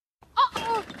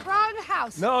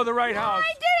house. No, the right house.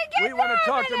 I didn't get We want to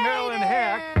talk to Marilyn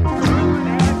Hack.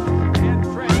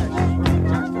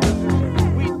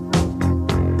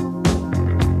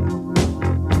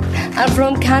 I'm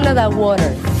from Canada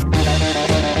Water.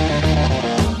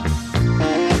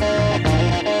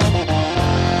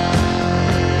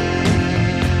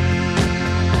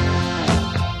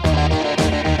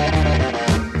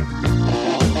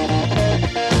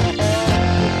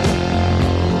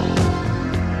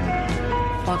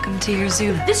 Welcome to your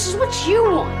zoo. This is what you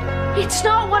want. It's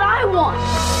not what I want.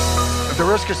 At the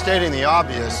risk of stating the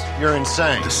obvious, you're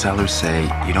insane. The sellers say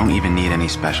you don't even need any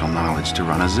special knowledge to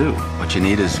run a zoo. What you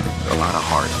need is a lot of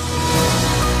heart.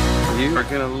 You are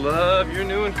gonna love your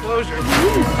new enclosure.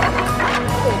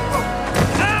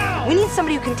 We need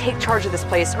somebody who can take charge of this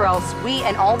place, or else we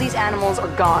and all these animals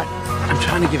are gone. I'm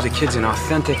trying to give the kids an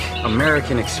authentic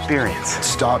American experience.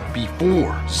 Stop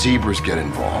before zebras get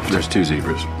involved. There's 2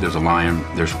 zebras. There's a lion.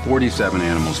 There's 47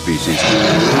 animal species.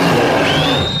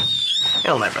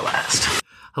 It'll never last.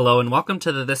 Hello and welcome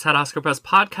to the This Had Oscar Buzz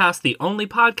podcast, the only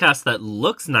podcast that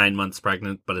looks 9 months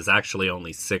pregnant, but is actually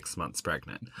only 6 months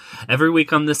pregnant. Every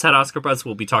week on This Had Oscar Buzz,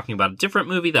 we'll be talking about a different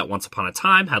movie that once upon a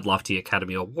time had lofty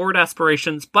Academy Award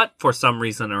aspirations, but for some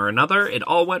reason or another, it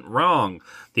all went wrong.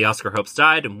 The Oscar hopes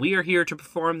died, and we are here to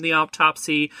perform the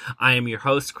autopsy. I am your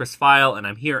host, Chris Feil, and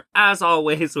I'm here, as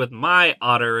always, with my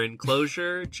otter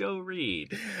enclosure, Joe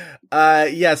Reed.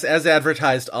 Yes, as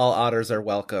advertised, all otters are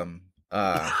welcome.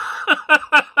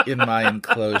 In my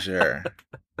enclosure,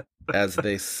 as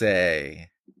they say.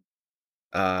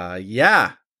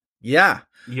 Yeah.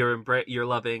 Your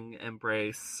loving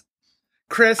embrace.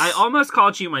 Chris. I almost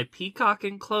called you my peacock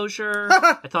enclosure.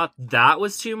 I thought that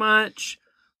was too much.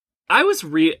 I was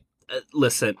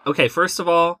listen, okay, first of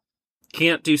all,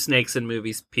 can't do snakes in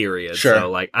movies, period. Sure.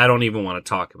 So, I don't even want to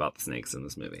talk about the snakes in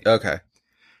this movie. Okay.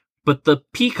 But the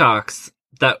peacocks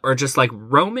that are just,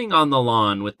 roaming on the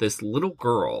lawn with this little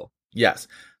girl. Yes.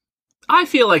 I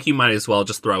feel like you might as well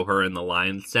just throw her in the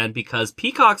lion's den because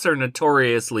peacocks are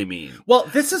notoriously mean. Well,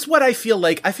 this is what I feel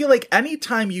like. I feel like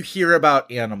anytime you hear about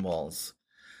animals,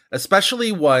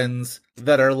 especially ones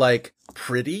that are,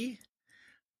 pretty,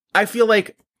 I feel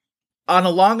like on a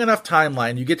long enough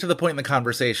timeline, you get to the point in the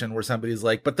conversation where somebody's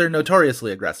like, but they're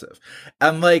notoriously aggressive.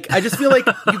 And, I just feel like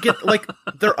you get,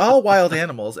 they're all wild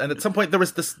animals. And at some point, there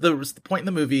was the point in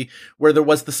the movie where there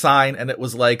was the sign and it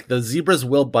was the zebras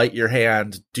will bite your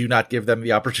hand. Do not give them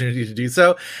the opportunity to do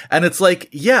so. And it's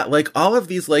all of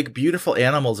these, beautiful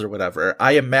animals or whatever.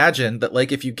 I imagine that,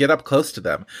 if you get up close to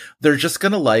them, they're just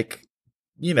gonna,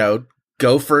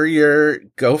 go for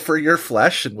your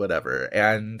flesh and whatever.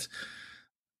 And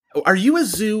were you a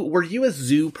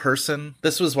zoo person?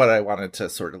 This was what I wanted to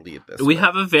sort of lead this. We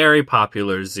have a very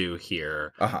popular zoo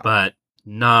here, but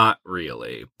not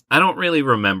really. I don't really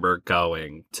remember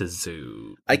going to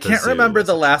zoo. I can't remember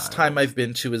the last time I've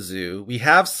been to a zoo. We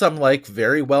have some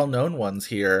very well-known ones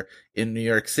here in New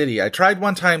York City. I tried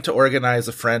one time to organize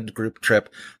a friend group trip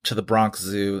to the Bronx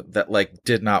Zoo that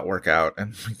did not work out,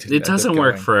 and it doesn't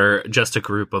work for just a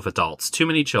group of adults. Too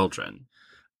many children.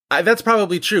 That's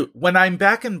probably true. When I'm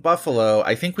back in Buffalo,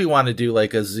 I think we want to do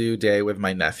a zoo day with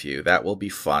my nephew. That will be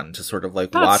fun to sort of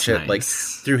watch it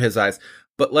through his eyes.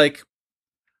 But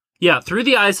yeah, through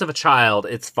the eyes of a child,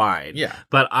 it's fine. Yeah.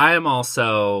 But I am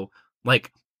also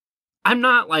I'm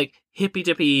not hippy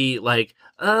dippy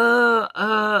I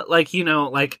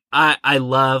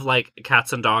love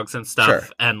cats and dogs and stuff. Sure.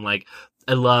 And I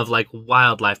love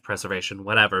wildlife preservation,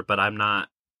 whatever, but I'm not.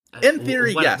 In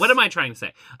theory, yes. What am I trying to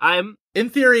say? In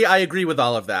theory, I agree with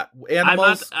all of that.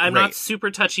 Animals, I'm not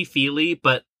super touchy-feely,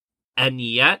 and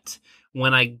yet,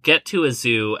 when I get to a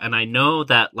zoo, and I know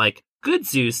that, good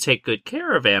zoos take good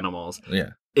care of animals, yeah,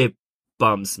 it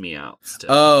bums me out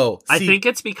still. Oh, I think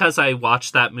it's because I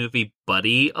watched that movie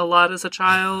Buddy a lot as a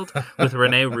child with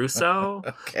Rene Russo,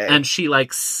 okay. And she,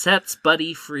 sets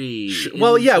Buddy free.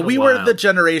 Well, yeah, we were the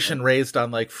generation raised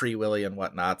on, Free Willy and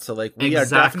whatnot, so, we are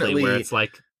definitely... where it's,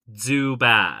 zoo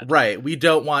bad. Right. We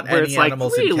don't want where any it's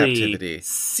animals really in captivity.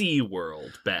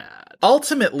 SeaWorld bad.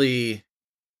 Ultimately,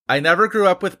 I never grew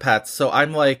up with pets, so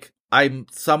I'm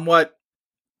somewhat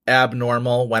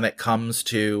abnormal when it comes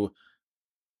to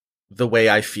the way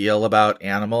I feel about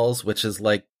animals, which is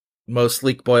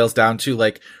mostly boils down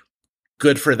to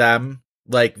good for them.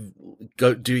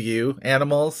 Go do you,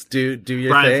 animals. Do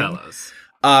your Brian thing. Fellows.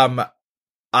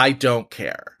 I don't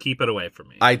care. Keep it away from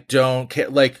me. I don't care.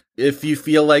 If you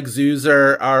feel zoos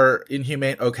are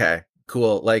inhumane, okay,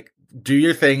 cool. Do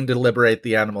your thing to liberate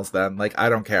the animals then. I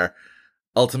don't care.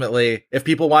 Ultimately, if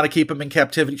people want to keep them in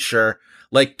captivity, sure.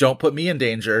 Don't put me in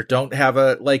danger. Don't have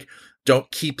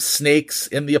don't keep snakes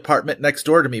in the apartment next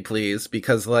door to me, please,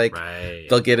 because like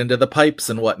they'll get into the pipes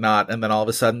and whatnot. And then all of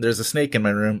a sudden there's a snake in my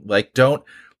room. Like, don't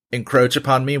encroach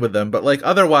upon me with them. But like,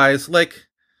 otherwise, like,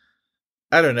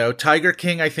 I don't know. Tiger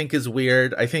King, I think, is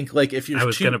weird. I think, like, if you're I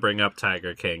was going to bring up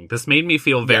Tiger King. This made me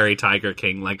feel very Tiger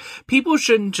King. Like, people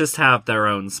shouldn't just have their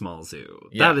own small zoo.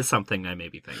 Yeah. That is something I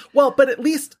maybe think. Well, but at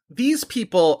least these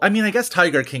people, I mean, I guess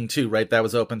Tiger King too, right? That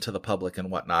was open to the public and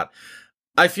whatnot.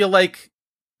 I feel like,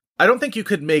 I don't think you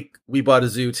could make We Bought a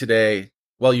Zoo today.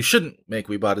 Well, you shouldn't make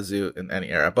We Bought a Zoo in any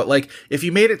era, but like, if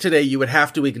you made it today, you would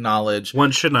have to acknowledge... One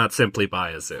should not simply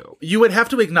buy a zoo. You would have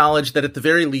to acknowledge that at the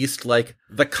very least, like,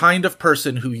 the kind of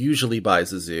person who usually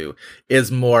buys a zoo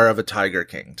is more of a Tiger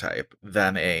King type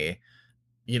than a,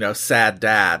 you know, sad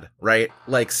dad, right?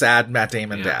 Like, sad Matt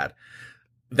Damon dad.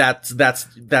 That's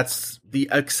the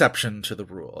exception to the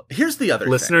rule. Here's the other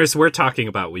Listeners, thing. We're talking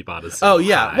about We Bought a Zoo. Oh,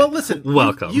 yeah. Hi. Well, listen.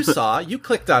 Welcome. You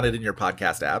clicked on it in your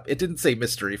podcast app. It didn't say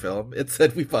mystery film. It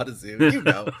said We Bought a Zoo. You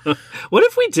know. What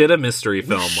if we did a mystery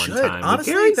film one time?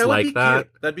 Honestly, that would be that.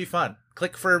 cute. That'd be fun.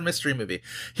 Click for a mystery movie.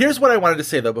 Here's what I wanted to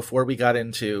say, though, before we got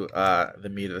into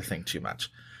the meat of the thing too much.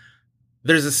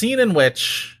 There's a scene in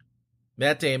which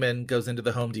Matt Damon goes into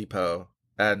the Home Depot.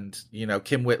 And, you know,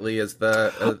 Kim Whitley is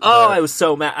the... I was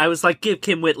so mad. I was like, give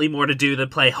Kim Whitley more to do than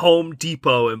play Home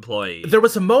Depot employee. There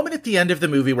was a moment at the end of the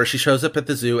movie where she shows up at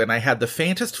the zoo, and I had the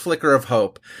faintest flicker of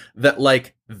hope that,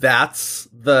 like, that's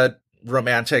the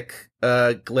romantic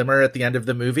glimmer at the end of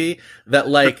the movie. That,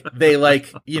 like, they,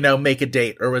 like, you know, make a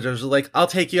date. Or was just like, I'll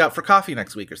take you out for coffee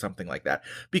next week or something like that.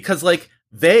 Because, like,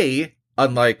 they,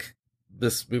 unlike...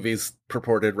 this movie's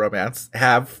purported romance,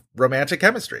 have romantic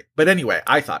chemistry. But anyway,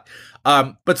 I thought.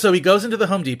 But so he goes into the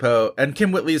Home Depot, and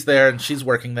Kim Whitley's there, and she's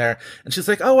working there, and she's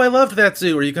like, oh, I loved that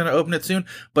zoo. Are you going to open it soon?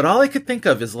 But all I could think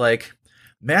of is, like,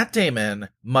 Matt Damon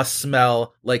must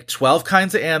smell like 12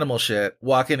 kinds of animal shit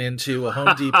walking into a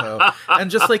Home Depot.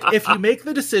 And just, like, if you make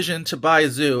the decision to buy a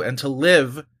zoo and to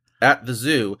live at the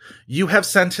zoo, you have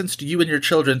sentenced you and your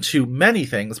children to many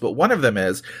things, but one of them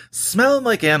is smelling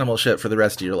like animal shit for the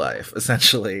rest of your life,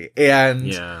 essentially.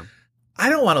 And I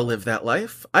don't want to live that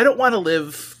life. I don't want to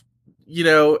live, you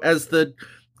know, as the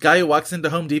guy who walks into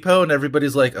Home Depot and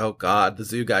everybody's like, oh God, the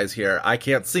zoo guy's here. I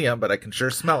can't see him, but I can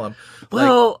sure smell him.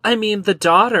 Well, like, I mean, the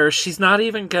daughter, she's not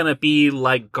even going to be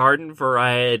like garden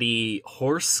variety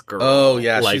horse girl. Oh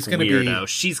yeah, like she's going to be.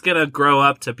 She's going to grow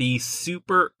up to be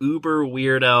super uber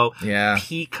weirdo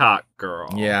peacock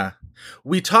girl. Yeah.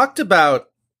 We talked about,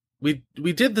 we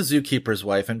did The Zookeeper's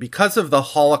Wife, and because of the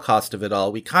Holocaust of it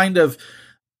all, we kind of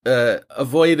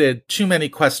avoided too many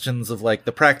questions of like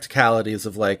the practicalities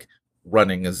of like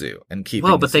running a zoo and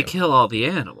keeping but they kill all the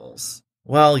animals.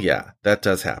 Well, yeah, that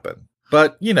does happen.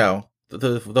 But, you know,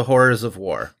 the horrors of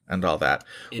war and all that.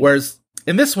 Whereas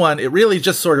in this one, it really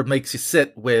just sort of makes you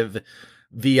sit with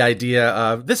the idea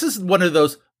of, this is one of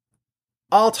those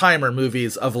all-timer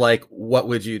movies of like, what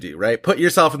would you do, right? Put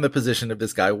yourself in the position of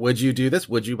this guy. Would you do this?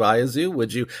 Would you buy a zoo?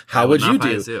 How would you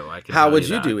do? How would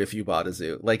you do if you bought a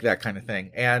zoo? Like that kind of thing.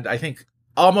 And I think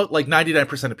almost like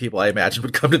 99% of people, I imagine,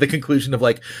 would come to the conclusion of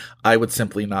like, I would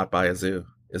simply not buy a zoo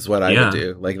is what I would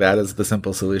do. Like that is the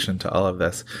simple solution to all of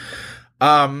this.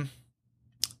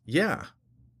 Yeah.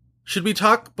 Should we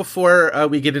talk before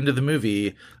we get into the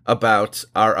movie about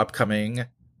our upcoming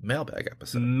mailbag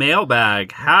episode?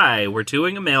 Mailbag. Hi, we're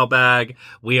doing a mailbag.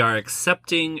 We are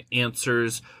accepting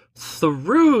answers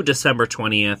through December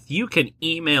 20th. You can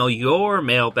email your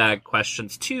mailbag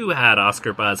questions to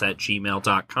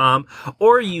hadoscarbuzz@gmail.com,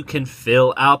 or you can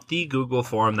fill out the Google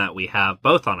form that we have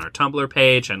both on our Tumblr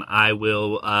page, and I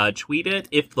will tweet it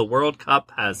if the World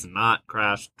Cup has not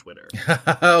crashed Twitter.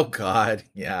 Oh, God.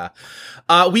 Yeah.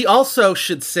 We also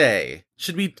should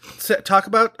we talk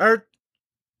about our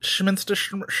Schminster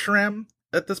Shram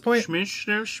at this point? Our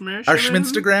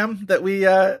Schminstagram that we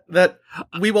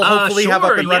will hopefully have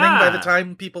up and running by the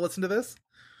time people listen to this.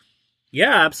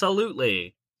 Yeah,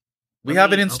 absolutely. We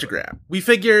have an Instagram. We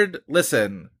figured,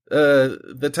 listen,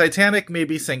 the Titanic may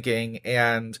be sinking,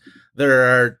 and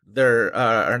there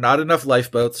are not enough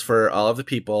lifeboats for all of the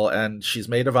people, and she's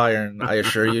made of iron. I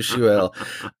assure you, she will.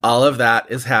 All of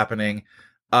that is happening.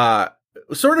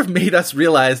 Sort of made us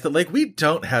realize that like we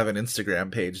don't have an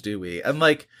Instagram page, do we? And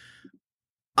like,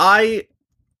 I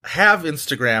have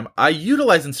Instagram. I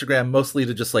utilize Instagram mostly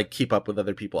to just like keep up with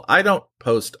other people. I don't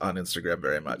post on Instagram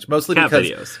very much, mostly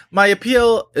because my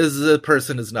appeal as a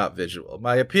person is not visual.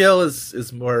 My appeal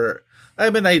is more,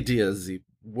 I'm an ideas-y,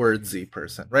 wordsy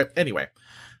person, right? Anyway,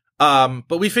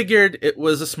 but we figured it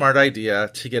was a smart idea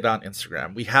to get on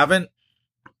Instagram. We haven't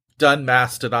done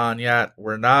Mastodon yet.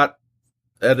 We're not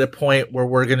at a point where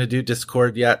we're going to do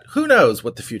Discord yet. Who knows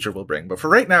what the future will bring? But for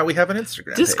right now, we have an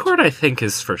Instagram Discord, page. I think,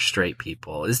 is for straight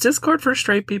people. Is Discord for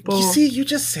straight people? You see, you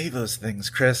just say those things,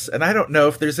 Chris, and I don't know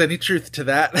if there's any truth to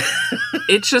that.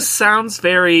 It just sounds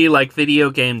very like video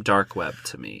game dark web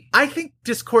to me. I think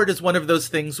Discord is one of those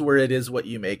things where it is what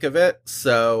you make of it.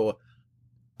 So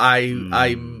but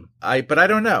I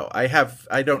don't know. I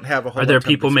don't have a whole. Are there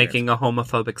people making a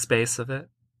homophobic space of it?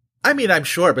 I mean, I'm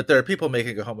sure, but there are people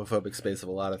making a homophobic space of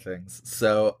a lot of things.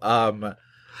 So,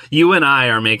 you and I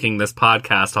are making this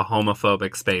podcast a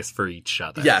homophobic space for each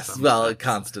other. Yes, well,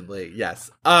 constantly, yes.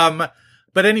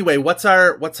 But anyway, what's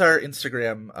our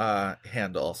Instagram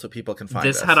handle so people can find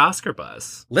us? This had Oscar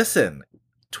buzz. Listen,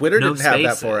 Twitter No didn't have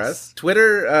that for us.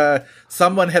 Twitter,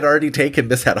 someone had already taken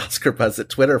This Had Oscar Buzz at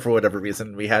Twitter for whatever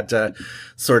reason. We had to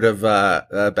sort of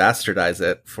bastardize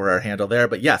it for our handle there.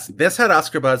 But yes, This Had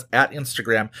Oscar Buzz at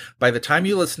Instagram. By the time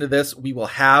you listen to this, we will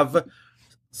have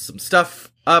some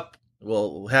stuff up.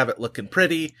 We'll have it looking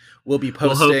pretty. We'll be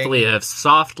posting. We'll hopefully have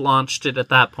soft launched it at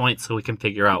that point so we can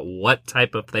figure out what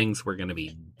type of things we're going to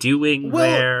be doing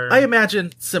there. I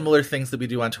imagine similar things that we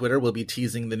do on Twitter. We'll be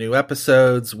teasing the new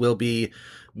episodes.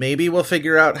 Maybe we'll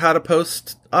figure out how to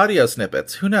post audio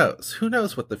snippets. Who knows? Who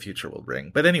knows what the future will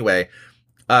bring? But anyway,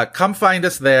 come find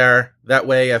us there. That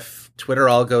way, if Twitter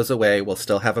all goes away, we'll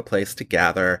still have a place to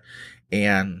gather.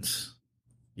 And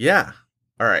yeah.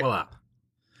 All right. Voila.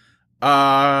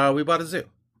 We bought a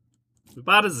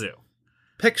zoo.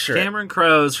 Picture Cameron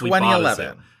Crowe's 2011. We Bought a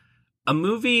Zoo. A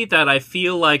movie that I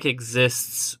feel like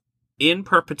exists in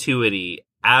perpetuity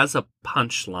as a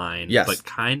punchline, yes, but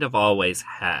kind of always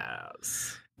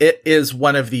has. It is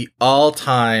one of the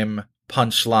all-time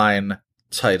punchline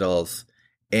titles,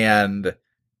 and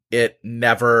it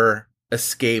never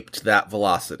escaped that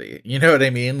velocity. You know what I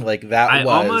mean? Like that. I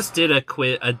almost did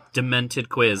a demented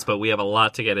quiz, but we have a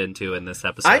lot to get into in this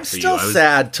episode. I'm still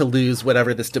sad to lose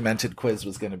whatever this demented quiz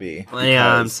was going to be.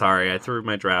 Yeah, I'm sorry. I threw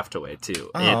my draft away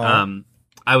too.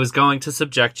 I was going to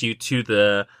subject you to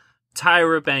the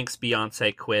Tyra Banks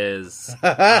Beyonce quiz.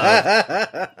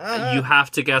 You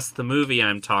have to guess the movie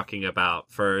I'm talking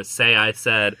about. For say I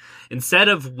said, instead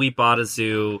of We Bought a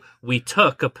Zoo, we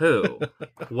took a poo.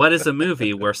 What is a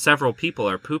movie where several people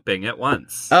are pooping at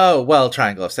once? Oh, well,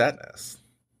 Triangle of Sadness.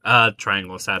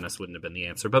 Triangle of Sadness wouldn't have been the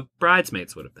answer, but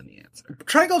Bridesmaids would have been the answer.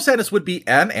 Triangle of Sadness would be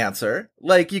an answer.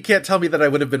 Like, you can't tell me that I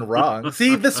would have been wrong.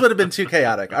 See, this would have been too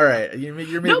chaotic. All right. You're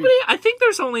maybe... Nobody, I think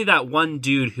there's only that one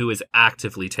dude who is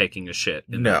actively taking a shit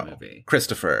in that movie.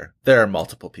 Christopher. There are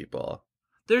multiple people.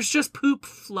 There's just poop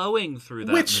flowing through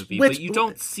that movie, but you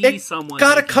don't see it someone.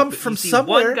 Gotta come from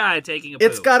somewhere. One guy taking a poop.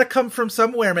 It's gotta come from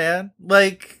somewhere, man.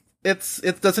 Like, it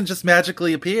doesn't just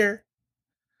magically appear.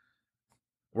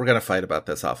 We're going to fight about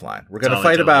this offline. We're going to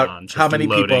fight about how many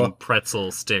people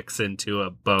pretzel sticks into a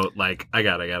boat. Like, I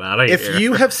gotta get out of here. If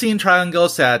you have seen Triangle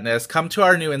of Sadness, come to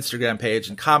our new Instagram page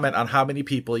and comment on how many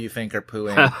people you think are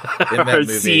pooing in that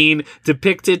movie. Seen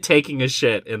depicted taking a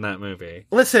shit in that movie.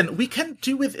 Listen, we can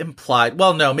do with implied.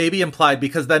 Well, no, maybe implied,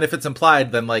 because then if it's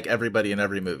implied, then like everybody in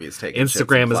every movie is taking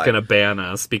Instagram is going to ban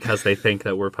us because they think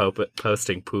that we're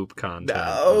posting poop content.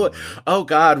 No. Oh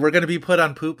God, we're going to be put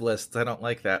on poop lists. I don't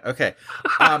like that. Okay.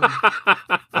 I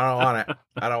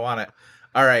don't want it.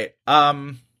 All right.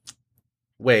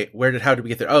 Wait, how did we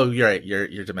get there? Oh, you're right.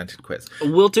 Your demented quiz.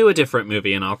 We'll do a different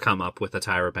movie and I'll come up with a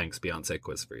Tyra Banks Beyonce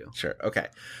quiz for you. Sure. Okay.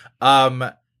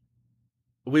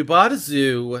 We Bought a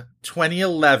Zoo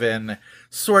 2011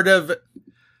 sort of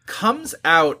comes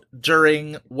out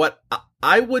during what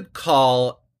I would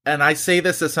call, and I say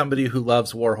this as somebody who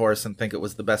loves War Horse and think it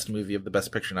was the best movie of the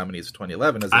Best Picture nominees of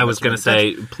 2011. I was going to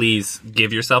say, please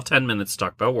give yourself 10 minutes to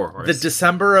talk about War Horse. The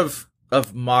December of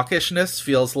mawkishness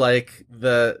feels like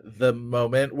the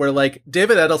moment where like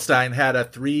David Edelstein had a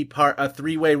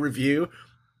three-way review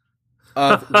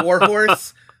of War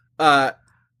Horse,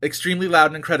 Extremely Loud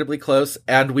and Incredibly Close,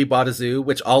 and We Bought a Zoo,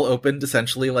 which all opened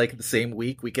essentially like the same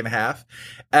week and a half.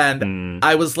 And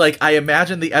I was like, I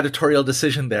imagine the editorial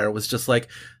decision there was just like,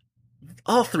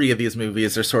 all three of these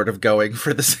movies are sort of going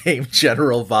for the same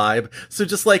general vibe. So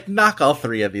just like knock all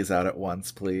three of these out at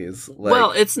once, please. Like,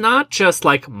 well, it's not just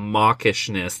like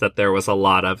mawkishness that there was a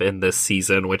lot of in this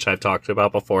season, which I've talked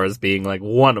about before as being like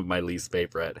one of my least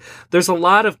favorite. There's a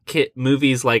lot of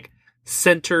movies like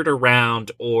centered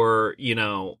around or, you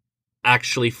know,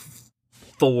 actually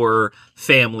for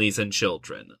families and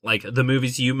children. Like the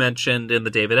movies you mentioned in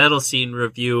the David Edelstein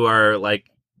review are like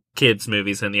kids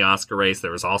movies in the Oscar race.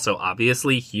 There was also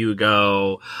obviously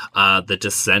Hugo, The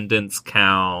Descendants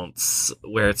counts,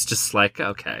 where it's just like,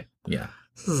 okay, yeah,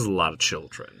 this is a lot of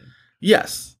children.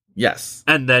 Yes. Yes.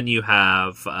 And then you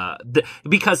have,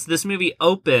 because this movie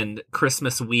opened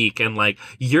Christmas week, and like,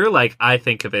 you're like, I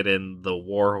think of it in the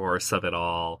war horse of it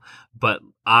all, but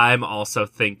I'm also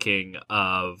thinking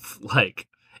of like,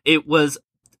 it was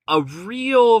a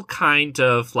real kind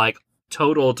of like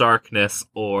Total Darkness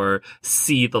or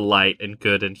See the Light in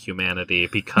Good and Humanity,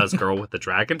 because Girl with the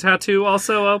Dragon Tattoo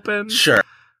also opened. Sure.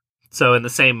 So in the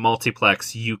same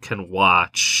multiplex, you can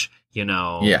watch, you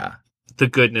know, The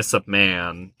Goodness of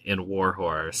Man in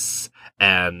Warhorse,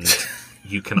 and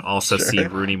you can also see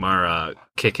Rooney Mara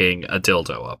kicking a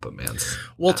dildo up a man's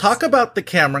We'll ass. talk about the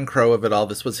Cameron Crowe of it all.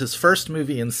 This was his first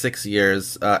movie in 6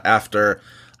 years after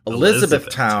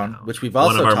Elizabethtown, which we've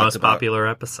also one of our talked most about, popular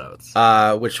episodes,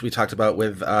 which we talked about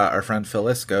with our friend Phil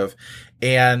Iskov.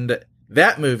 And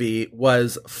that movie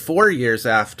was 4 years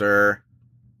after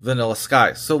Vanilla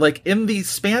Sky. So, like, in the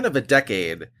span of a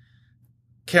decade,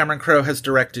 Cameron Crowe has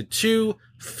directed 2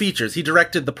 features. He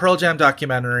directed the Pearl Jam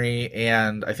documentary,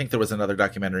 and I think there was another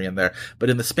documentary in there.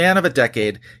 But in the span of a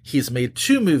decade, he's made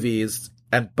 2 movies,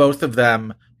 and both of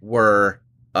them were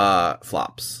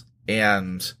flops.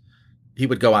 And he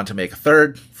would go on to make a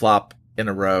 3rd flop in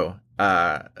a row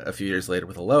a few years later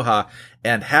with Aloha,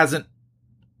 and hasn't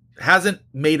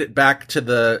made it back to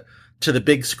the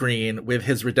big screen with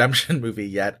his redemption movie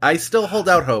yet. I still hold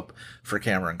out hope for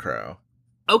Cameron Crowe.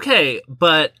 Okay,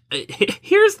 but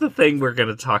here's the thing we're going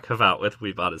to talk about with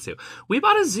We Bought a Zoo. We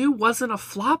Bought a Zoo wasn't a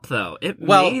flop, though. It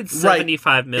made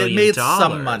 $75 million. It made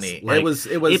some money. Like,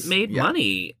 it made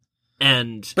money,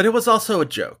 but it was also a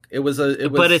joke.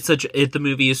 The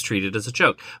movie is treated as a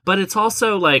joke. But it's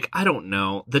also like, I don't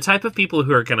know, the type of people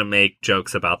who are going to make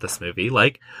jokes about this movie,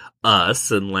 like us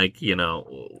and like, you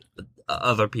know,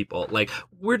 other people, like,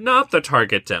 we're not the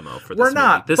target demo for this movie. We're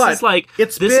not. This is like,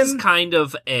 is kind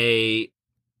of a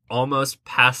almost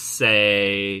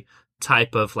passe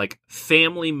type of like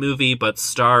family movie, but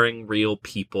starring real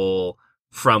people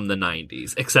from the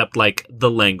 90s, except like the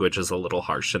language is a little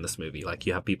harsh in this movie. Like,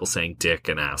 you have people saying dick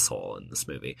and asshole in this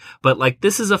movie, but like,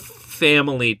 this is a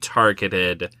family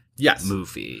targeted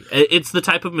movie. It's the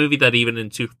type of movie that even in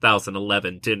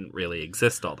 2011 didn't really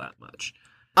exist all that much.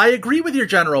 I agree with your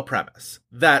general premise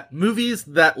that movies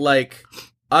that like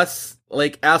us,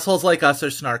 like assholes like us, are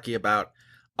snarky about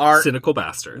are cynical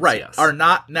bastards, right? Yes. Are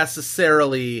not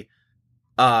necessarily,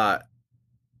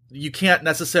 you can't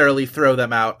necessarily throw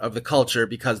them out of the culture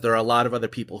because there are a lot of other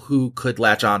people who could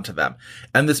latch on to them.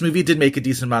 And this movie did make a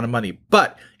decent amount of money,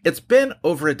 but it's been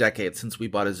over a decade since We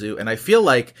Bought a Zoo, and I feel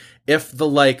like if the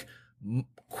like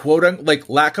quote, like,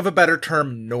 lack of a better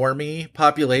term, normie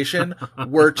population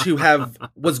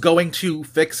was going to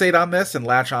fixate on this and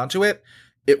latch onto it,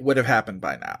 it would have happened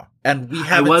by now. And we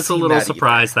haven't. I was a little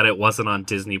surprised either. that it wasn't on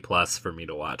Disney Plus for me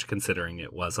to watch, considering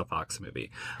it was a Fox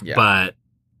movie. Yeah. But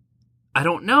I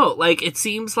don't know. Like, it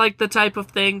seems like the type of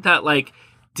thing that like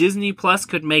Disney Plus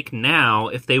could make now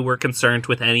if they were concerned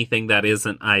with anything that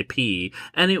isn't IP,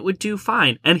 and it would do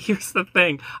fine. And here's the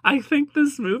thing. I think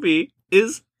this movie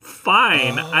is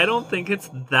fine. I don't think it's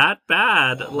that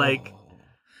bad. Like,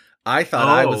 I thought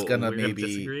I was gonna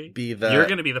maybe be the... You're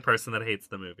gonna be the person that hates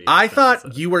the movie. I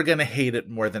thought you were gonna hate it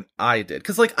more than I did.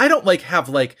 Because, like, I don't, like, have,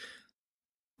 like,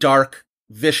 dark,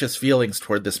 vicious feelings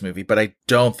toward this movie, but I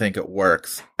don't think it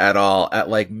works at all at,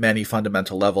 like, many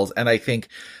fundamental levels. And I think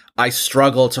I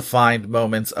struggle to find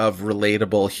moments of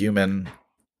relatable human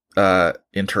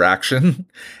interaction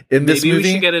in this movie. Maybe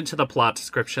we should get into the plot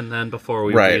description then before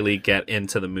we really get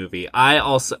into the movie. I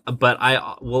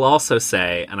will also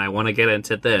say, and I want to get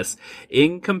into this,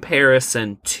 in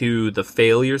comparison to the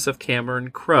failures of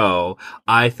Cameron Crowe,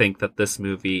 I think that this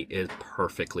movie is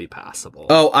perfectly passable.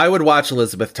 Oh, I would watch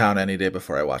Elizabethtown any day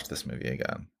before I watch this movie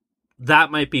again.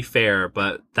 That might be fair,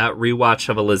 but that rewatch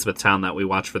of Elizabethtown that we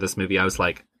watched for this movie, I was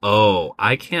like, oh,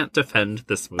 I can't defend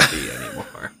this movie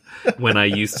anymore. When I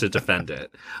used to defend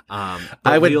it.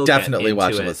 I would definitely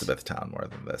watch Elizabethtown more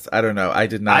than this. I don't know. I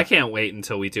did not. I can't wait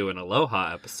until we do an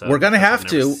Aloha episode. We're going to have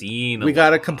to. We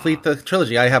got to complete the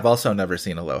trilogy. I have also never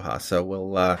seen Aloha, so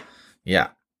we'll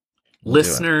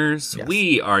Listeners,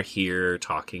 we are here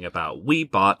talking about We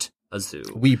Bought a Zoo.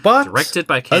 We Bought Directed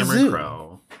by Cameron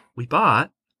Crowe. We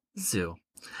Bought a Zoo.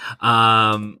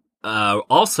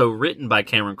 Also written by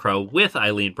Cameron Crowe with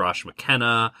Eileen Brosh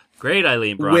McKenna. Great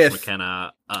Eileen Brosh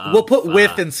McKenna. We'll put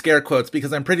with in scare quotes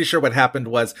because I'm pretty sure what happened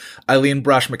was Eileen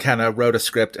Brosh McKenna wrote a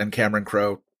script and Cameron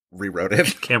Crowe rewrote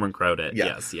it. Cameron Crowe did.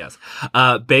 Yeah. Yes.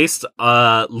 Based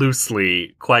quite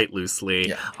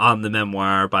loosely, on the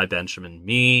memoir by Benjamin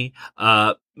Mee.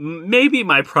 Maybe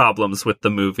my problems with the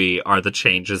movie are the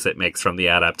changes it makes from the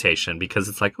adaptation, because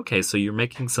it's like, okay, so you're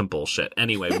making some bullshit.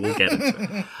 Anyway, we'll get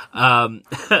into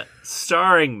it.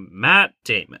 Starring Matt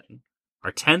Damon.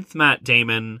 Our 10th Matt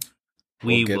Damon.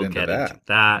 We will get into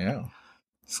that. Yeah.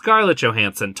 Scarlett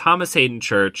Johansson, Thomas Hayden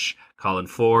Church, Colin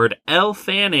Ford, Elle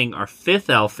Fanning, our 5th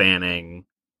Elle Fanning.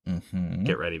 Mm-hmm.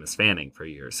 Get ready, Miss Fanning, for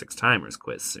your 6-timers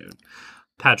quiz soon.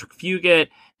 Patrick Fugit,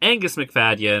 Angus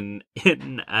McFadden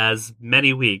in as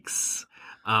many weeks.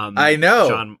 I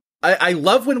know. I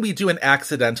love when we do an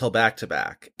accidental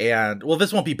back-to-back. And, well,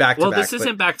 this won't be back-to-back. Well, this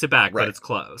isn't back-to-back, right, but it's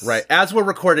close. Right. As we're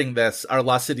recording this, our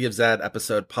Lost City of Zed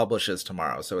episode publishes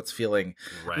tomorrow. So it's feeling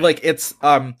like it's...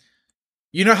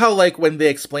 You know how, like, when they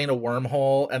explain a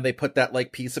wormhole and they put that,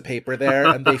 like, piece of paper there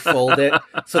and they fold it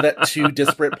so that 2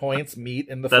 disparate points meet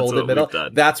in the folded middle?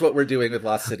 That's what we're doing with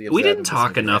Lost City of Zed. We didn't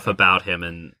talk enough about him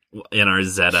in our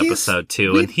Zed episode,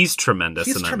 too, and he's tremendous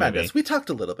in that tremendous. movie. We talked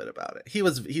a little bit about it.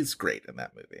 He's great in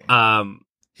that movie.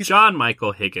 John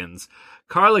Michael Higgins,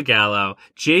 Carla Gallo,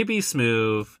 J.B.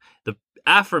 Smoove, the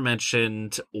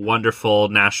aforementioned wonderful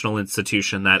national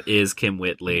institution that is Kim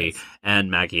Whitley,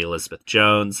 and Maggie Elizabeth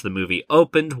Jones. The movie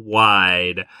opened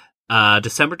wide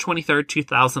December 23rd,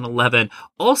 2011.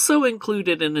 Also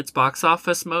included in its box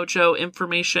office mojo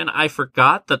information, I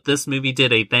forgot that this movie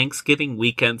did a Thanksgiving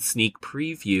weekend sneak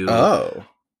preview. Oh.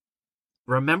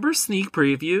 Remember sneak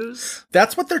previews?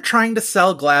 That's what they're trying to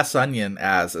sell Glass Onion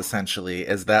as, essentially,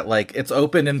 is that, like, it's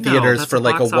open in theaters for,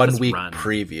 like, a 1-week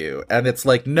preview. And it's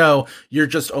like, no, you're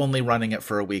just only running it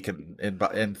for a week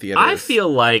in theaters. I feel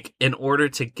like in order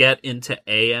to get into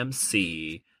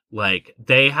AMC, like,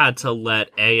 they had to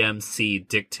let AMC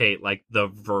dictate, like, the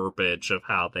verbiage of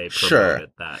how they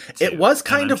promoted that. Too. It was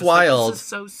kind of wild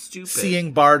so stupid.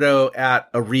 Seeing Bardo at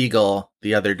a Regal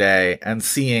the other day and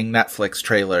seeing Netflix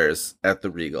trailers at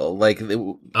the Regal. Like,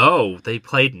 they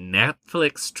played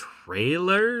Netflix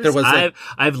trailers? There was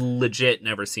I've legit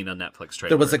never seen a Netflix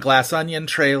trailer. There was a Glass Onion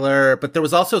trailer, but there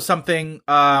was also something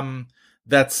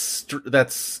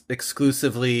that's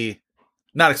exclusively...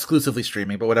 Not exclusively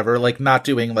streaming, but whatever, like not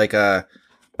doing like a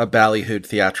ballyhooed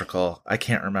theatrical. I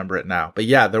can't remember it now. But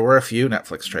yeah, there were a few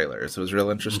Netflix trailers. It was real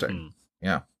interesting. Mm-hmm.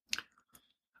 Yeah.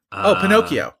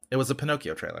 Pinocchio. It was a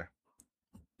Pinocchio trailer.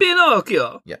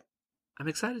 Pinocchio! Yeah. I'm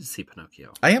excited to see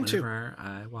Pinocchio. I am too.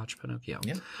 I watch Pinocchio.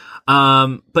 Yeah.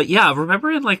 But yeah,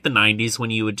 remember in like the 90s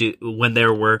when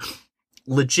there were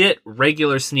legit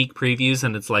regular sneak previews,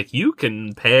 and it's like, you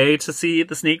can pay to see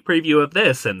the sneak preview of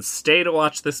this and stay to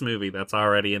watch this movie that's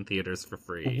already in theaters for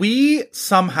free. We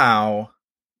somehow,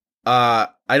 I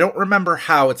don't remember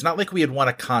how, it's not like we had won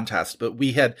a contest, but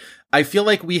I feel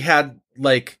like we had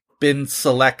like been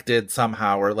selected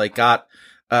somehow, or like got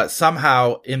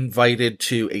somehow invited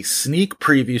to a sneak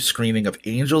preview screening of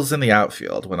Angels in the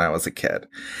Outfield when I was a kid.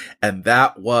 And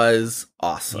that was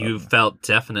awesome. You felt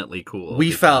definitely cool.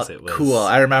 We felt cool.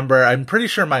 I remember, I'm pretty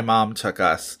sure my mom took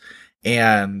us,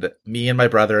 and me and my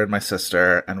brother and my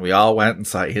sister, and we all went and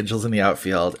saw Angels in the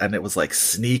Outfield, and it was like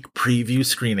sneak preview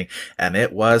screening, and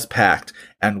it was packed,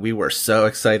 and we were so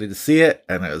excited to see it,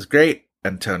 and it was great.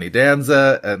 And Tony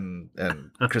Danza and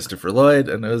Christopher Lloyd,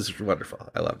 and it was wonderful.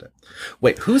 I loved it.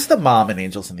 Wait, who's the mom in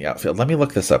Angels in the Outfield? Let me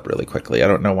look this up really quickly. I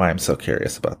don't know why I'm so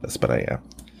curious about this, but I am.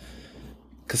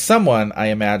 Because someone, I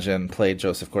imagine, played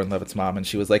Joseph Gordon-Levitt's mom, and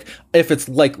she was like, if it's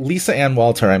like Lisa Ann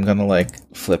Walter, I'm gonna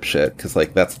like flip shit, because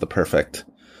like that's the perfect.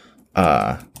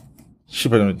 She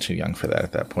would have been too young for that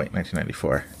at that point,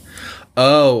 1994.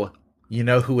 Oh, you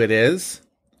know who it is?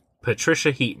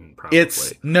 Patricia Heaton, probably.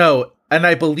 And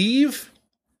I believe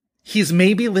he's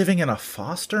maybe living in a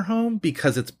foster home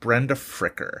because it's Brenda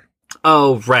Fricker.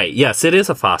 Oh, right. Yes, it is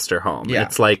a foster home. Yeah.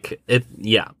 It's like,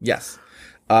 yeah. Yes.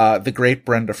 The great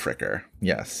Brenda Fricker.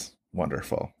 Yes.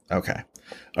 Wonderful. Okay.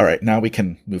 All right. Now we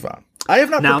can move on. I have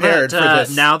not prepared for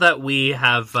this. Now that we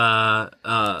have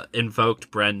invoked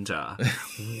Brenda,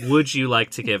 would you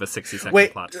like to give a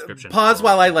 60-second plot description? Pause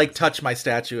while I like touch my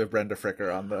statue of Brenda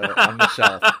Fricker on the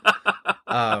shelf.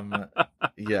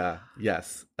 Yeah.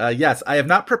 Yes. Yes. I have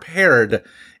not prepared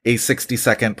a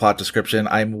 60-second plot description.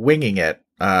 I'm winging it.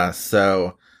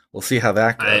 So we'll see how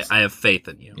that goes. I have faith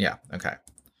in you. Yeah. Okay.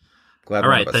 All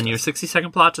right, then your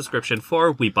 60-second plot description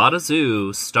for We Bought a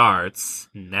Zoo starts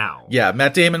now. Yeah,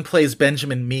 Matt Damon plays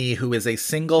Benjamin Mee, who is a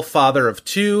single father of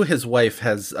 2. His wife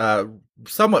has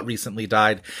somewhat recently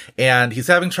died, and he's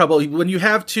having trouble. When you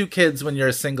have two kids, when you're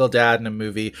a single dad in a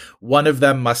movie, one of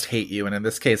them must hate you, and in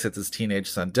this case it's his teenage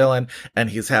son Dylan, and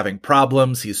he's having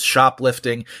problems. He's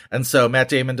shoplifting, and so Matt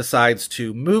Damon decides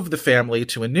to move the family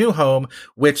to a new home,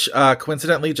 which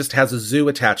coincidentally just has a zoo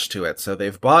attached to it. So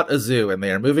they've bought a zoo, and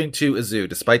they are moving to a zoo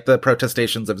despite the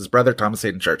protestations of his brother Thomas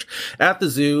Hayden Church. At the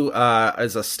zoo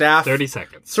is a staff, 30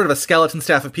 seconds, sort of a skeleton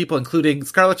staff of people, including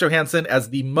Scarlett Johansson as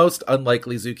the most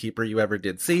unlikely zookeeper you ever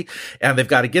did see. And they've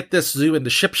got to get this zoo into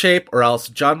shipshape, or else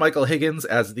John Michael Higgins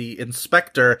as the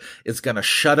inspector is going to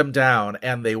shut him down.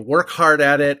 And they work hard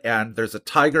at it. And there's a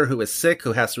tiger who is sick,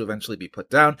 who has to eventually be put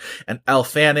down. And Elle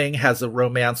Fanning has a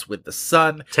romance with the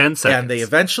son. 10 seconds. And they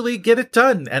eventually get it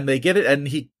done. And they get it. And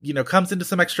he, comes into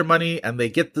some extra money, and they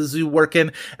get the zoo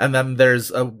working. And then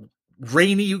there's a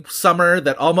rainy summer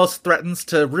that almost threatens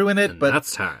to ruin it, but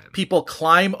that's time. People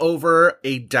climb over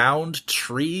a downed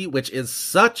tree, which is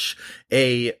such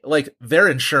a, their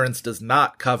insurance does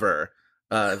not cover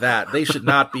that. They should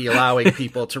not be allowing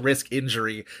people to risk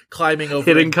injury climbing over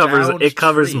it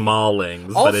covers tree.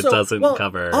 Maulings, but it doesn't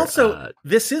cover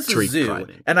this is a zoo,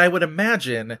 climbing. And I would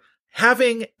imagine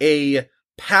having a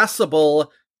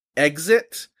passable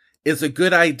exit is a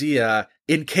good idea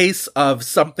in case of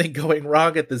something going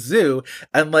wrong at the zoo.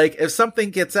 And if something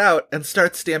gets out and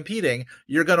starts stampeding,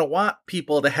 you're going to want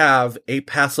people to have a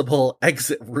passable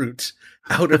exit route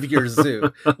out of your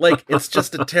zoo. It's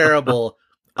just a terrible,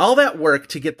 all that work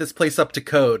to get this place up to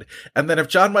code. And then if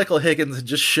John Michael Higgins had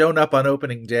just shown up on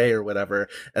opening day or whatever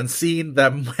and seen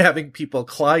them having people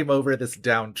climb over this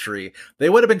down tree, they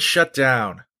would have been shut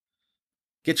down.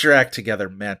 Get your act together,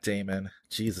 Matt Damon.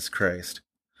 Jesus Christ.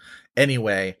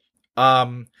 Anyway,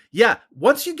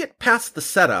 once you get past the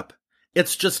setup,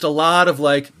 it's just a lot of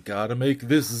gotta make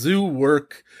this zoo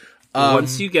work.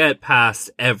 Once you get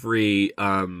past every,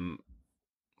 the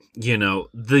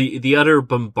utter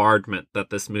bombardment that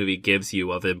this movie gives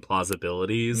you of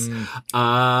implausibilities,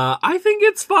 I think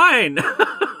it's fine.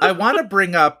 I want to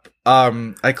bring up,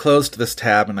 I closed this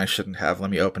tab and I shouldn't have. Let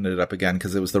me open it up again,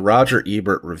 because it was the Roger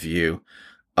Ebert review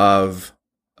of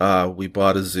We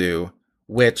Bought a Zoo,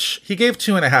 which he gave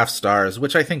 2.5 stars,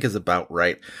 which I think is about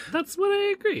right. That's what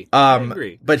I agree. I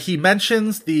agree. But he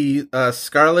mentions the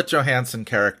Scarlett Johansson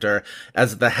character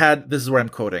as the head, this is where I'm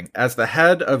quoting, as the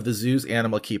head of the zoo's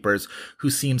animal keepers, who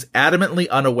seems adamantly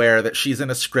unaware that she's in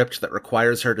a script that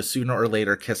requires her to sooner or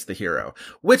later kiss the hero.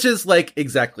 Which is,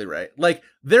 exactly right.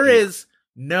 There is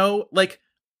no,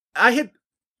 I had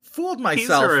fooled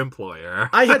myself. He's her employer.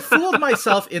 I had fooled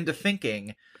myself into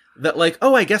thinking that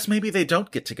I guess maybe they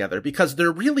don't get together, because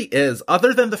there really is,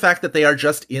 other than the fact that they are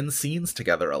just in scenes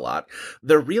together a lot,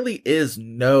 there really is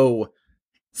no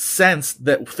sense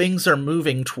that things are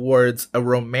moving towards a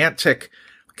romantic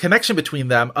connection between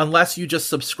them, unless you just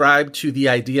subscribe to the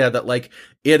idea that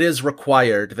it is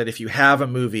required that if you have a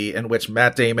movie in which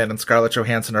Matt Damon and Scarlett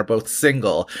Johansson are both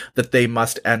single, that they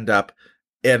must end up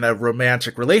in a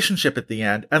romantic relationship at the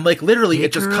end. And literally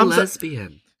it just comes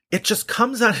lesbian. It just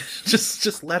comes out,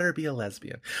 just let her be a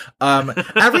lesbian.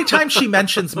 Every time she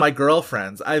mentions my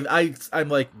girlfriends, I'm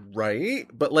right?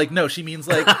 But no, she means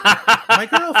my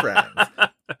girlfriends.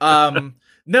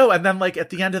 No, and then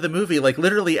at the end of the movie,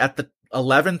 literally at the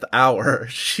 11th hour,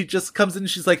 she just comes in and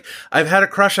she's like, I've had a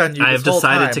crush on you this whole time.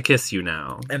 I have decided to kiss you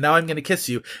now. And now I'm going to kiss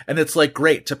you. And it's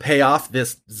great to pay off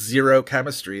this zero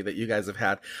chemistry that you guys have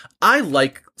had. I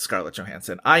like Scarlett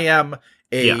Johansson. I am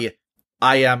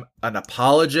an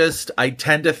apologist. I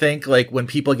tend to think when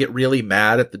people get really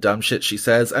mad at the dumb shit she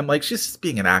says, I'm she's just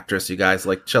being an actress, you guys,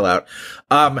 chill out.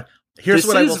 Here's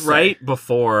what I will say. This is right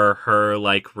before her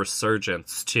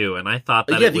resurgence too, and I thought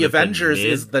that the Avengers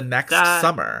is the next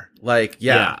summer.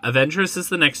 Avengers is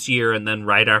the next year, and then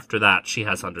right after that she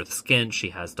has Under the Skin, she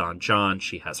has Don John,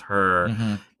 she has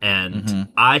her, and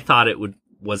I thought it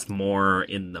was more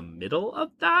in the middle of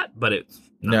that, but it's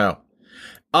not.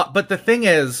 No. But the thing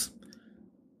is,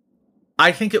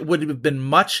 I think it would have been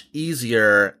much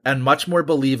easier and much more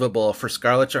believable for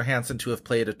Scarlett Johansson to have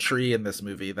played a tree in this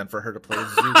movie than for her to play a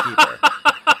zookeeper.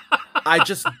 I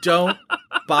just don't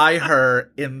buy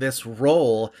her in this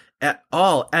role at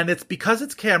all. And it's because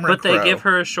it's Cameron Crowe. But they give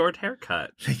her a short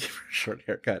haircut.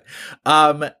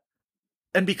 And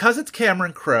because it's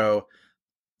Cameron Crowe,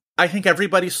 I think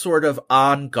everybody's sort of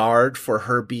on guard for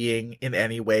her being in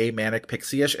any way manic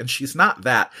pixie-ish, and she's not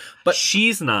that. But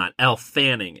she's not. Elle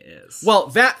Fanning is. Well,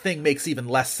 that thing makes even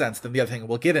less sense than the other thing.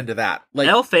 We'll get into that. Like,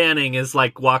 Elle Fanning is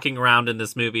like walking around in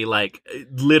this movie, like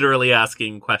literally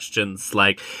asking questions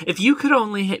like, if you could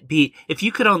only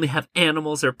have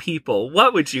animals or people,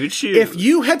 what would you choose? If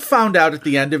you had found out at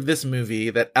the end of this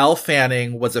movie that Elle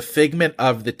Fanning was a figment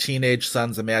of the teenage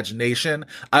son's imagination,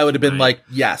 I would have been like,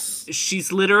 yes.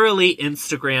 She's literally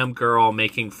Instagram girl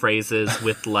making phrases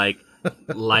with like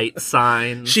light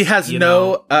signs. She has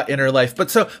no inner life. But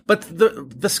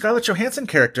the Scarlett Johansson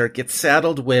character gets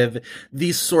saddled with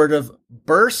these sort of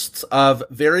bursts of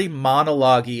very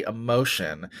monologue-y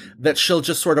emotion that she'll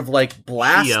just sort of like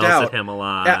blast out at him a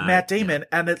lot. At Matt Damon.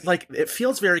 And it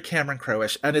feels very Cameron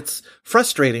Crowe-ish, and it's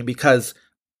frustrating because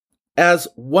as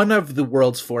one of the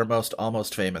world's foremost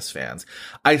Almost Famous fans,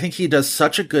 I think he does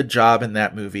such a good job in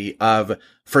that movie of,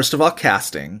 first of all,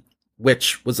 casting,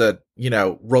 which was a,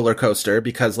 roller coaster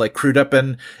because like Crudup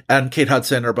and Kate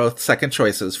Hudson are both second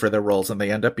choices for their roles and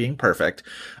they end up being perfect.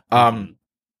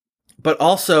 But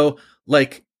also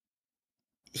like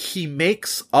he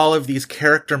makes all of these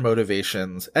character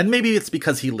motivations, and maybe it's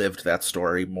because he lived that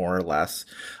story more or less.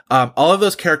 All of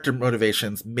those character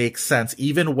motivations make sense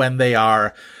even when they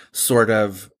are sort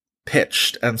of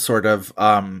pitched and sort of,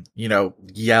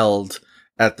 yelled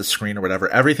at the screen or whatever.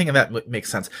 Everything in that makes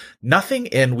sense. Nothing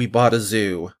in We Bought a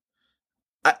Zoo.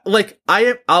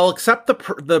 I'll accept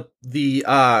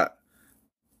the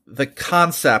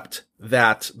concept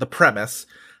that the premise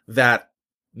that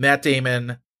Matt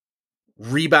Damon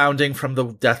rebounding from the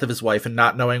death of his wife and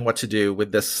not knowing what to do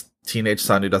with this teenage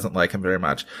son who doesn't like him very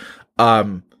much,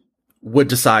 would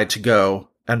decide to go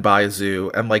and buy a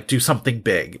zoo and like do something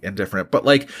big and different. But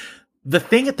like the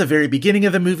thing at the very beginning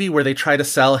of the movie where they try to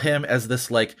sell him as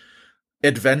this like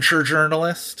adventure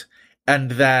journalist,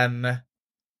 and then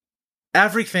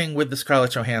everything with the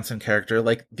Scarlett Johansson character,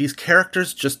 like these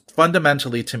characters just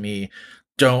fundamentally to me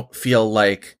don't feel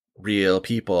like real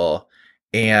people.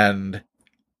 And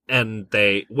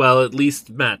at least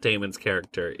Matt Damon's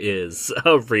character is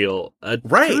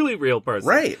truly real person.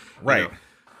 Right.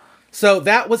 So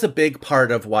that was a big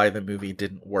part of why the movie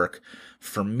didn't work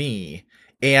for me.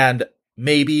 And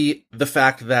maybe the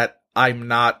fact that I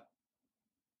don't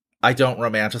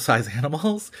romanticize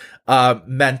animals,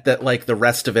 meant that like the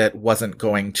rest of it wasn't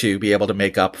going to be able to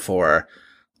make up for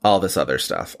all this other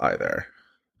stuff either.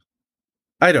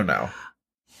 I don't know.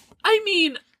 I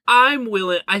mean,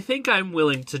 I think I'm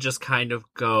willing to just kind of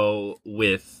go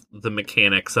with the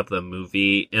mechanics of the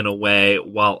movie in a way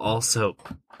while also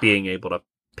being able to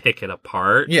pick it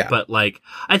apart. Yeah. But like,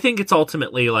 I think it's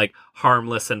ultimately like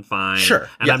harmless and fine. Sure.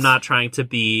 And yes. I'm not trying to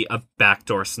be a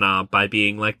backdoor snob by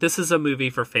being like, this is a movie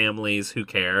for families, who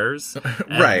cares?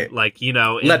 And right. Like,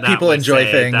 let people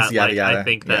enjoy things, that, yada, yada. I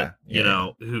think that,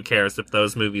 who cares if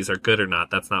those movies are good or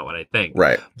not? That's not what I think.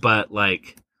 Right. But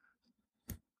like,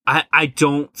 I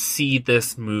don't see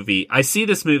this movie. I see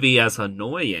this movie as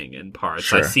annoying in parts.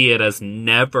 Sure. I see it as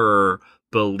never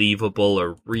believable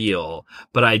or real,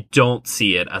 but I don't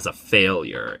see it as a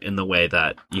failure in the way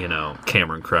that,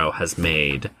 Cameron Crowe has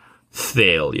made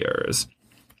failures.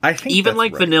 I think even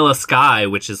like right. Vanilla Sky,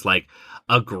 which is like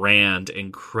a grand,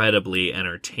 incredibly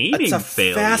entertaining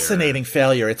failure. Fascinating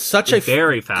failure. It's such a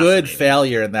very good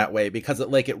failure in that way because it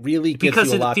really gives you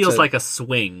a lot. Because it feels like a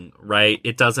swing, right?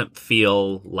 It doesn't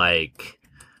feel like,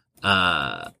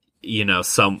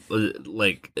 some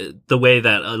like the way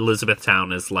that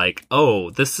Elizabethtown is like, oh,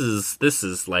 this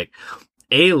is like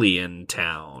Alien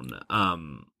Town.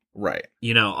 Right.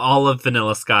 All of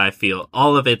Vanilla Sky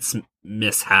all of its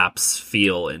mishaps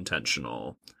feel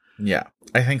intentional. Yeah,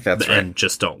 I think that's right. And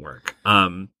just don't work.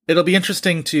 It'll be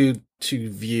interesting to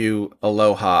view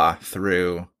Aloha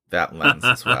through that lens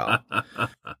as well.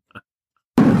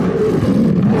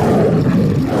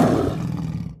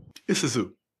 It's a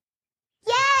zoo.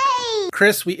 Yay!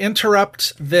 Chris, we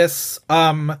interrupt this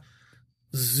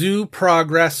zoo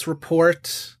progress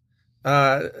report.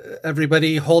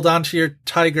 Everybody hold on to your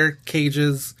tiger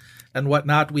cages and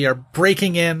whatnot. We are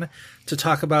breaking in to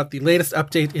talk about the latest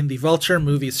update in the Vulture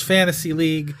Movies Fantasy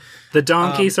League. The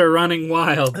donkeys are running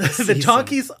wild. The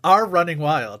donkeys are running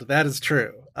wild. That is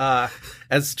true.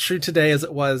 As true today as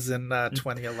it was in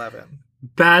 2011.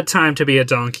 Bad time to be a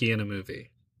donkey in a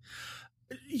movie.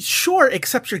 Sure,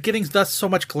 except you're getting thus so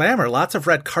much glamour, lots of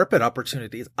red carpet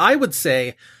opportunities. I would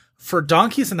say for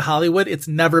donkeys in Hollywood, it's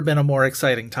never been a more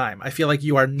exciting time. I feel like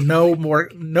no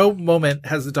moment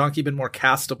has the donkey been more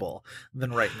castable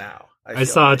than right now. I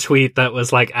saw a tweet that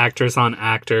was like actors on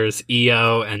actors,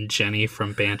 EO and Jenny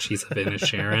from Banshees of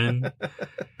Inisherin.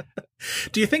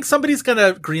 Do you think somebody's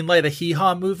gonna greenlight a Hee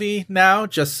Haw movie now,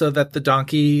 just so that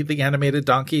the animated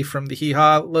donkey from the Hee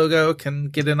Haw logo can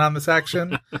get in on this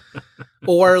action?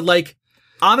 Or like,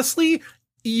 honestly,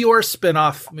 your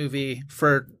spin-off movie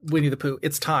for Winnie the Pooh,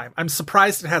 it's time. I'm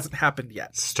surprised it hasn't happened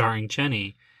yet. Starring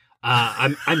Jenny.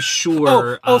 I'm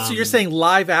sure. So you're saying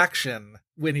live action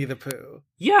Winnie the Pooh?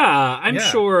 Yeah, I'm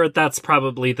sure that's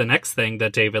probably the next thing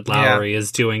that David Lowery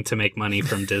is doing to make money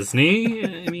from Disney.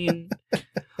 I mean,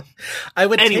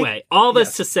 all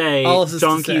this to say,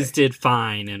 Donkeys did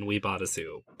fine and We Bought a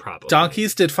Zoo, probably.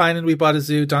 Donkeys did fine and We Bought a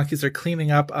Zoo. Donkeys are cleaning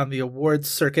up on the awards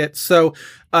circuit. So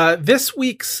this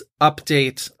week's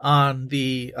update on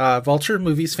the Vulture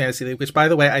Movies Fantasy League, which, by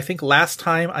the way, I think last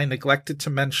time I neglected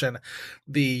to mention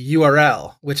the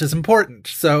URL, which is important.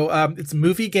 So it's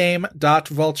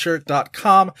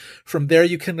moviegame.vulture.com. From there,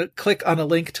 you can click on a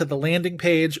link to the landing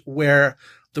page where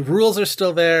the rules are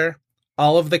still there.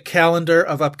 All of the calendar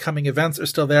of upcoming events are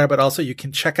still there, but also you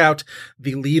can check out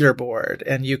the leaderboard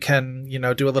and you can,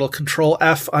 do a little Control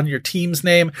F on your team's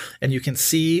name and you can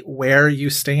see where you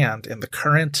stand in the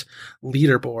current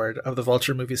leaderboard of the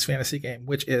Vulture Movies Fantasy Game,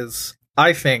 which is,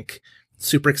 I think,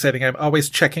 super exciting. I'm always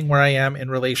checking where I am in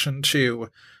relation to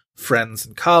friends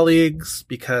and colleagues,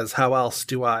 because how else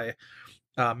do I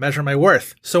measure my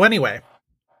worth? So anyway,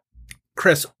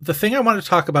 Chris, the thing I want to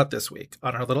talk about this week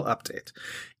on our little update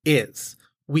is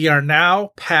we are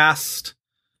now past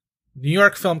New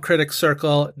York Film Critics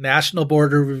Circle, National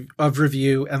Board of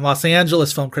Review, and Los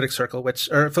Angeles Film Critics Circle,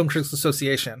 Film Critics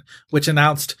Association, which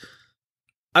announced,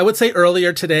 I would say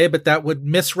earlier today, but that would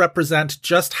misrepresent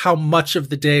just how much of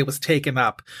the day was taken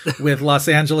up with Los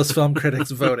Angeles film critics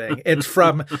voting. It's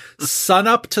from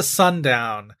sunup to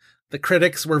sundown. The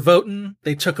critics were voting.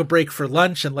 They took a break for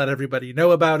lunch and let everybody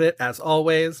know about it. As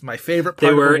always, my favorite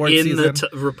part of award season. They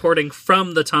were reporting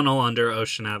from the tunnel under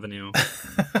Ocean Avenue.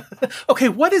 Okay,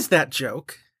 what is that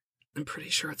joke? I'm pretty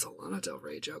sure it's a Lana Del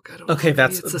Rey joke. I don't know. Okay,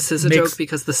 it's a SZA joke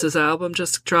because the SZA album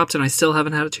just dropped and I still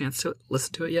haven't had a chance to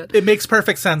listen to it yet. It makes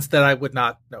perfect sense that I would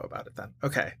not know about it then.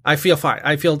 Okay, I feel fine.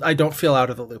 I don't feel out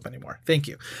of the loop anymore. Thank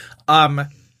you.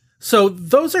 So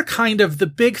those are kind of the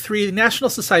big three. The National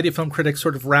Society of Film Critics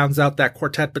sort of rounds out that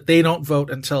quartet, but they don't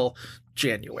vote until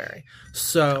January.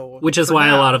 So, which is why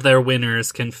a lot of their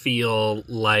winners can feel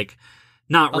like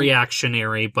not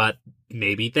reactionary, but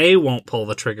maybe they won't pull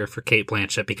the trigger for Cate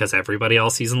Blanchett because everybody all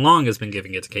season long has been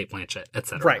giving it to Cate Blanchett,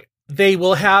 etc. Right.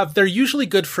 They're usually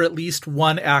good for at least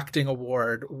one acting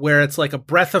award where it's like a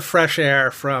breath of fresh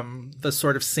air from the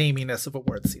sort of sameness of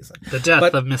award season. The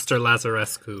death of Mr.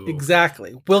 Lazarescu.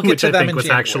 Exactly. We'll get to them in January. Which I think was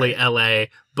actually LA,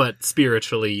 but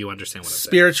spiritually you understand what I'm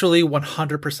saying. Spiritually,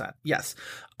 100%. Yes.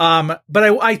 But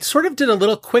I sort of did a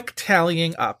little quick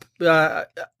tallying up,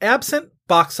 absent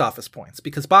box office points,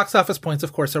 because box office points,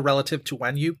 of course, are relative to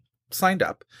when you signed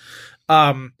up.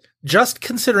 Just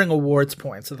considering awards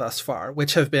points thus far,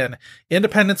 which have been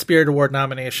Independent Spirit Award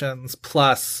nominations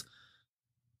plus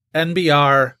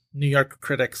NBR, New York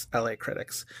Critics, LA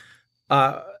Critics,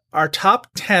 our top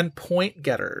 10 point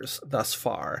getters thus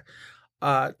far,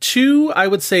 two, I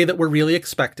would say that were really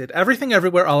expected. Everything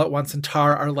Everywhere All at Once and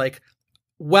Tar are like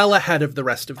well ahead of the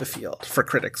rest of the field for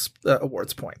critics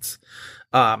awards points.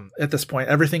 At this point,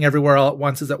 Everything Everywhere All at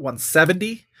Once is at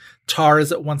 170. Tar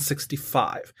is at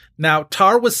 165. Now,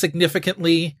 Tar was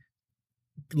significantly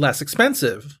less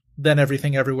expensive than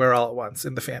Everything Everywhere All at Once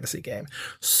in the fantasy game.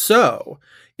 So,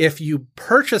 if you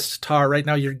purchased Tar right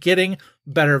now, you're getting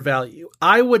better value.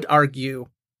 I would argue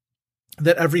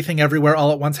that Everything Everywhere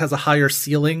All at Once has a higher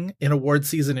ceiling in award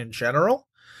season in general,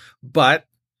 but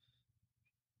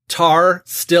Tar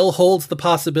still holds the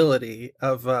possibility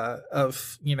of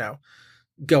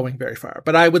going very far.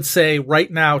 But I would say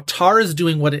right now, Tar is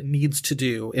doing what it needs to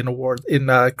do in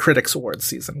Critics Awards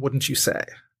season. Wouldn't you say?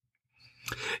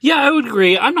 Yeah, I would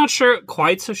agree. I'm not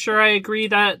quite so sure I agree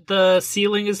that the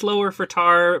ceiling is lower for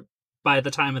Tar by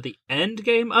the time of the end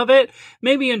game of it.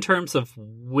 Maybe in terms of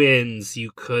wins,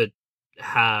 you could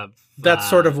have. That's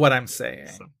sort of what I'm saying.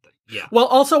 Something. Yeah. Well,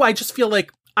 also, I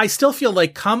still feel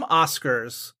like come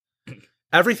Oscars,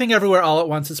 Everything Everywhere All at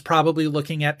Once is probably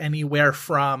looking at anywhere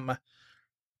from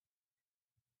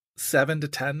 7 to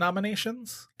 10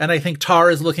 nominations. And I think Tar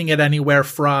is looking at anywhere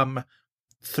from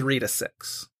 3 to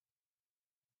 6.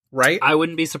 Right? I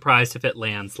wouldn't be surprised if it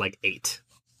lands like 8.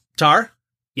 Tar?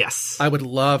 Yes. I would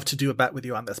love to do a bet with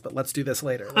you on this, but let's do this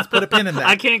later. Let's put a pin in that.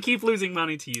 I can't keep losing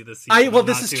money to you this season.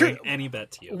 This is true. Any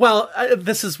bet to you. Well,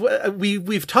 this is what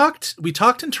we talked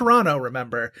in Toronto,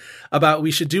 remember, about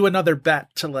we should do another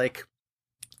bet to like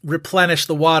replenish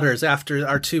the waters after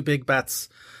our two big bets.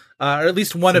 Or at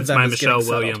least one of them my is Michelle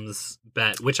getting Williams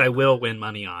bet, which I will win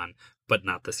money on. but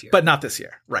not this year. But not this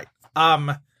year, right.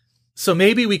 So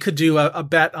maybe we could do a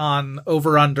bet on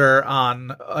over-under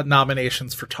on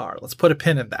nominations for Tar. Let's put a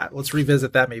pin in that. Let's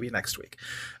revisit that maybe next week.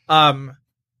 And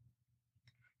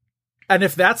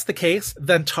if that's the case,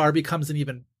 then Tar becomes an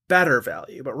even better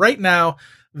value. But right now,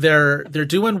 they're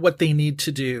doing what they need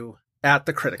to do at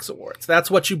the Critics Awards.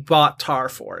 That's what you bought Tar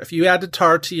for. If you added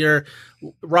Tar to your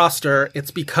roster,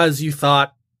 it's because you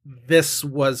thought this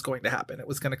was going to happen. It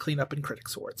was going to clean up in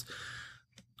Critics Awards.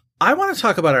 I want to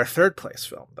talk about our third place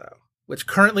film, though, which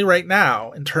currently right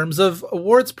now, in terms of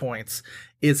awards points,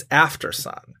 is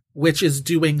Aftersun, which is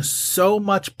doing so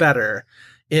much better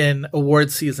in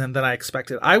award season than I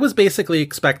expected. I was basically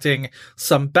expecting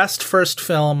some best first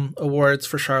film awards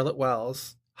for Charlotte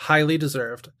Wells, highly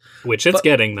deserved. Which it's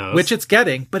getting, those. Which it's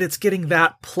getting, but it's getting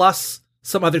that plus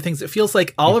some other things. It feels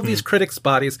like all of these critics'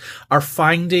 bodies are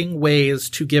finding ways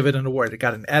to give it an award. It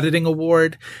got an editing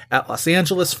award at Los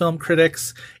Angeles Film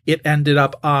Critics. It ended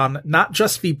up on not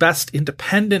just the best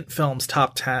independent films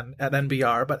top 10 at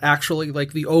NBR, but actually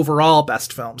like the overall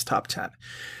best films top 10.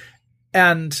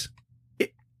 And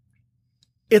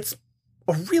it's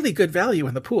a really good value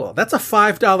in the pool. That's a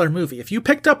 $5 movie. If you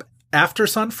picked up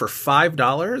Aftersun for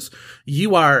 $5,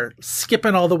 you are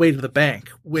skipping all the way to the bank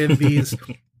with these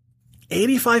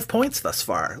 85 points thus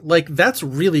far. Like, that's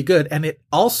really good. And it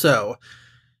also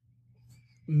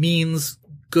means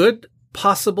good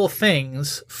possible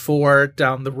things for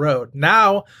down the road.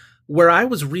 Now, where I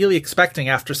was really expecting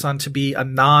Aftersun to be a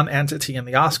non-entity in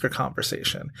the Oscar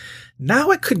conversation,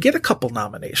 now it could get a couple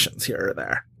nominations here or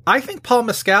there. I think Paul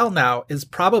Mescal now is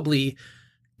probably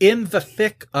in the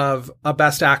thick of a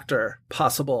Best Actor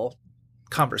possible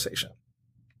conversation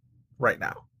right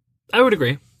now. I would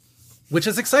agree. Which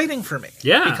is exciting for me.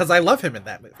 Yeah. Because I love him in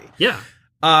that movie. Yeah.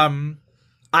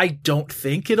 I don't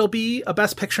think it'll be a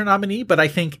Best Picture nominee, but I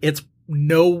think it's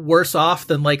no worse off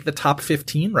than like the top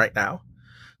 15 right now.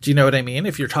 Do you know what I mean?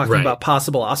 If you're talking about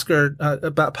possible Oscar,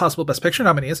 about possible Best Picture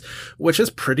nominees, which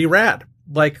is pretty rad.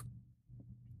 Like,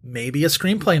 maybe a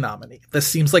screenplay nominee. This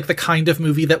seems like the kind of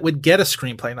movie that would get a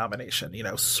screenplay nomination. You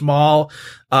know, small,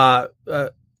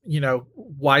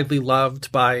 widely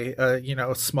loved by,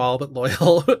 a small but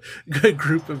loyal good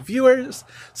group of viewers.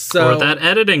 So, or that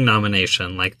editing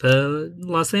nomination, like the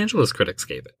Los Angeles critics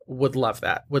gave it. Would love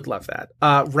that.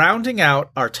 Rounding out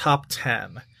our top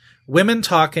 10, Women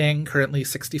Talking, currently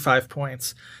 65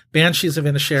 points. Banshees of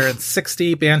Inisherin,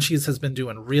 60. Banshees has been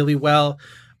doing really well.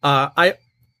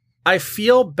 I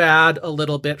feel bad a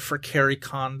little bit for Carrie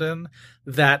Condon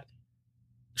that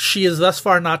she has thus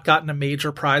far not gotten a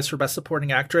major prize for Best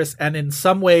Supporting Actress. And in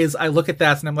some ways, I look at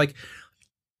that and I'm like,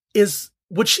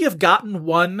 would she have gotten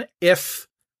one if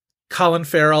Colin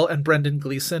Farrell and Brendan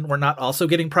Gleeson were not also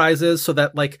getting prizes, so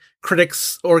that like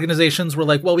critics organizations were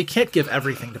like, well, we can't give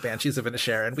everything to Banshees of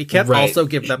Inisherin. We can't also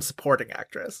give them supporting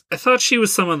actress. I thought she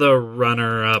was some of the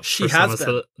runner-up she for has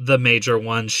some of the major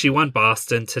ones. She won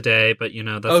Boston today, but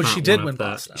that's not she did one win of the,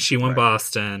 Boston. She won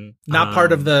Boston. Not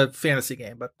part of the fantasy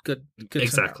game, but good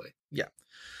exactly. To know.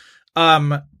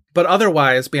 Yeah. But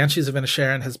otherwise, Banshees of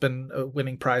Inisherin has been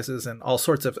winning prizes and all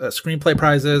sorts of screenplay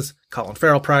prizes, Colin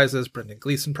Farrell prizes, Brendan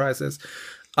Gleeson prizes.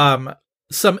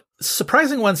 Some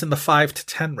surprising ones in the 5 to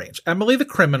 10 range. Emily the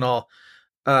Criminal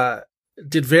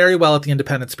did very well at the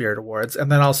Independent Spirit Awards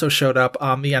and then also showed up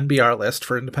on the NBR list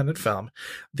for independent film.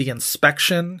 The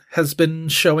Inspection has been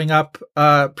showing up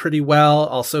pretty well,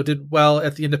 also did well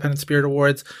at the Independent Spirit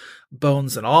Awards.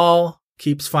 Bones and All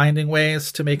keeps finding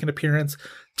ways to make an appearance.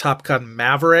 Top Gun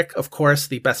Maverick, of course,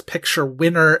 the Best Picture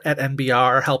winner at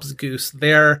NBR, helps goose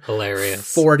their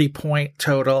hilarious 40-point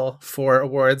total for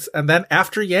awards. And then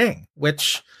After Yang,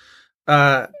 which,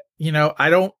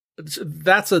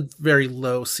 that's a very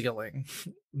low ceiling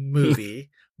movie,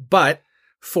 but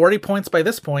 40 points by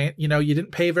this point, you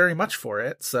didn't pay very much for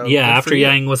it. So yeah, After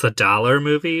Yang was $1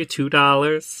 movie,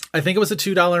 $2. I think it was a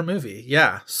 $2 movie.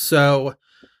 Yeah. So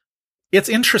it's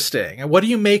interesting. What do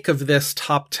you make of this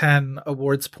top 10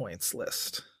 awards points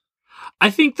list? I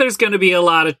think there's going to be a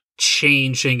lot of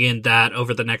changing in that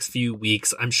over the next few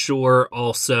weeks. I'm sure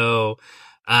also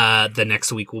the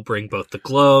next week will bring both the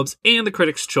Globes and the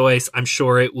Critics' Choice. I'm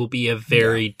sure it will be a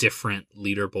very different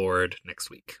leaderboard next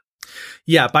week.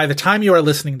 Yeah, by the time you are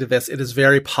listening to this, it is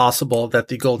very possible that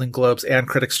the Golden Globes and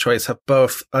Critics' Choice have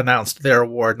both announced their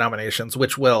award nominations,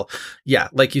 which will,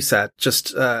 like you said,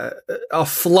 just a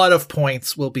flood of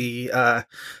points will be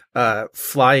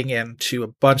flying into a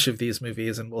bunch of these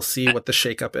movies, and we'll see what the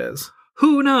shakeup is.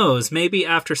 Who knows? Maybe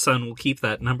Aftersun will keep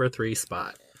that number 3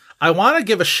 spot. I want to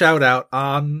give a shout out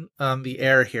on the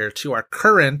air here to our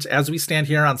current, as we stand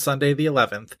here on Sunday the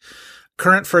 11th,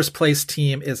 current first place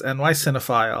team is NY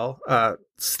Cinephile,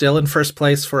 still in first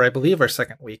place for, I believe, our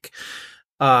second week.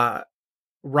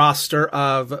 Roster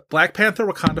of Black Panther,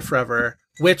 Wakanda Forever,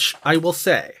 which I will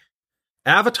say,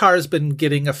 Avatar has been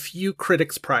getting a few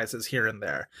critics' prizes here and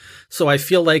there. So I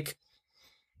feel like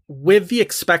with the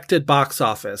expected box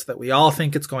office that we all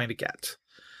think it's going to get,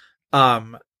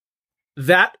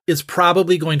 that is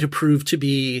probably going to prove to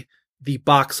be the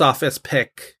box office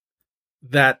pick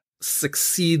that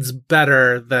succeeds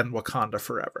better than Wakanda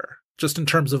Forever, just in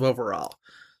terms of overall.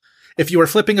 If you were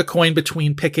flipping a coin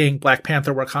between picking Black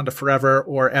Panther, Wakanda Forever,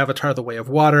 or Avatar: The Way of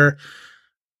Water,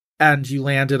 and you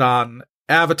landed on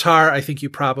Avatar, I think you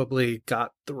probably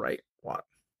got the right one.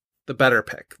 The better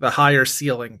pick, the higher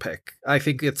ceiling pick. I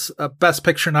think it's a Best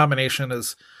Picture nomination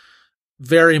is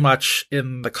very much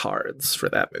in the cards for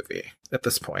that movie at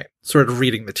this point, sort of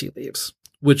reading the tea leaves.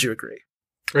 Would you agree?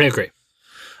 I agree.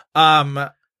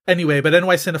 Anyway, but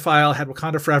NY Cinephile had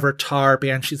Wakanda Forever, Tar,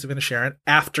 Banshees of Inisherin,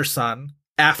 After Sun,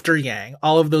 After Yang.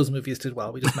 All of those movies did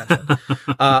well. We just mentioned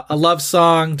A Love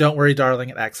Song, Don't Worry, Darling,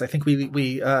 and X. I think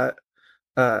we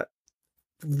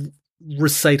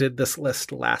recited this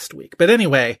list last week. But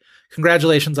anyway,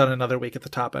 congratulations on another week at the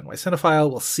top NY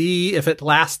Cinephile. We'll see if it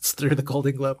lasts through the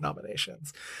Golden Globe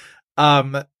nominations.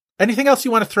 Anything else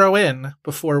you want to throw in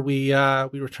before we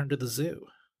return to the zoo?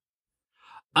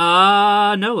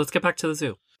 No, let's get back to the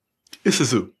zoo. It's a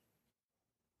zoo.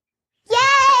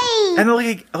 Yay! And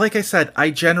like I said,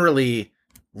 I generally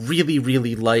really,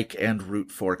 really like and root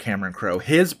for Cameron Crowe.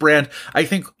 His brand, I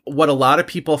think what a lot of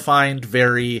people find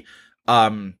very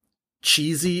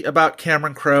cheesy about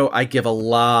Cameron Crowe, I give a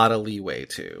lot of leeway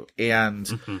to. And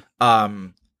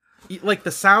like the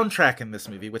soundtrack in this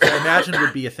movie, which I imagine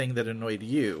would be a thing that annoyed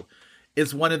you,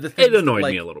 is one of the things it annoyed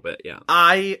that, me a little bit, yeah.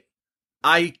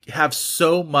 I have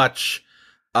so much,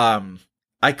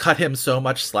 I cut him so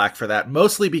much slack for that,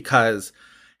 mostly because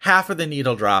half of the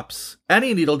needle drops,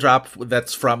 any needle drop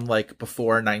that's from like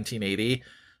before 1980.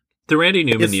 The Randy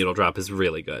Newman needle drop is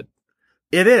really good.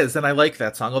 It is, and I like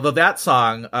that song. Although that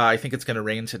song, I think it's going to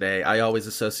rain today, I always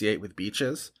associate with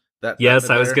beaches. Yes,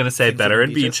 I was going to say better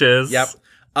in beaches. Yep.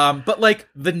 But like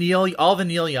all the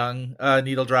Neil Young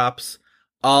needle drops,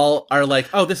 all are like,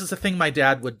 oh, this is a thing my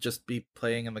dad would just be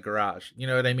playing in the garage. You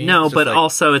know what I mean? No, but like,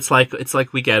 also it's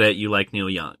like we get it. You like Neil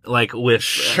Young, like with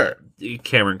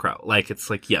Cameron Crowe. Like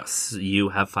it's like, yes, you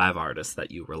have 5 artists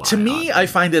that you rely on. To me, I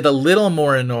find it a little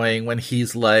more annoying when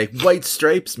he's like White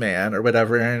Stripes Man or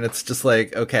whatever, and it's just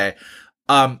like, okay,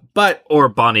 or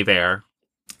Bon Iver.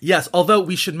 Yes, although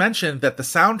we should mention that the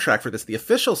soundtrack for this, the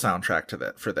official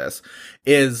soundtrack for this,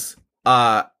 is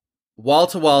Wall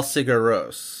to Wall Sigur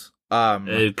Rós.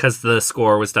 Because the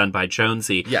score was done by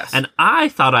Jonesy. Yes. And I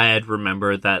thought I had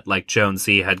remembered that like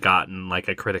Jonesy had gotten like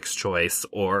a Critics' Choice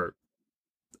or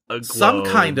a Globes. Some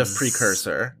kind of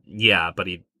precursor. Yeah, but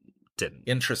he didn't.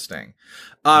 Interesting.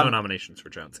 No nominations for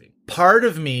Jonesy. Part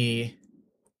of me,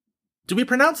 do we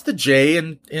pronounce the J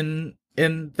in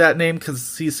that name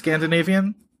because he's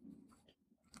Scandinavian?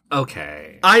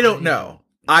 Okay. I don't know.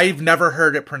 I've never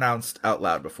heard it pronounced out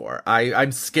loud before.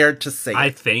 I'm scared to say it.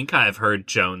 I think I've heard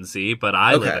Jonesy, but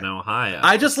I live in Ohio.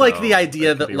 I just like the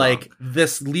idea that like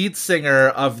this lead singer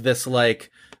of this like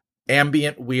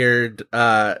ambient weird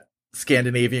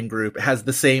Scandinavian group has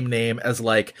the same name as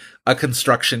like a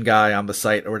construction guy on the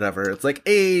site or whatever. It's like,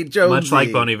 hey, Jonesy. Much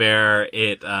like Bon Iver,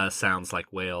 it sounds like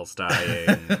whales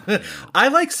dying. I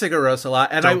like Sigur Rós a lot.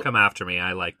 And Don't come after me.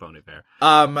 I like Bon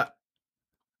Iver.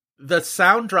 The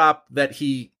sound drop that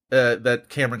that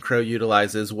Cameron Crowe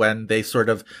utilizes when they sort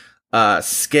of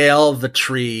scale the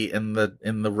tree in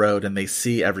the road and they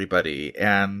see everybody,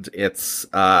 and it's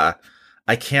I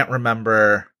can't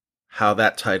remember how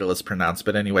that title is pronounced,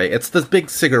 but anyway, it's the big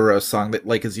Sigur Rós song that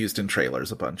like is used in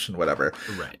trailers a bunch and whatever.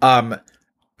 Right.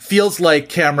 Feels like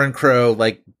Cameron Crowe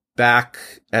like back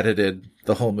edited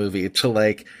the whole movie to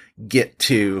like get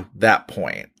to that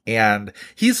point. And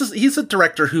he's a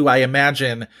director who I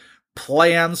imagine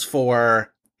plans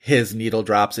for his needle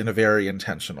drops in a very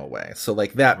intentional way. So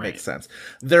like that makes sense.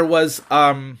 There was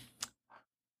I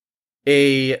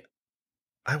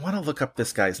want to look up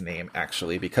this guy's name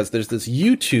actually, because there's this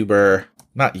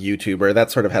not YouTuber,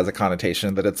 that sort of has a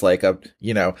connotation that it's like a,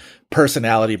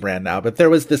 personality brand now. But there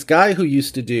was this guy who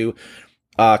used to do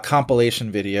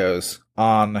compilation videos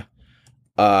on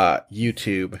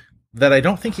YouTube that I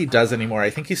don't think he does anymore. I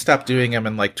think he stopped doing them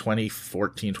in like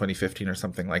 2014, 2015 or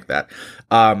something like that.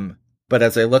 But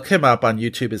as I look him up on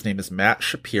YouTube, his name is Matt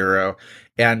Shapiro,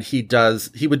 and he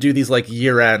would do these like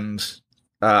year-end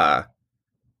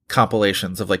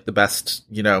compilations of like the best,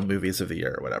 movies of the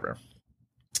year or whatever.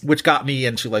 which got me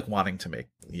into like wanting to make,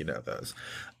 those.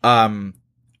 And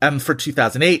for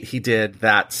 2008, he did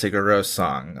that Sigur Rós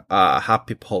song,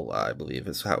 Happy Pola, I believe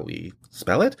is how we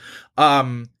spell it.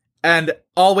 And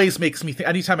always makes me think,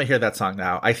 anytime I hear that song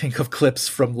now, I think of clips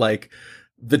from like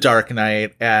The Dark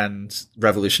Knight and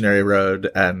Revolutionary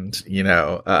Road and,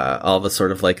 all the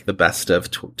sort of like the best of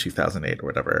 2008 or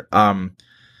whatever.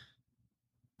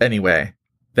 Anyway,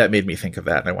 that made me think of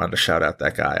that, and I wanted to shout out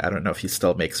that guy. I don't know if he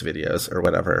still makes videos or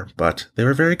whatever, but they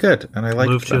were very good, and I liked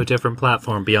them. Move to a different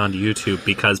platform beyond YouTube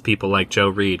because people like Joe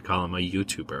Reed call him a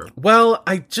YouTuber. Well,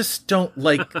 I just don't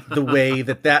like the way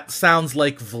that sounds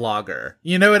like vlogger.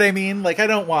 You know what I mean? Like, I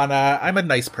don't wanna... I'm a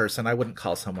nice person. I wouldn't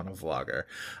call someone a vlogger.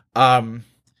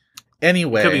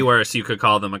 Anyway. Could be worse. You could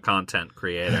call them a content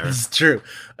creator. It's true.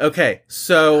 Okay,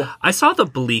 so... I saw the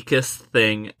bleakest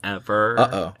thing ever.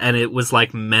 Uh-oh. And it was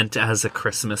like meant as a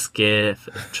Christmas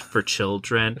gift for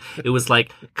children. It was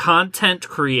like content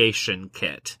creation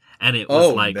kit. And it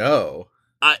was no.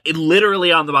 It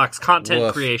literally on the box,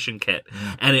 content creation kit.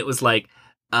 And it was like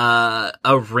a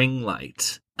ring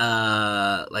light.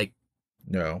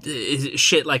 No.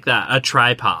 Shit like that, a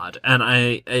tripod, and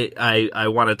I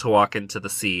wanted to walk into the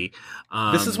sea.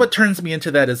 This is what turns me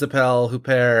into that Isabelle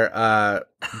Huppert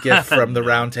gift from the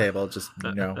Round Table. Just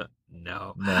no.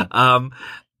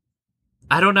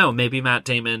 I don't know. Maybe Matt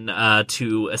Damon,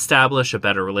 to establish a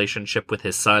better relationship with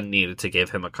his son, needed to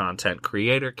give him a content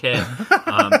creator kit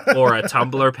or a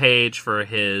Tumblr page for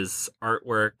his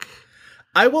artwork.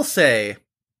 I will say,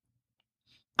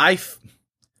 I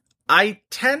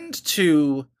tend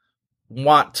to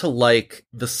want to like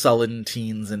the sullen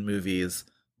teens in movies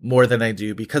more than I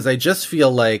do because I just feel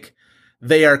like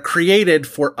they are created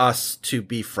for us to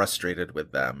be frustrated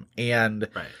with them. And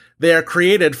they are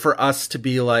created for us to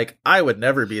be like, I would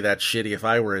never be that shitty if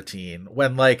I were a teen.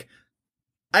 When like,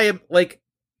 I am like,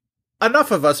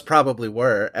 enough of us probably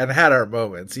were and had our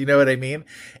moments. You know what I mean?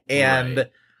 And,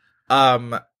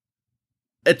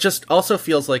 it just also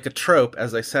feels like a trope,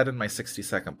 as I said in my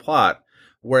 60-second plot,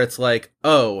 where it's like,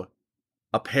 oh,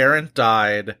 a parent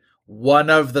died.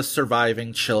 One of the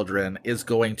surviving children is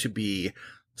going to be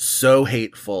so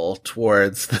hateful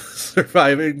towards the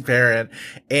surviving parent.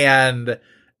 And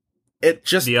it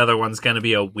just... The other one's going to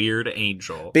be a weird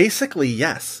angel. Basically,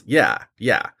 yes. Yeah.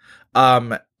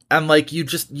 And like, you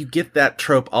get that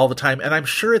trope all the time. And I'm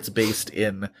sure it's based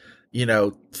in...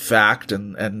 fact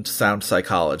and sound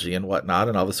psychology and whatnot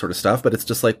and all this sort of stuff. But it's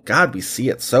just like, God, we see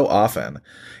it so often.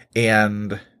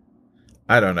 And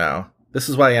I don't know. This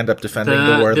is why I end up defending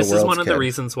the War of the Worlds. This is one of the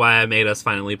reasons why I made us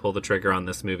finally pull the trigger on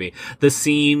this movie. The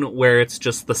scene where it's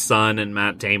just the son and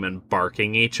Matt Damon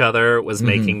barking each other was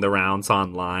making the rounds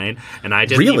online. And I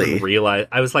didn't even realize.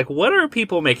 I was like, what are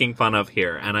people making fun of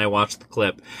here? And I watched the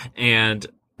clip and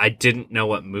I didn't know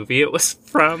what movie it was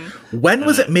from. When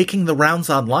was it making the rounds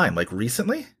online? Like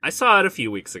recently? I saw it a few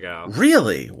weeks ago.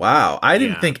 Really? Wow. I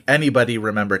didn't think anybody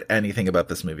remembered anything about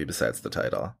this movie besides the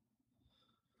title.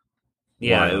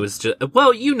 Yeah, It was just...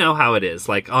 Well, you know how it is.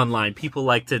 Like, online, people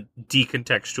like to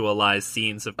decontextualize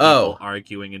scenes of people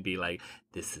arguing and be like,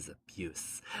 this is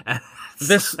abuse.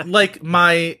 This, like,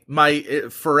 my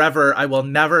forever, I will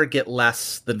never get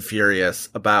less than furious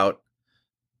about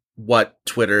what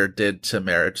Twitter did to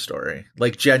Marriage Story.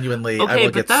 Like, genuinely, I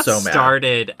will get so mad.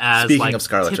 Started as Speaking like of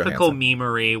Scarlett typical Johansson.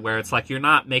 memery where it's like you're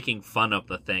not making fun of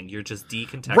the thing, you're just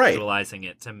decontextualizing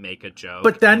it to make a joke.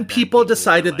 But then people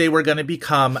decided they were going to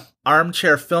become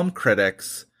armchair film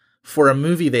critics for a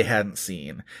movie they hadn't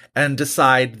seen and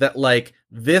decide that like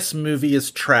this movie is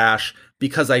trash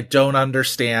because I don't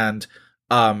understand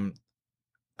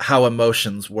how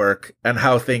emotions work and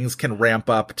how things can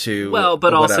ramp up to but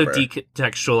whatever. Also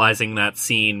decontextualizing that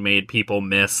scene made people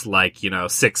miss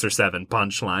 6 or 7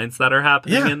 punchlines that are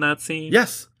happening in that scene.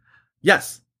 Yes.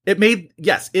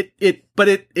 It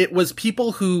was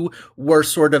people who were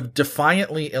sort of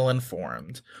defiantly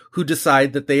ill-informed who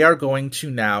decide that they are going to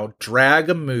now drag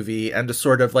a movie and to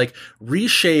sort of like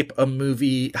reshape a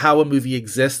movie, how a movie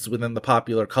exists within the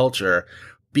popular culture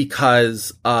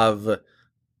because of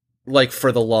like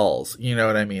for the lulz, you know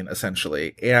what I mean,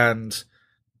 essentially. And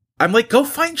I'm like, go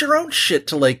find your own shit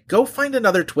to like, go find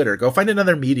another Twitter, go find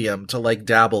another medium to like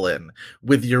dabble in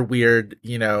with your weird,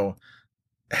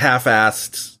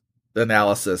 half-assed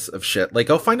analysis of shit. Like,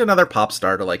 go find another pop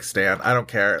star to like stan. I don't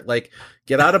care. Like,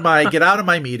 get out of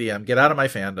my medium, get out of my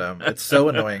fandom. It's so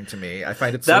annoying to me. I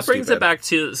find it so That brings stupid. it back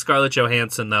to Scarlett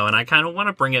Johansson, though, and I kind of want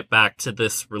to bring it back to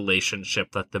this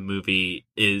relationship that the movie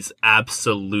is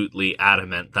absolutely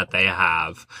adamant that they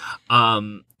have.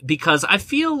 Because I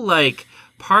feel like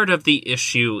part of the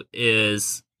issue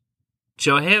is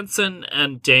Johansson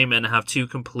and Damon have two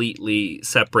completely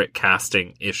separate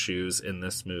casting issues in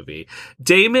this movie.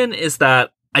 Damon is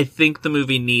that I think the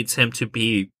movie needs him to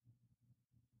be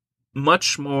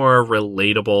much more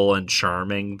relatable and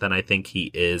charming than I think he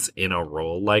is in a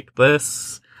role like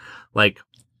this. Like,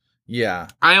 yeah,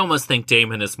 I almost think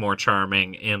Damon is more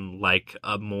charming in like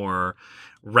a more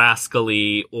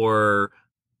rascally or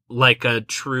like a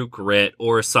True Grit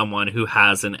or someone who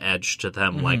has an edge to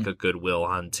them, like a Good Will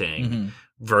Hunting,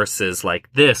 versus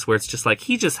like this, where it's just like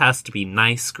he just has to be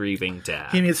nice, grieving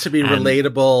dad. He needs to be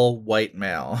relatable white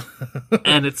male,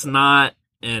 and it's not.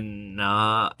 And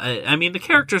I mean, the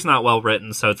character's not well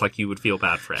written, so it's like you would feel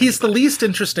bad for him. He's the least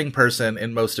interesting person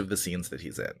in most of the scenes that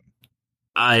he's in.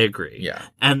 I agree. Yeah.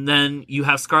 And then you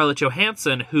have Scarlett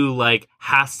Johansson, who like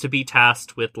has to be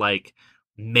tasked with like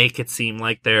make it seem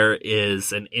like there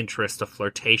is an interest, a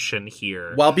flirtation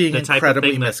here, while being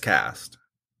incredibly miscast.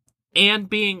 And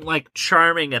being like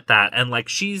charming at that, and like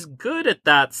she's good at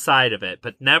that side of it,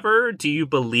 but never do you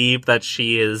believe that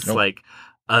she is like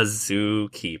a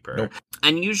zookeeper.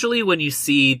 And usually when you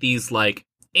see these like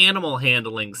animal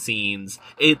handling scenes,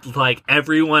 it like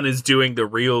everyone is doing the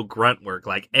real grunt work.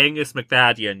 Like Angus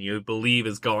McFadden, you believe,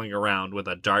 is going around with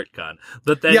a dart gun,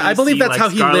 but then I believe that's how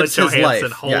he lives his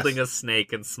life, holding a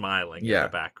snake and smiling in the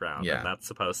background. Yeah, and that's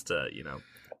supposed to, you know.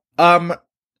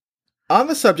 On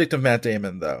the subject of Matt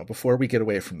Damon, though, before we get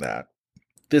away from that,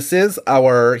 he is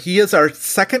our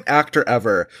second actor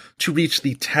ever to reach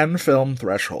the 10 film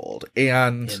threshold.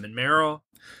 And him and Meryl.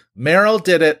 Meryl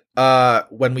did it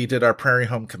when we did our Prairie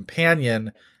Home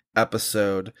Companion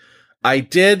episode. I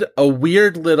did a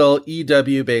weird little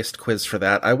EW-based quiz for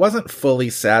that. I wasn't fully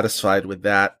satisfied with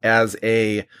that as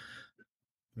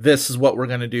this is what we're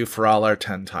going to do for all our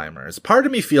 10-timers. Part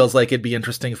of me feels like it'd be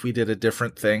interesting if we did a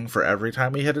different thing for every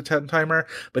time we hit a 10-timer.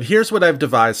 But here's what I've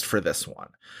devised for this one.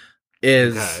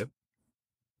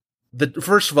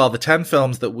 First of all, the 10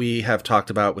 films that we have talked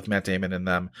about with Matt Damon in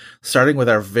them, starting with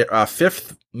our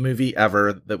fifth movie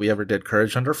ever that we ever did,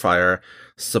 Courage Under Fire,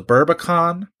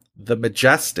 Suburbicon, The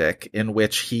Majestic, in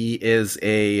which he is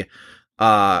a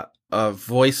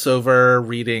voiceover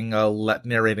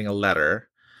narrating a letter,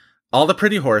 All the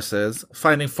Pretty Horses,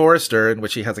 Finding Forrester, in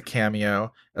which he has a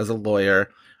cameo as a lawyer,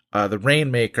 The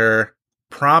Rainmaker,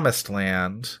 Promised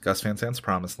Land, Gus Van Sant's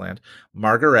Promised Land,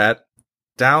 Margaret,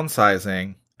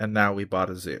 Downsizing, and Now We Bought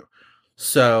a Zoo.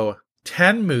 So,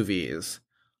 10 movies.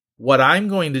 What I'm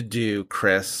going to do,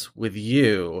 Chris, with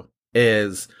you,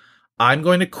 is I'm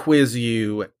going to quiz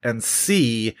you and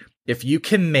see if you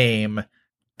can name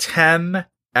 10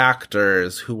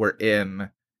 actors who were in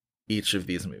each of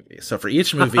these movies. So for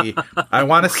each movie, I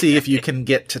want to see if you can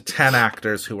get to 10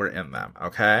 actors who were in them,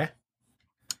 okay?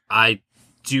 I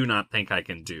do not think I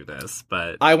can do this,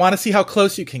 but I want to see how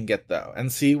close you can get, though,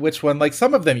 and see which one, like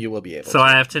some of them you will be able to. So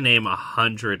I have to name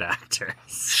 100 actors.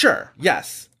 Sure,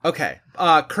 yes. Okay.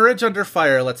 Courage Under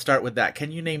Fire, let's start with that.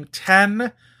 Can you name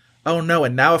 10? Oh no,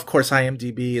 and now of course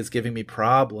IMDb is giving me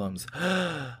problems.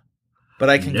 But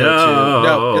I can go to...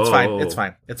 No, it's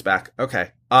fine. It's back. Okay.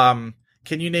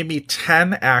 Can you name me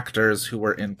 10 actors who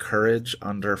were in Courage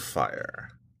Under Fire?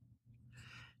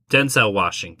 Denzel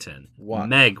Washington. One.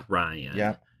 Meg Ryan.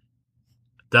 Yeah.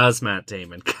 Does Matt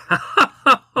Damon count?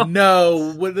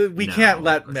 No, we can't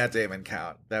let Matt Damon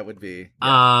count. That would be...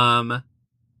 Yeah.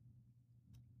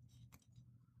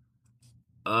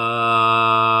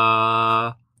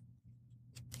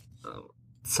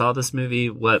 Saw this movie,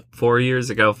 5 years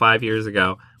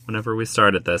ago, whenever we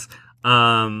started this.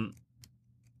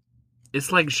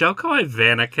 It's like Željko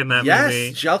Ivanek in that movie.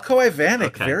 Yes, Željko Ivanek.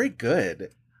 Okay. Very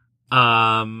good.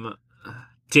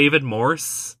 David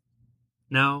Morse?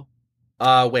 No?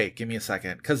 Wait, give me a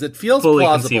second. Because it feels fully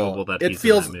plausible. Conceivable that it he's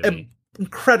feels in that movie.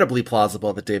 Incredibly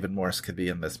plausible that David Morse could be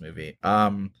in this movie.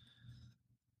 And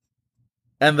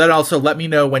then also let me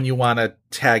know when you want to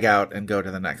tag out and go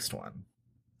to the next one.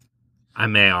 I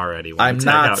may already want to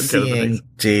tag out. I'm not seeing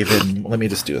David. Let me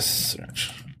just do a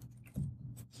search.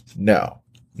 No,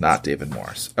 not David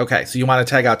Morse. Okay, so you want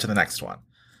to tag out to the next one.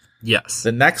 Yes.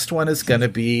 The next one is going to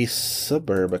be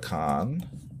Suburbicon.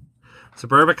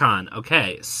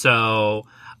 Okay, so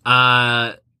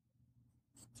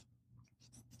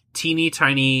teeny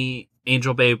tiny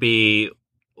angel baby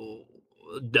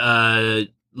Noah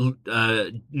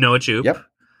Jupe. Yep.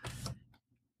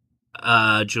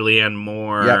 Julianne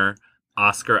Moore. Yep.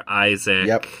 Oscar Isaac.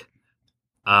 Yep.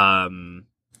 Who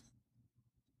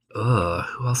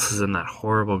else is in that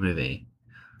horrible movie?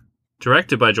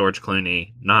 Directed by George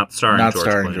Clooney, not starring George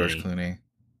Clooney.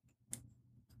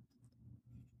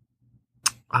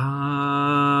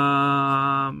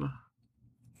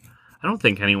 I don't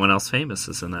think anyone else famous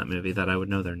is in that movie that I would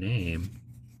know their name.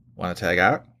 Want to tag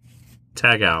out?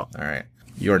 Tag out. All right.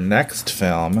 Your next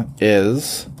film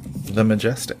is The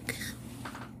Majestic.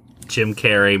 Jim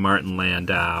Carrey, Martin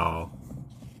Landau.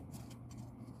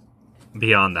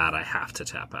 Beyond that, I have to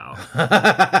tap out.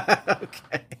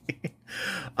 Okay.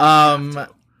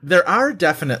 There are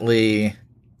definitely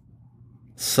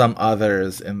some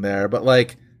others in there, but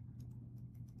like,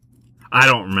 I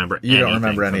don't remember. You don't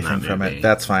remember anything from it.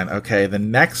 That's fine. Okay, the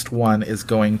next one is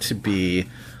going to be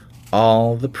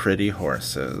All the Pretty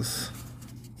Horses.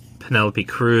 Penelope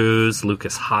Cruz,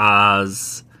 Lucas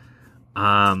Haas.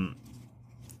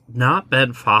 Not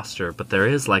Ben Foster, but there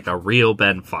is like a real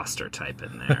Ben Foster type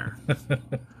in there.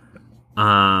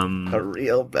 A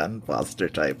real Ben Foster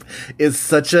type is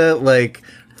such a like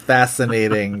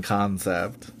fascinating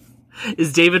concept.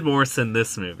 Is David Morse in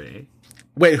this movie?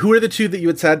 Wait, who are the two that you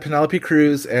had said? Penelope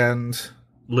Cruz and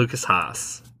Lucas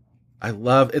Haas.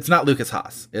 It's not Lucas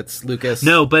Haas. It's Lucas.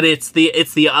 No, but it's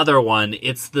the other one.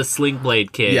 It's the Sling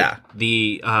Blade kid. Yeah.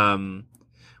 The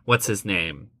what's his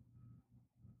name?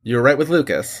 You were right with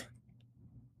Lucas.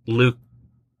 Lucas.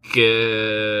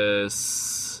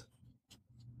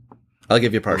 I'll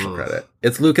give you partial credit.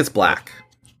 It's Lucas Black.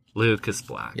 Lucas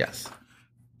Black. Yes.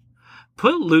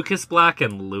 Put Lucas Black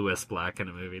and Lewis Black in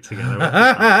a movie together.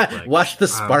 Watch the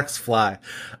sparks fly.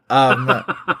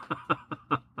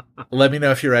 Let me know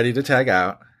if you're ready to tag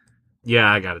out.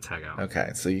 Yeah, I got to tag out.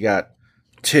 Okay, so you got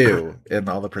 2 in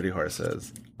All the Pretty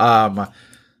Horses.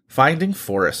 Finding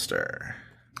Forrester.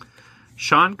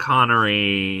 Sean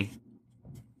Connery.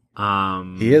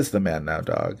 He is the man now,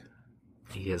 dog.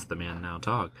 He is the man now,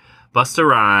 dog. Busta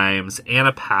Rhymes,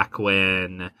 Anna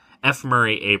Paquin, F.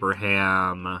 Murray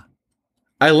Abraham.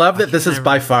 I love that this is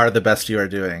by far the best you are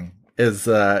doing. Is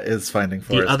Finding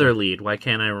Forrester. The other lead. Why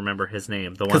can't I remember his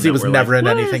name? The one because he was never in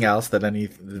anything else.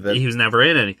 He was never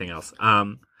in anything else.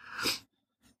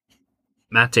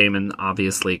 Matt Damon,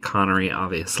 obviously. Connery,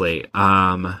 obviously.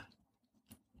 F.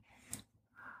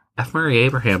 Murray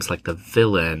Abraham's like the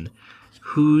villain.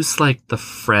 Who's like the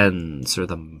friends or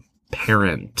the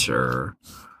parent or...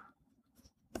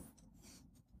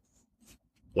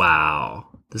 Wow.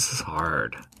 This is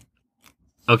hard.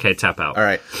 Okay, tap out. All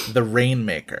right. The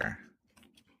Rainmaker.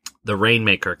 The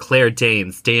Rainmaker. Claire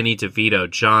Danes, Danny DeVito,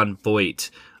 John Voight.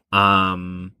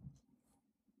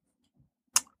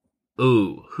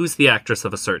 Who's the actress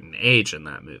of a certain age in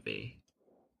that movie?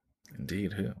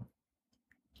 Indeed, who?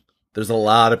 There's a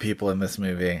lot of people in this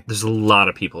movie. There's a lot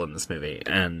of people in this movie,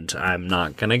 and I'm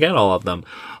not going to get all of them.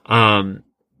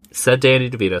 Said Danny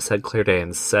DeVito, said Claire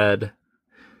Danes, said...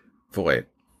 Voight.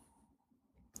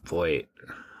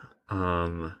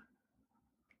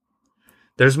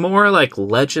 There's more like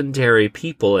legendary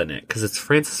people in it because it's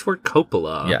Francis Ford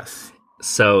Coppola. Yes.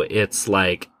 So it's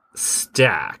like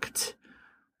stacked.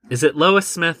 Is it Lois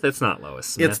Smith? It's not Lois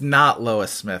Smith. It's not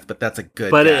Lois Smith, but that's a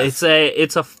good But guess.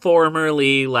 it's a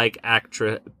formerly like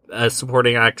a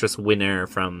supporting actress winner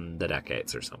from the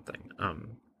decades or something.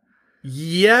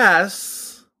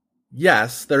 Yes,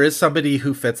 there is somebody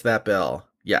who fits that bill.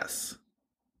 Yes.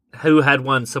 Who had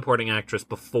won supporting actress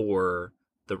before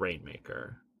The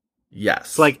Rainmaker. Yes.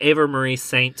 It's like Ava Marie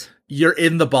Saint. You're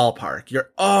in the ballpark. You're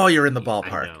in the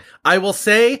ballpark. I will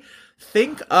say,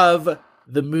 think of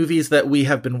the movies that we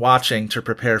have been watching to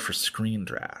prepare for screen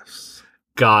drafts.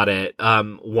 Got it.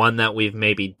 One that we've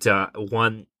maybe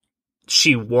done.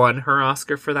 She won her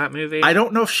Oscar for that movie? I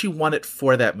don't know if she won it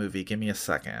for that movie. Give me a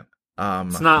second.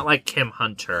 It's not like Kim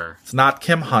Hunter. It's not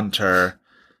Kim Hunter.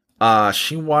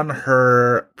 She won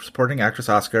her supporting actress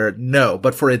Oscar. No,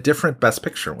 but for a different Best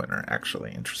Picture winner,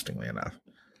 actually, interestingly enough.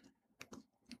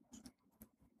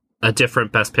 A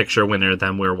different Best Picture winner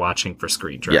than we're watching for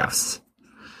screen drafts. Yes.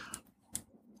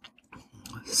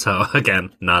 So,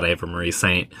 again, not Ava Marie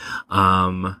Saint.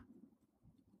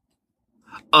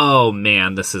 Oh,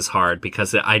 man, this is hard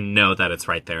because I know that it's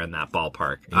right there in that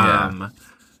ballpark. Yeah.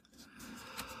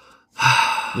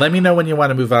 Let me know when you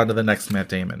want to move on to the next Matt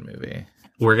Damon movie.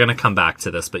 We're going to come back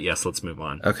to this, but yes, let's move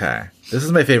on. Okay. This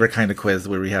is my favorite kind of quiz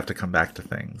where we have to come back to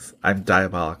things. I'm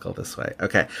diabolical this way.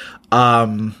 Okay.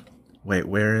 Wait,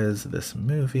 where is this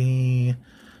movie?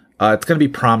 It's going to be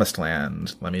Promised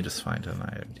Land. Let me just find it on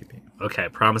IMDb. Okay,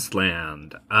 Promised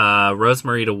Land.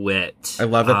 Rosemary DeWitt. I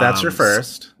love that that's your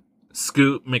first.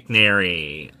 Scoot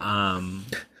McNairy.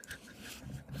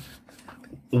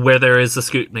 Where there is a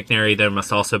Scoot McNairy, there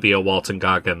must also be a Walton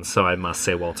Goggins, so I must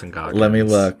say Walton Goggins. Let me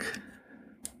look.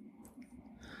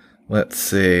 Let's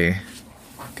see.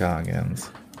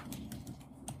 Goggins.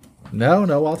 No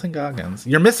Walton Goggins.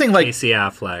 You're missing like... Casey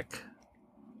Affleck.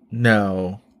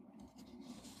 No.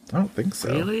 I don't think so.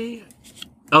 Really?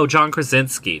 Oh, John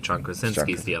Krasinski. John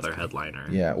Krasinski's the other headliner.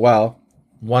 Yeah, well,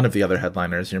 one of the other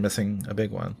headliners. You're missing a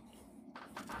big one.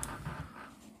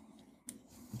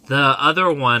 The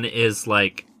other one is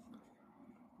like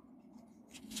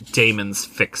Damon's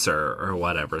fixer or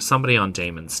whatever. Somebody on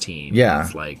Damon's team. Yeah.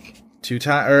 It's like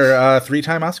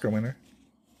 3-time Oscar winner.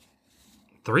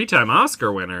 3-time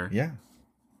Oscar winner. Yeah.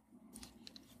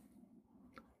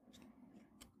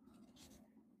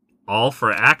 All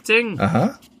for acting?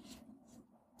 Uh-huh.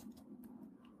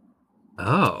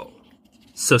 Oh.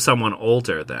 So someone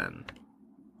older then.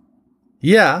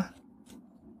 Yeah.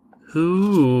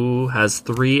 Who has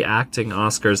 3 acting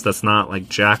Oscars that's not like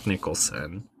Jack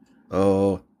Nicholson?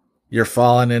 Oh, you're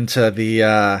falling into the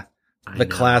know.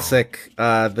 classic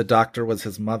the doctor was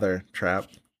his mother trap.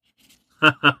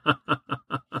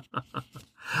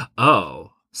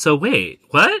 Oh. So wait,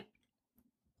 what?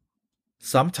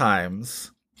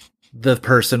 Sometimes the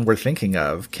person we're thinking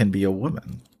of can be a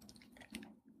woman.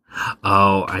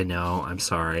 Oh, I know. I'm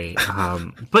sorry.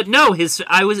 But no,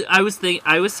 I was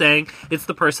saying it's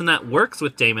the person that works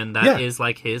with Damon that is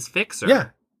like his fixer.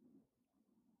 Yeah.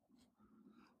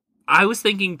 I was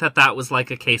thinking that was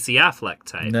like a Casey Affleck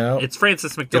type. No. It's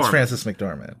Frances McDormand. It's Frances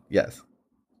McDormand. Yes.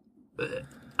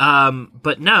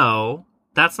 But no,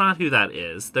 that's not who that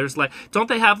is. There's like, don't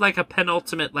they have like a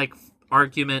penultimate like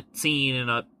argument scene in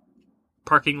a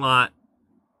parking lot?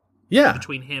 Yeah.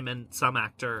 Between him and some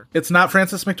actor. It's not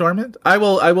Frances McDormand? I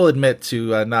will admit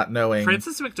to not knowing.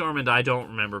 Frances McDormand, I don't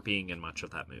remember being in much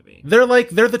of that movie. They're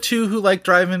the two who like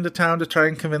drive into town to try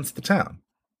and convince the town.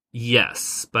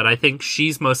 Yes, but I think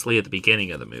she's mostly at the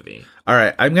beginning of the movie. All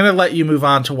right, I'm going to let you move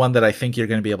on to one that I think you're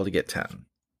going to be able to get 10.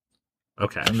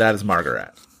 Okay. And that is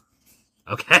Margaret.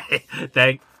 Okay,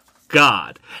 thank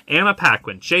God. Anna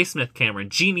Paquin, J. Smith Cameron,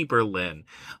 Jeannie Berlin,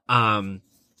 Mark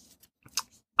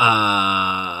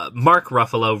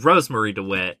Ruffalo, Rosemary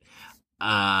DeWitt,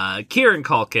 Kieran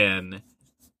Culkin,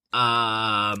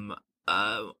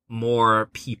 more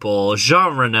people,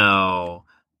 Jean Reno.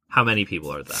 How many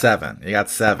people are that? 7. You got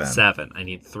 7. 7. I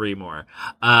need 3 more.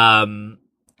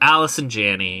 Allison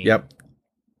Janney. Yep.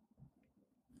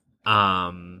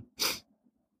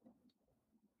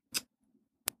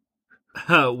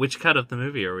 Which cut of the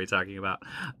movie are we talking about?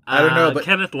 I don't know, but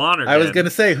Kenneth Lonergan. I was going to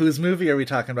say, whose movie are we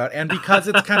talking about? And because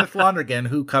it's Kenneth Lonergan,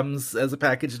 who comes as a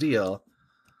package deal.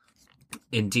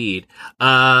 Indeed.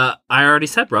 I already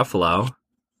said Ruffalo.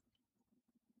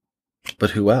 But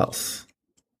who else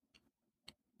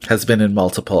has been in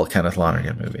multiple Kenneth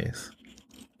Lonergan movies?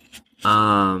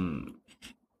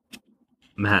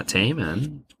 Matt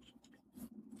Damon.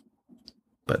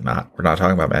 But we're not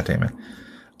talking about Matt Damon.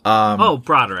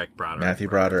 Broderick. Matthew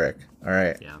Broderick. All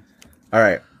right. Yeah. All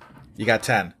right. You got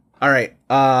 10. All right.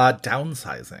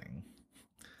 Downsizing.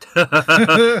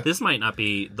 This might not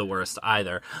be the worst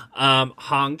either.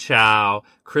 Hong Chow,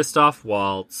 Christoph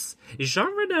Waltz. Is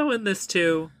Jean Reno in this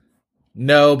too?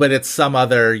 No, but it's some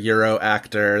other Euro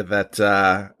actor that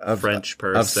French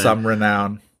person of some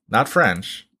renown. Not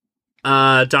French.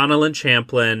 Donnellan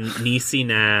Champlin, Niecy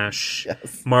Nash,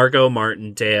 yes. Margot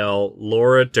Martindale,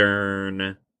 Laura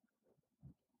Dern,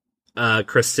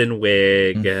 Kristen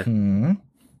Wiig. Mm-hmm.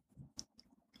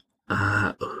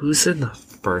 Who's in the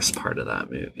first part of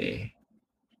that movie?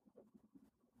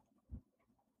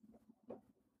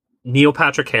 Neil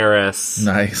Patrick Harris.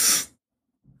 Nice.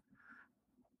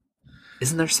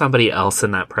 Isn't there somebody else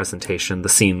in that presentation? The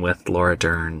scene with Laura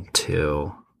Dern,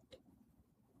 too.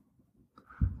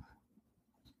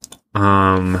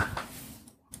 I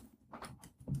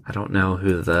don't know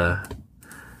who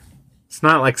it's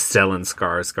not like Stellan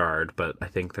Skarsgård, but I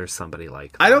think there's somebody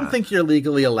like that. I don't think you're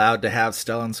legally allowed to have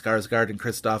Stellan Skarsgård and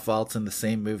Christoph Waltz in the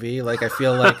same movie. Like, I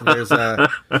feel like there's a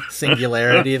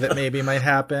singularity that maybe might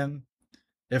happen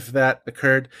if that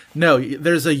occurred. No,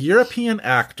 there's a European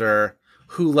actor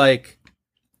who, like,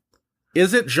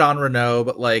 isn't Jean Reno,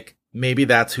 but, like, maybe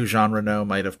that's who Jean Reno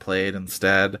might have played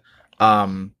instead.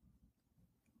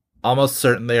 Almost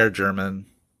certain they are German.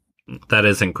 That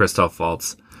isn't Christoph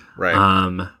Waltz.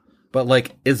 Right. But,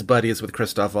 like, is buddies with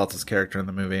Christoph Waltz's character in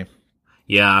the movie.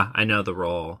 Yeah, I know the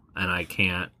role, and I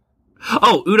can't.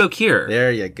 Oh, Udo Kier.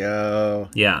 There you go.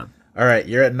 Yeah. All right,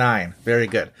 you're at 9. Very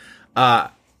good. A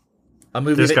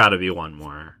movie. There's got to be one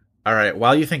more. All right,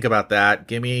 while you think about that,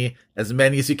 give me as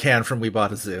many as you can from We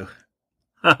Bought a Zoo.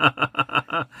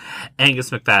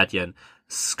 Angus McFadden,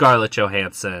 Scarlett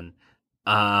Johansson,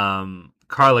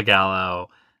 Carla Gallo,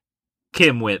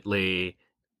 Kim Whitley,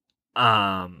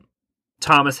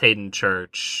 Thomas Hayden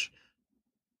Church,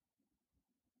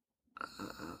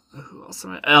 who else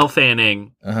am I? Elle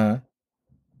Fanning, Uh-huh.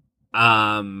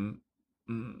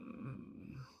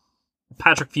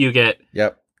 Patrick Fugit,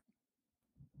 Yep.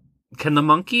 Can the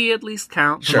monkey at least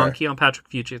count? The Sure. monkey on Patrick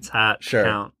Fugit's hat Sure.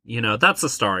 count? That's a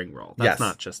starring role. That's Yes.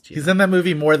 not just He's in that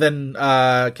movie more than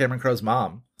Cameron Crowe's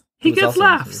mom. He who was gets also in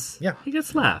this laughs. movie. Yeah. He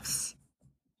gets laughs.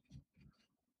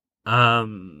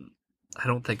 I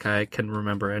don't think I can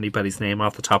remember anybody's name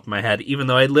off the top of my head, even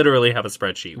though I literally have a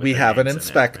spreadsheet. With We their have an names in it.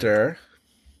 inspector.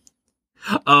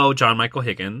 Oh, John Michael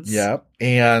Higgins. Yep.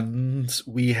 And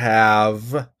we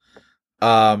have you're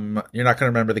not going to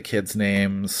remember the kids'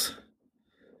 names.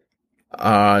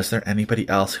 Is there anybody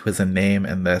else who has a name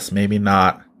in this? Maybe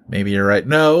not. Maybe you're right.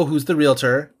 No, who's the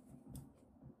realtor?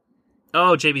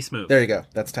 Oh, JB Smoove. There you go.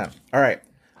 That's 10. All right.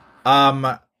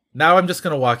 Now I'm just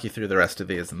going to walk you through the rest of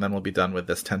these, and then we'll be done with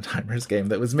this 10 timers game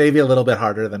that was maybe a little bit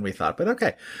harder than we thought, but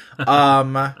okay. All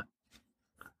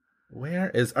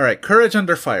right, Courage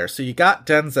Under Fire. So you got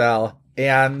Denzel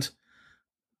and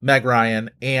Meg Ryan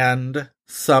and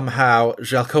somehow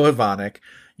Željko Ivanek.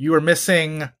 You were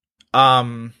missing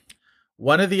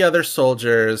one of the other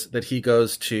soldiers that he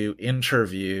goes to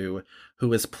interview,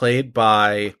 who is played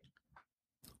by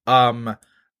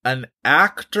an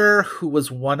actor who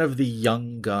was one of the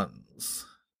Young Guns.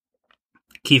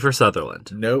 Kiefer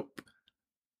Sutherland. Nope.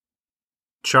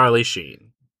 Charlie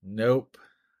Sheen. Nope.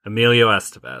 Emilio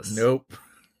Estevez. Nope.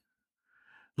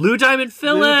 Lou Diamond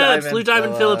Phillips. Lou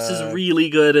Diamond Phillips is Phillips. really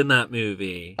good in that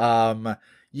movie.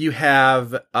 You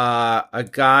have a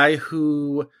guy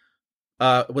who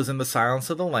was in The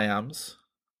Silence of the Lambs.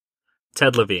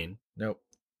 Ted Levine. Nope.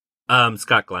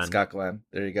 Scott Glenn. Scott Glenn.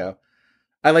 There you go.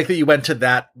 I like that you went to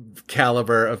that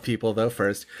caliber of people, though,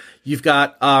 first. You've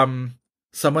got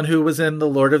someone who was in The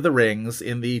Lord of the Rings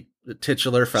in the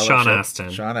titular fellowship.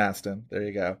 Sean Astin. There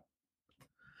you go.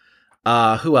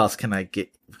 Who else can I get?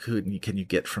 Who can you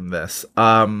get from this?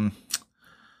 Were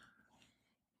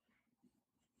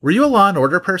you a Law and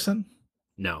Order person?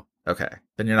 No. Okay.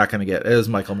 Then you're not going to get it. It was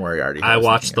Michael Moriarty. I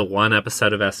watched the one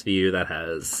episode of SVU that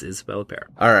has Isabella Parra.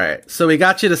 All right. So we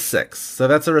got you to 6. So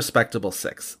that's a respectable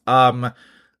 6.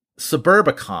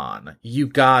 Suburbicon. You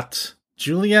got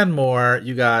Julianne Moore.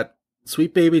 You got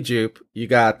Sweet Baby Jupe. You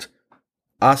got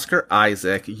Oscar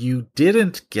Isaac. You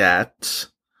didn't get...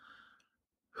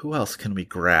 Who else can we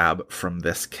grab from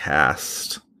this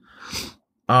cast?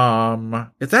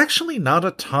 It's actually not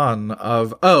a ton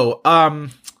of... a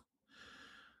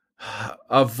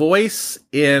voice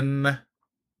in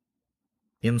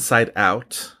Inside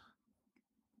Out,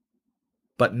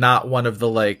 but not one of the,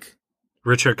 like...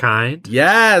 Richard Kind?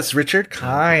 Yes, Richard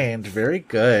Kind. Very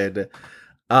good.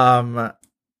 I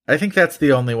think that's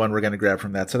the only one we're going to grab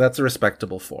from that, so that's a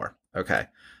respectable 4. Okay.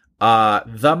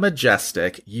 The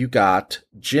Majestic, you got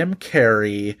Jim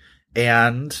Carrey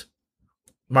and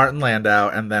Martin Landau,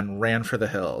 and then Ran for the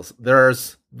Hills.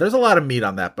 There's a lot of meat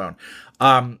on that bone.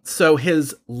 So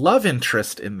his love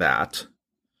interest in that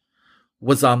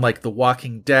was on, like, The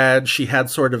Walking Dead. She had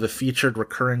sort of a featured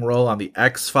recurring role on The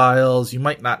X-Files. You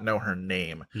might not know her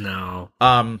name. No.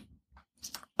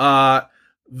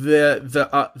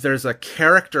 There's a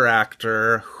character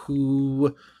actor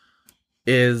who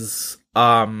is,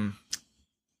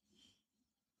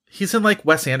 he's in, like,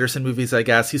 Wes Anderson movies, I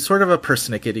guess. He's sort of a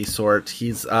persnickety sort.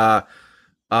 He's, I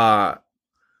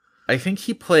think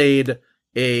he played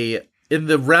in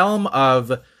the realm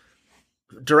of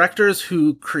directors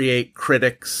who create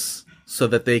critics so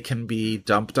that they can be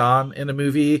dumped on in a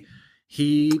movie.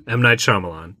 M. Night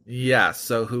Shyamalan. Yeah,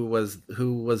 so who was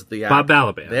the actor? Bob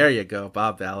Balaban. There you go,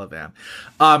 Bob Balaban.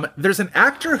 There's an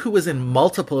actor who was in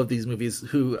multiple of these movies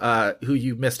who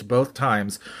you missed both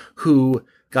times, who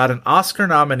got an Oscar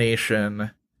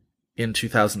nomination in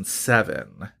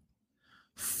 2007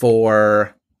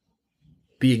 for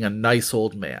being a nice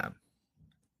old man.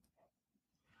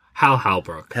 Hal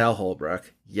Holbrook. Hal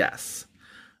Holbrook, yes.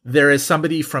 There is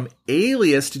somebody from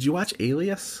Alias. Did you watch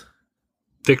Alias?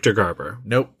 Victor Garber.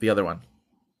 Nope, the other one.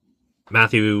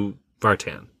 Matthew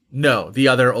Vartan. No, the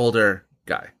other older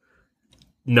guy.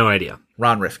 No idea.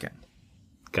 Ron Rifkin.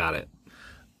 Got it.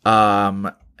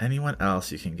 Anyone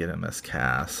else you can get in this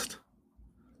cast?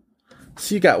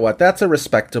 So you got what? That's a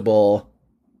respectable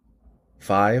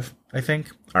 5, I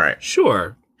think. All right.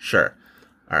 Sure. All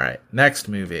right. Next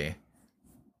movie.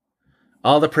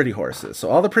 All the Pretty Horses.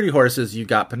 So All the Pretty Horses, you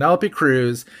got Penelope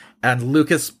Cruz and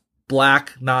Lucas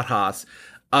Black, not Haas.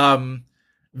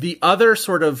 The other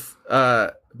sort of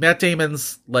Matt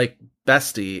Damon's, like,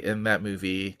 bestie in that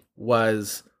movie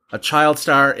was a child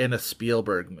star in a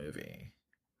Spielberg movie.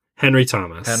 Henry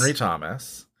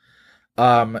Thomas.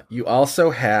 You also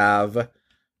have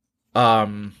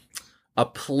a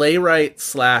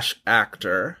playwright /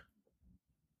 actor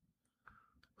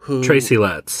who... Tracy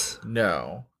Letts.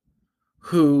 No.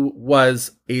 who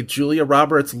was a Julia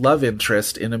Roberts love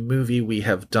interest in a movie we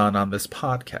have done on this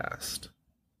podcast.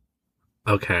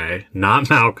 Okay, not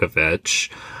Malkovich.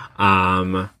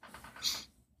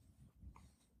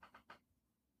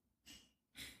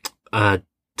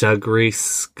 Dougray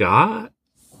Scott?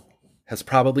 Has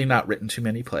probably not written too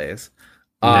many plays.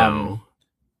 No.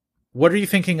 What are you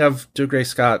thinking of Dougray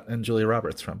Scott and Julia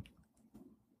Roberts from?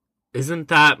 Isn't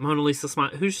that Mona Lisa Smile?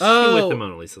 Who's she with the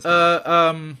Mona Lisa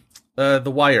Smile?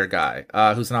 The Wire guy,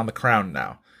 who's on The Crown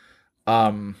now.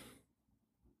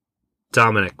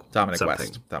 Dominic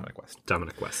West.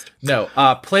 Dominic West. No,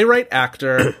 playwright,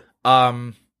 actor.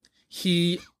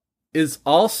 He is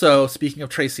also, speaking of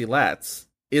Tracy Letts,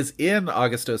 is in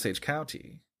August Osage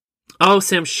County. Oh,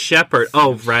 Sam Shepard.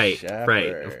 Oh, right. Shepard.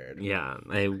 Right. Yeah,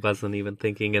 I wasn't even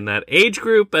thinking in that age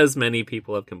group, as many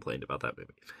people have complained about that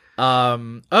movie.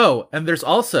 And there's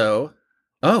also...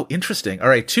 Oh, interesting. All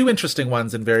right, two interesting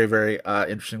ones in very, very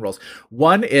interesting roles.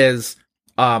 One is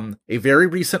a very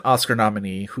recent Oscar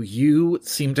nominee who you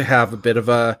seem to have a bit of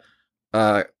a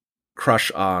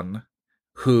crush on,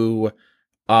 who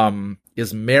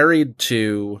is married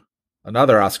to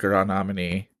another Oscar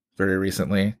nominee very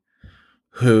recently,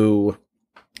 who...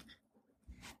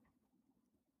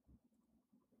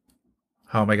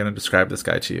 How am I going to describe this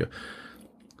guy to you?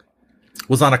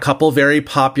 Was on a couple very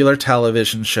popular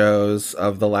television shows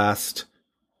of the last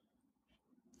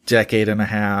decade and a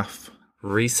half.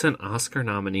 Recent Oscar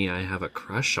nominee I have a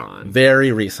crush on.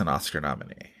 Very recent Oscar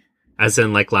nominee. As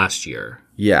in, like, last year?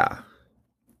 Yeah.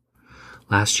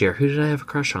 Last year. Who did I have a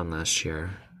crush on last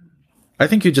year? I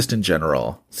think you just in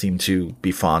general seem to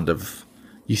be fond of...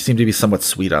 You seem to be somewhat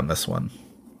sweet on this one.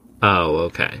 Oh,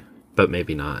 okay. But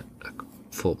maybe not a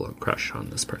full-blown crush on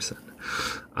this person.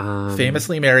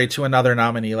 Famously married to another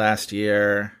nominee last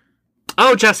year.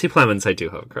 Oh, Jesse Plemons. I do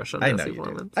have a crush on I Jesse know you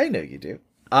Plemons. do. I know you do.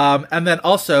 And then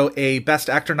also a Best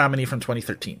Actor nominee from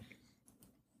 2013.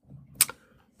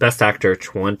 Best Actor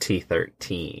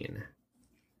 2013.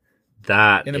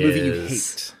 That in a movie you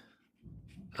hate.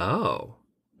 Oh.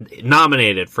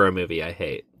 Nominated for a movie I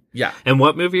hate. Yeah. And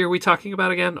what movie are we talking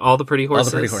about again? All the Pretty Horses?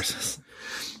 All the Pretty Horses.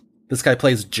 This guy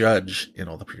plays Judge in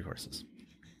All the Pretty Horses.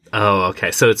 Oh,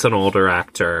 okay. So it's an older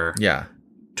actor. Yeah.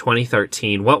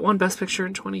 2013. What won Best Picture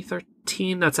in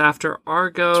 2013? That's after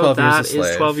Argo. 12 That Years a Slave.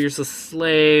 is 12 Years a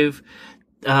Slave.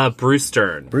 Bruce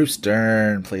Dern. Bruce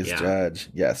Dern plays Judge.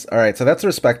 Yes. All right. So that's a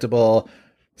respectable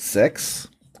 6.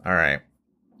 All right.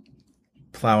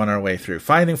 Plowing our way through.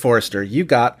 Finding Forrester. You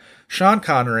got Sean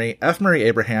Connery, F. Murray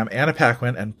Abraham, Anna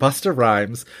Paquin, and Busta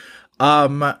Rhymes.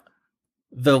 The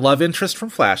love interest from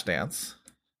Flashdance.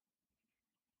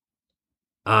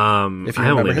 If you I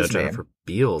only know Jennifer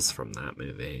Beals from that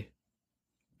movie.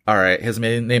 All right, his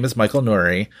name is Michael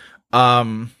Nouri.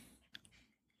 The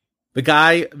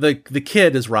guy, the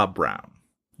kid is Rob Brown.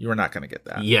 You are not going to get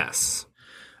that. Yes.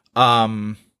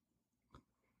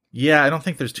 Yeah, I don't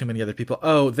think there's too many other people.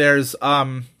 Oh, there's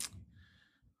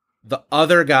the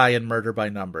other guy in Murder by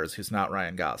Numbers who's not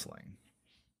Ryan Gosling.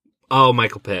 Oh,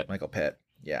 Michael Pitt. Michael Pitt.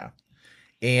 Yeah.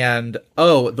 And,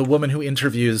 the woman who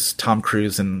interviews Tom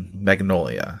Cruise in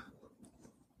Magnolia.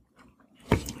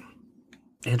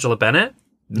 Angela Bennett?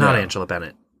 No. Not Angela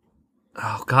Bennett.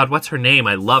 Oh, God, what's her name?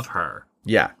 I love her.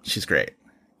 Yeah, she's great.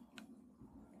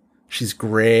 She's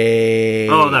great.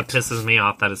 Oh, that pisses me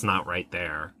off. That is not right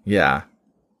there. Yeah.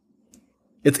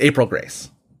 It's April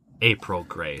Grace. April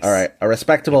Grace. All right, a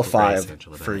respectable April 5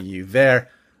 Grace, for you there.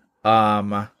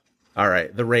 All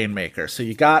right, The Rainmaker. So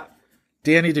you got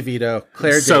Danny DeVito,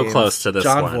 Claire Danes, so close to this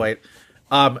John one. Voight.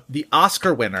 The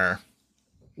Oscar winner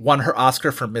won her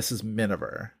Oscar for Mrs.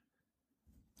 Miniver.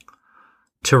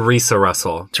 Teresa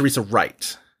Russell. Teresa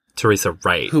Wright. Teresa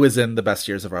Wright. Who is in The Best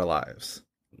Years of Our Lives.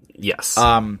 Yes.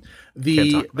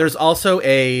 There's also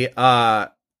a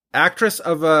actress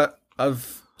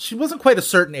of she wasn't quite a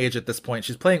certain age at this point.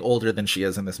 She's playing older than she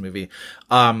is in this movie.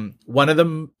 One of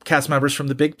the cast members from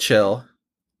The Big Chill.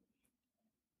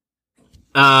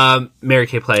 Mary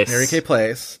Kay Place. Mary Kay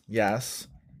Place, yes.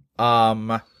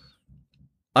 An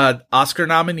Oscar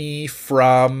nominee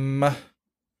from...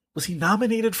 Was he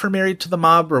nominated for Married to the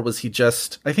Mob, or was he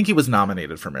just... I think he was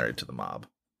nominated for Married to the Mob.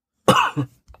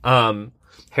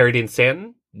 Harry Dean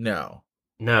Stanton? No.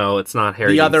 No, it's not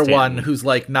Harry the Dean other Stanton. one who's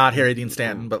like not Harry Dean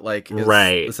Stanton, but like is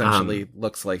right. essentially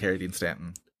looks like Harry Dean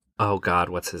Stanton. Oh God,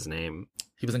 what's his name?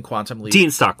 He was in Quantum Leap. Dean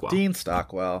Stockwell. Dean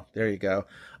Stockwell. There you go.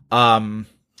 Oh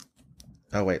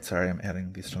wait, sorry, I'm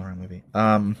adding these to the wrong movie.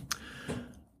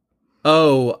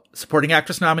 Supporting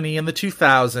actress nominee in the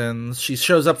 2000s. She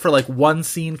shows up for like one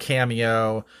scene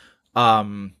cameo.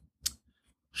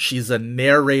 She's a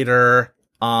narrator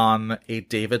on a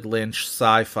David Lynch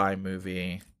sci-fi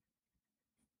movie.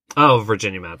 Oh,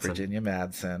 Virginia Madsen. Virginia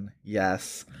Madsen,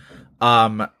 yes.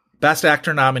 Best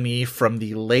Actor nominee from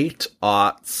the late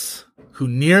aughts, who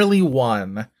nearly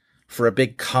won for a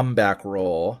big comeback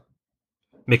role.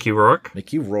 Mickey Rourke.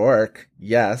 Mickey Rourke,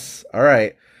 yes. All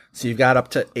right, so you've got up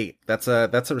to 8. That's a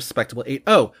respectable 8.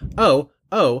 The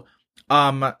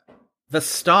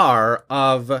star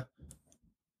of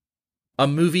a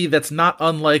movie that's not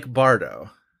unlike Bardo.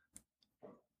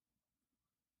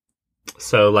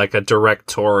 So, like a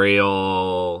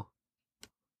directorial.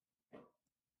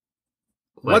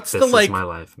 Like, What's This the, Is like, My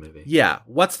Life movie? Yeah,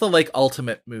 what's the like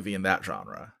ultimate movie in that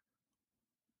genre?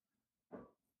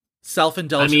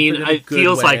 Self-indulgent. I mean, but in a it good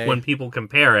feels way. like when people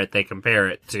compare it, they compare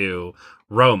it to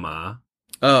Roma.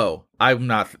 Oh, I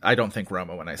don't think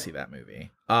Roma when I see that movie.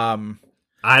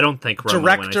 I don't think Roma when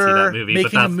I see Director that movie, but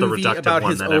making a that's the movie reductive about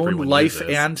one his that own everyone life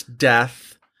uses. and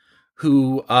death,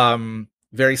 who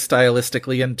very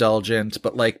stylistically indulgent,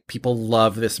 but like people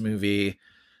love this movie.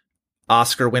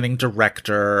 Oscar-winning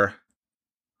director.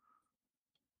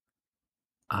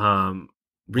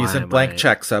 Recent blank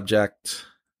check subject.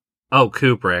 Oh,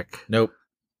 Kubrick. Nope.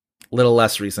 Little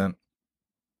less recent.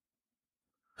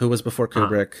 Who was before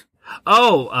Kubrick?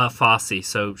 Fosse.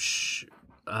 So,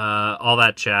 All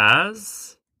That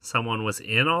Jazz? Someone was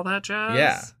in All That Jazz?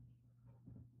 Yeah.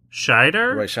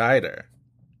 Scheider? Roy Scheider.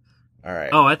 All right.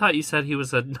 Oh, I thought you said he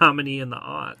was a nominee in the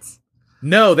odds.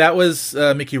 No, that was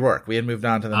Mickey Rourke. We had moved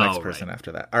on to the next person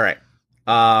after that. All right.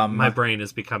 My brain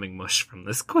is becoming mush from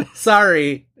this quiz.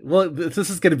 Sorry. Well, this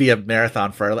is going to be a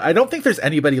marathon for... I don't think there's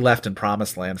anybody left in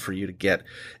Promised Land for you to get,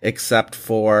 except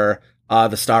for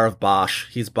the star of Bosch.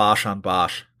 He's Bosch on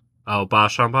Bosch. Oh,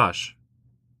 Bosch on Bosch.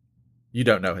 You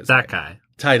don't know his That name. guy.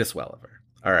 Titus Welliver.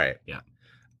 All right. Yeah.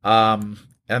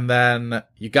 And then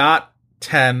you got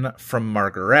 10 from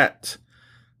Margaret.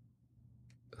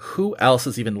 Who else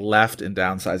is even left in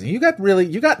Downsizing? You got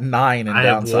 9 in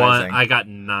Downsizing. I got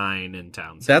 9 in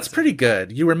Downsizing. That's pretty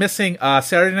good. You were missing a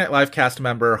Saturday Night Live cast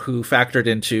member who factored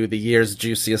into the year's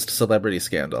juiciest celebrity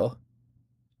scandal.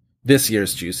 This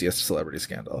year's juiciest celebrity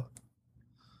scandal.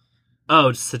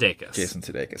 Oh, Sudeikis. Jason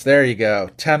Sudeikis. There you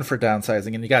go. 10 for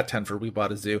Downsizing, and you got 10 for We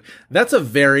Bought a Zoo. That's a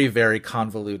very, very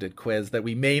convoluted quiz that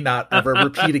we may not ever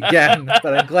repeat again,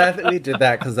 but I'm glad that we did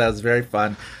that because that was very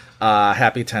fun.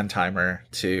 Happy 10-timer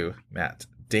to Matt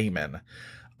Damon.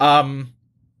 I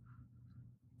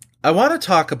want to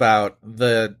talk about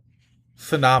the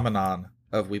phenomenon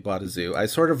of We Bought a Zoo. I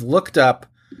sort of looked up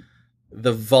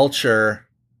the Vulture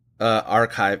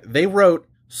archive. They wrote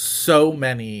so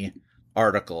many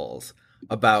articles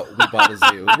about We Bought a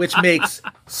Zoo, which makes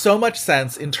so much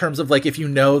sense in terms of like if you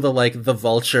know the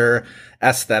Vulture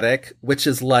aesthetic, which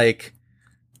is like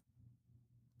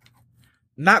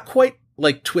not quite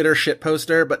like Twitter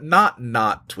shitposter, but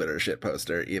not Twitter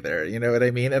shitposter either. You know what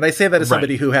I mean? And I say that as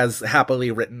somebody who has happily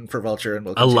written for Vulture and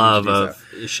will continue love to do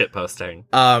of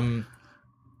shitposting.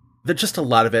 There's just a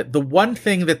lot of it. The one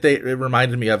thing that it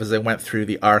reminded me of as I went through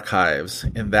the archives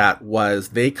in that was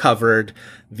they covered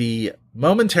the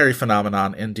momentary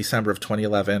phenomenon in December of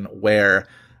 2011 where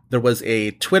there was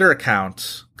a Twitter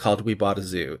account called We Bought a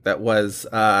Zoo that was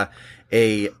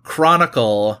a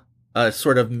chronicle, a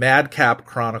sort of madcap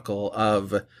chronicle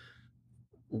of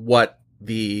what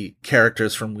the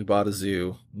characters from We Bought a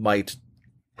Zoo might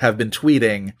have been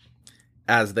tweeting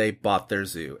as they bought their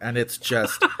zoo. And it's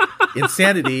just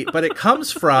insanity, but it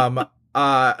comes from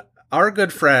our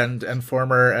good friend and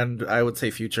former, and I would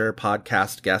say future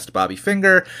podcast guest, Bobby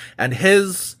Finger, and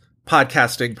his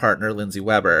podcasting partner, Lindsay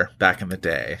Weber, back in the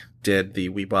day, did the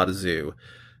We Bought a Zoo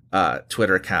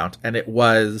Twitter account. And it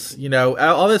was,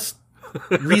 all this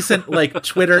recent like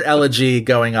Twitter elegy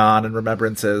going on and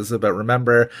remembrances about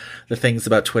remember the things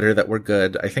about Twitter that were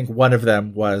good. I think one of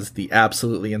them was the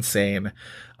absolutely insane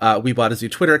We Bought a Zoo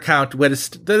Twitter account that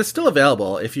is still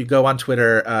available if you go on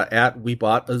Twitter at We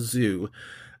Bought a Zoo.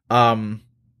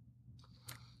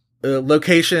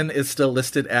 Location is still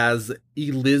listed as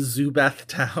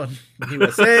Elizabethtown,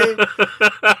 USA.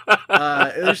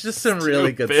 There's just some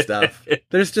really good stuff.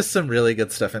 There's just some really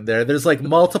good stuff in there. There's like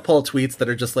multiple tweets that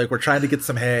are just like, we're trying to get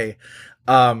some hay.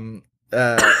 There's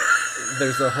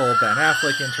a whole Ben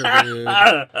Affleck interview.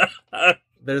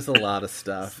 There's a lot of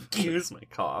stuff. Excuse my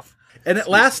cough. And it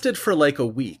lasted for like a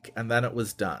week, and then it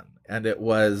was done. And it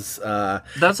was...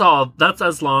 That's all. That's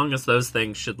as long as those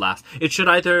things should last. It should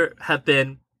either have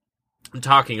been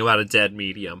talking about a dead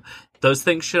medium, Those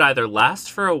things should either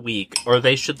last for a week or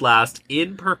they should last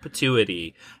in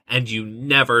perpetuity, and you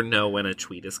never know when a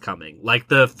tweet is coming. Like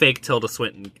the fake Tilda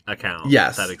Swinton account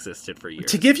that existed for years.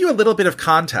 To give you a little bit of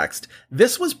context,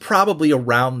 this was probably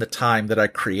around the time that I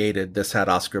created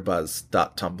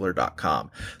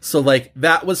thishadoscarbuzz.tumblr.com. So like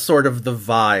that was sort of the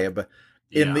vibe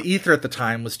in the ether at the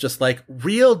time, was just like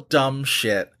real dumb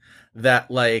shit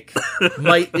that like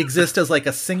might exist as like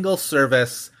a single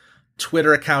service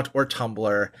Twitter account or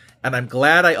Tumblr. And I'm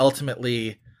glad I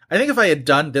think if I had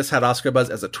done This Had Oscar Buzz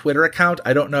as a Twitter account,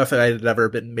 I don't know if I had ever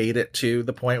made it to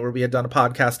the point where we had done a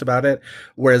podcast about it.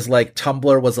 Whereas like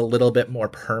Tumblr was a little bit more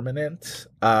permanent.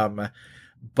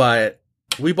 But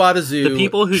we bought a zoo. The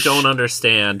people who don't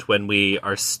understand when we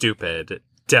are stupid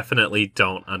definitely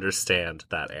don't understand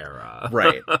that era.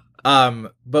 Right.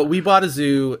 But We Bought a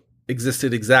Zoo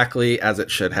existed exactly as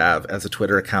it should have, as a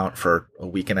Twitter account for a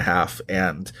week and a half.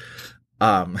 And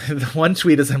the one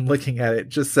tweet, as I'm looking at it,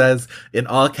 just says in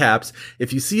all caps,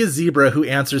 "If you see a zebra who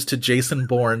answers to Jason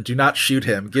Bourne, do not shoot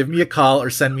him. Give me a call or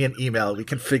send me an email. We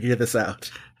can figure this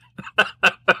out."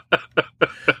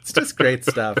 It's just great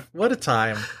stuff. What a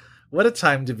time. What a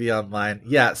time to be online.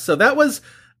 Yeah. So that was,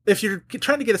 if you're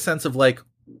trying to get a sense of like,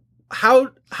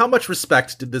 how much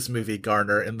respect did this movie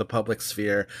garner in the public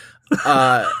sphere?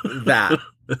 That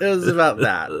it was about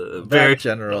that very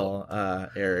general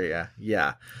area.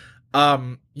 Yeah.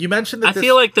 You mentioned that I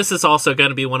feel like this is also going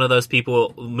to be one of those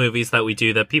movies that we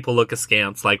do that people look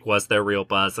askance, like, was there real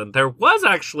buzz? And there was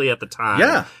actually at the time.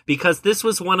 Yeah. Because this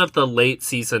was one of the late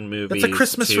season movies. It's a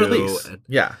Christmas release.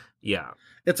 Yeah. Yeah.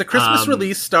 It's a Christmas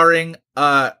release starring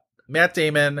Matt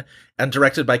Damon and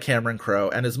directed by Cameron Crowe.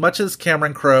 And as much as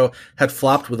Cameron Crowe had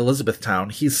flopped with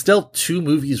Elizabethtown, he's still 2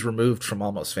 movies removed from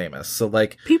Almost Famous. So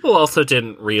like, people also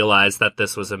didn't realize that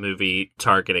this was a movie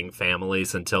targeting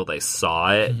families until they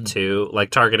saw it too. Like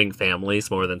targeting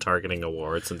families more than targeting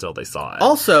awards until they saw it.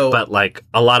 Also, but like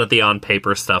a lot of the on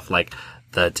paper stuff, like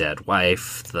the dead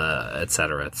wife, the et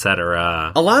cetera, et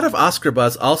cetera. A lot of Oscar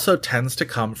buzz also tends to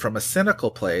come from a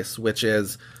cynical place, which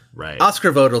is, right.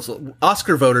 Oscar voters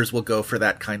will go for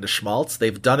that kind of schmaltz.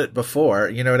 They've done it before.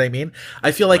 You know what I mean?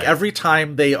 I feel like every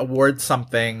time they award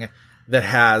something that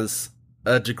has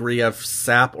a degree of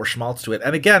sap or schmaltz to it.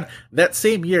 And again, that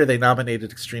same year they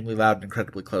nominated Extremely Loud and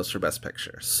Incredibly Close for Best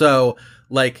Picture. So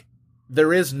like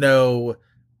there is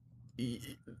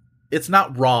it's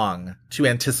not wrong to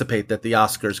anticipate that the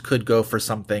Oscars could go for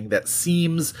something that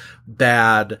seems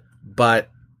bad, but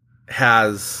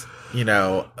has, you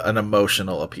know, an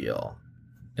emotional appeal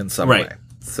in some way.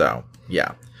 So,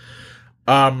 yeah.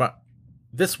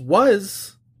 This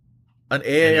was an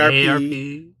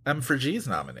AARP M for G's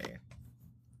nominee.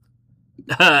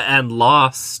 And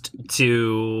lost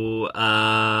to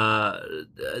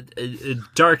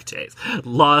Dark Days.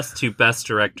 Lost to Best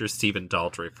Director Stephen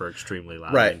Daldry for Extremely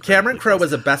Loud. Right. Cameron Crowe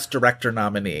was a Best Director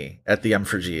nominee at the M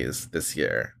for G's this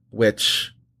year,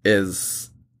 which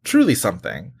is truly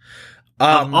something.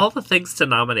 All the things to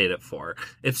nominate it for.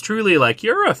 It's truly like,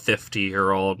 you're a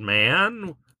 50-year-old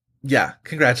man. Yeah,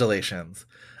 congratulations.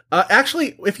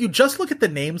 Actually, if you just look at the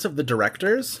names of the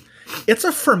directors, it's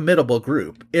a formidable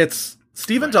group. It's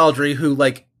Stephen Daldry, who,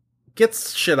 like,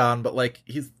 gets shit on, but, like,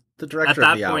 he's the director of The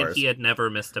Hours. At that point, he had never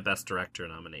missed a Best Director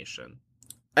nomination.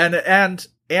 And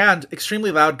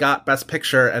Extremely Loud got Best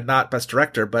Picture and not Best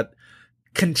Director, but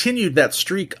continued that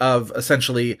streak of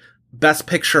essentially Best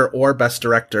Picture or Best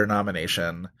Director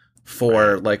nomination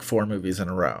for like 4 movies in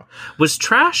a row. Was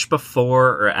Trash before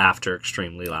or after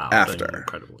Extremely Loud? After.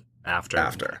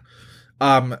 After.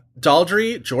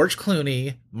 Daldry, George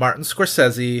Clooney, Martin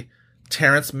Scorsese,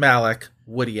 Terrence Malick,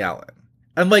 Woody Allen.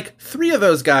 And like 3 of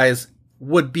those guys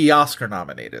would be Oscar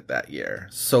nominated that year.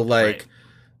 So like,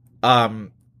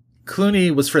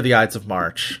 Clooney was for The Ides of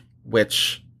March,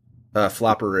 which,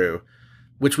 flopperoo,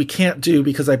 which we can't do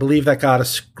because I believe that got a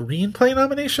screenplay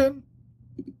nomination.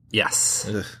 Yes.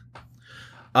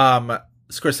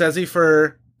 Scorsese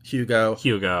for Hugo.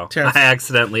 I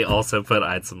accidentally also put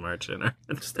Ides of March in her.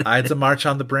 Just Ides of March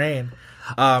on the brain.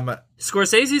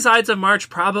 Scorsese's Ides of March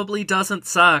probably doesn't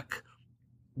suck.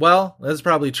 Well, that's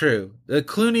probably true.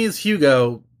 Clooney's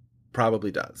Hugo probably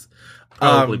does.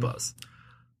 Probably does.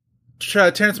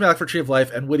 Terrence Malick for Tree of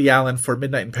Life and Woody Allen for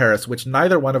Midnight in Paris, which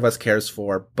neither one of us cares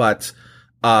for, but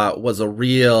was a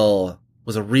real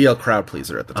crowd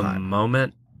pleaser at the time. A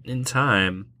moment in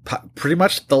time. Pretty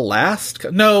much the last.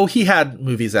 No, he had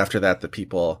movies after that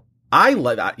people.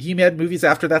 He had movies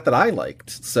after that I liked.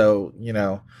 So, you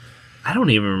know. I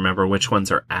don't even remember which ones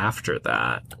are after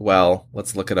that. Well,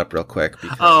 let's look it up real quick.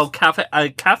 Because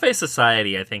Cafe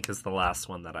Society, I think, is the last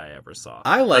one that I ever saw.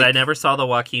 But I never saw the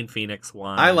Joaquin Phoenix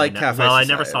one. I like Cafe Society. I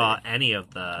never saw any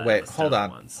of the. Wait, the hold on.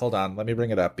 ones. Hold on. Let me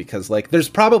bring it up because, like, there's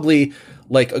probably,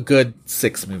 like, a good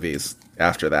 6 movies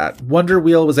after that. Wonder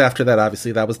Wheel was after that,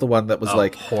 obviously. That was the one that was,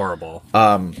 like... horrible.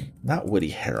 Not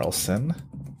Woody Harrelson.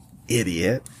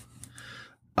 Idiot.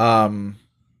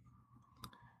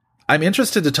 I'm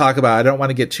interested to talk about, I don't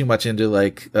want to get too much into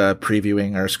like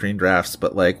previewing our screen drafts,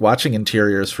 but like watching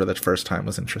interiors for the first time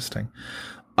was interesting.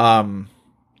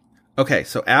 Okay,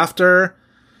 so after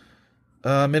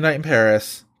Midnight in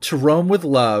Paris, To Rome with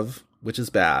Love, which is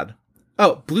bad.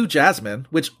 Oh, Blue Jasmine,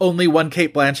 which only won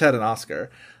Cate Blanchett an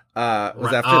Oscar,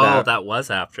 was after that. Oh, that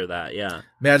was after that, yeah.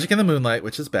 Magic in the Moonlight,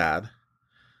 which is bad.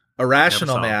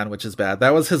 Irrational Man, which is bad.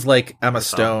 That was his like Emma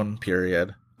Stone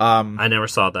period. I never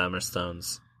saw the Emma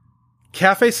Stones.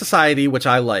 Cafe Society, which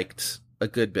I liked a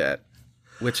good bit,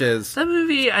 which is... That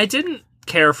movie, I didn't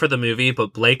care for the movie,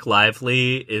 but Blake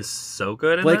Lively is so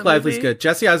good in Blake Lively's movie. good.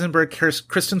 Jesse Eisenberg,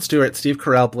 Kristen Stewart, Steve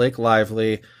Carell, Blake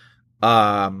Lively.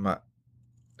 Cheryl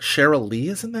Lee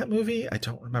is in that movie? I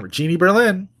don't remember. Jeannie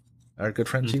Berlin, our good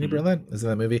friend Jeannie Berlin, is in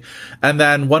that movie. And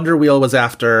then Wonder Wheel was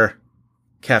after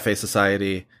Cafe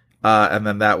Society. And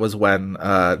then that was when,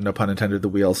 no pun intended, the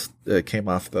wheels came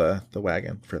off the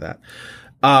wagon for that.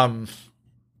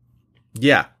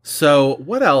 Yeah. So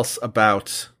what else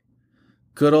about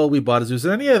good old We Bought a Zoo? Is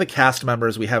there any of the cast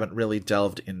members we haven't really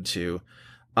delved into?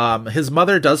 His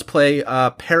mother does play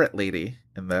Parrot Lady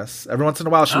in this. Every once in a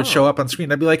while she would show up on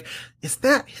screen. I'd be like, is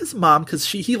that his mom? Cause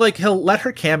he'll let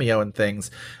her cameo in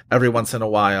things every once in a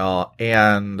while.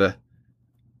 And,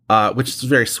 which is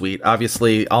very sweet.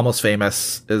 Obviously, Almost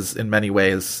Famous is in many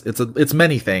ways, it's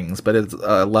many things, but it's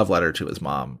a love letter to his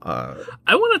mom.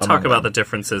 I want to talk about the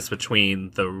differences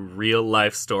between the real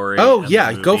life story. Oh, and yeah,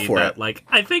 the movie go for that, it. Like,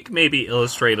 I think maybe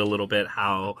illustrate a little bit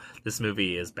how this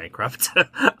movie is bankrupt.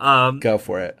 Go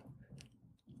for it.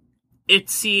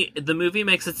 The movie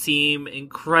makes it seem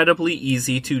incredibly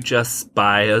easy to just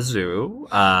buy a zoo,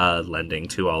 lending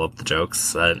to all of the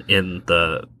jokes in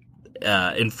the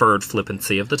inferred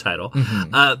flippancy of the title.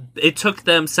 It took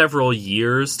them several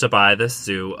years to buy this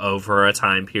zoo over a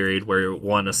time period where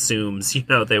one assumes,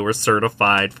 they were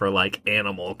certified for like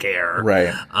animal care.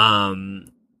 Right.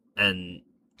 And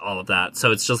all of that.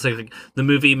 So it's just like the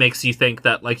movie makes you think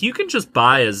that like you can just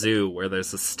buy a zoo where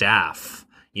there's a staff,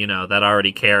 that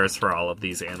already cares for all of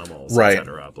these animals, right,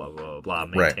 etc. Blah, blah, blah,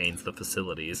 maintains the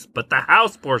facilities. But the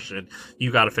house portion,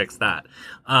 you got to fix that.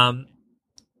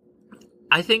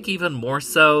 I think even more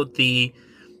so, the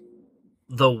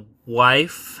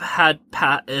wife had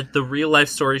the real life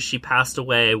story. She passed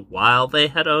away while they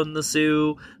had owned the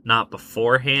zoo, not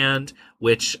beforehand.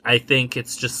 Which I think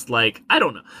it's just like, I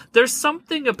don't know. There's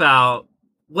something about,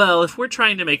 well, if we're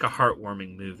trying to make a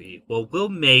heartwarming movie, well, we'll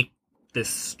make this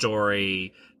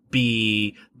story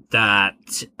be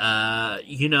that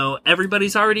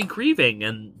everybody's already grieving,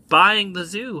 and buying the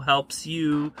zoo helps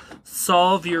you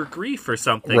solve your grief or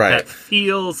something. Right. That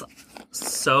feels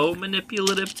so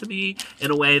manipulative to me in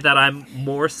a way that I'm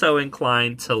more so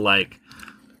inclined to like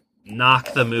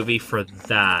knock the movie for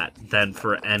that than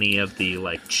for any of the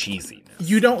like cheesiness.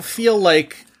 You don't feel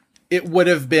like it would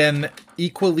have been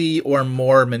equally or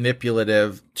more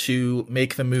manipulative to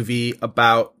make the movie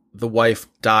about the wife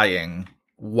dying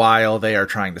while they are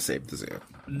trying to save the zoo?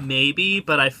 Maybe,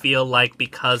 but I feel like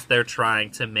because they're trying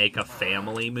to make a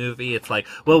family movie, it's like,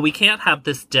 well, we can't have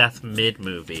this death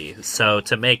mid-movie, so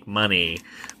to make money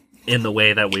in the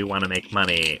way that we want to make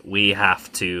money, we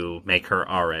have to make her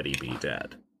already be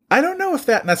dead. I don't know if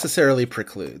that necessarily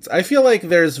precludes. I feel like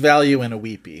there's value in a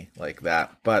weepy like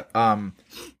that, but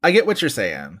I get what you're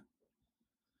saying.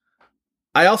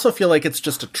 I also feel like it's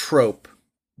just a trope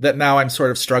that now I'm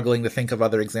sort of struggling to think of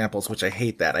other examples, which I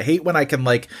hate that. I hate when I can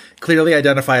like clearly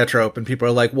identify a trope and people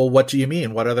are like, well, what do you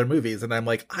mean? What other movies? And I'm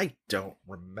like, I don't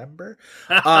remember.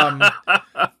 But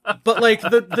like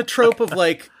the trope of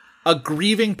like a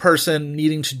grieving person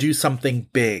needing to do something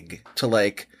big to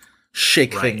like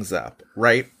shake things up.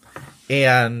 Right.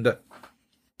 And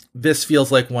this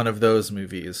feels like one of those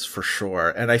movies for sure.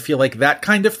 And I feel like that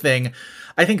kind of thing,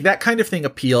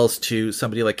 appeals to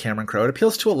somebody like Cameron Crowe. It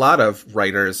appeals to a lot of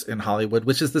writers in Hollywood,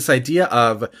 which is this idea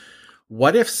of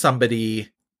what if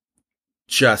somebody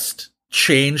just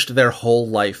changed their whole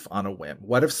life on a whim?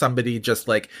 What if somebody just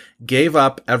like gave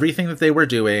up everything that they were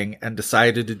doing and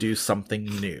decided to do something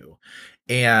new?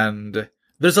 And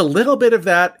there's a little bit of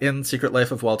that in Secret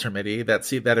Life of Walter Mitty,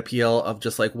 that appeal of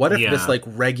just like, what if this like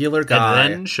regular guy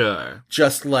adventure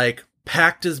just like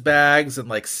packed his bags and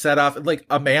like set off like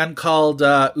A Man Called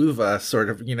Uva, sort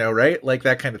of, right? Like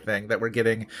that kind of thing that we're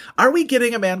getting. Are we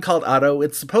getting A Man Called Otto?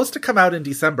 It's supposed to come out in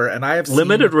December, and I have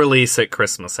limited release at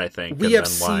Christmas, I think. We have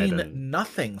seen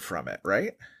nothing from it,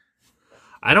 right?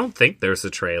 I don't think there's a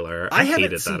trailer. I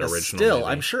hated that original still. movie.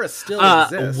 I'm sure a still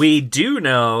exists. We do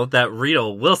know that Rita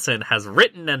Wilson has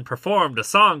written and performed a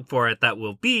song for it that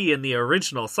will be in the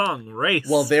original song Race.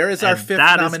 Well, there is our fifth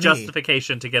nominee. That is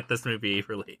justification to get this movie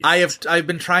released. I've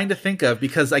been trying to think of,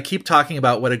 because I keep talking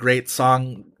about what a great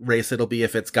song Race it'll be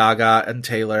if it's Gaga and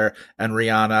Taylor and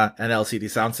Rihanna and LCD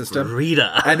Soundsystem.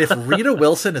 Rita. And if Rita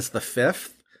Wilson is the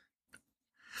fifth,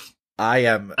 I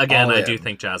am again. all I in. do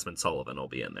think Jasmine Sullivan will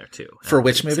be in there too. For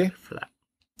which movie? For that,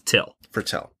 Till. For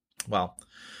Till. Well,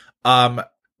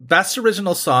 best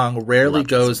original song rarely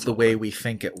goes the way we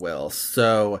think it will.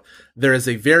 So there is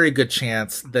a very good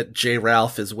chance that J.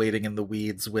 Ralph is waiting in the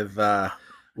weeds with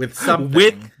something.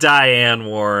 With Diane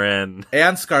Warren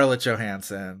and Scarlett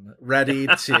Johansson ready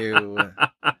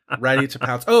to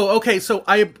pounce. Oh, okay. So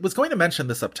I was going to mention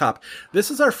this up top. This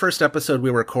is our first episode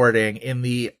we're recording in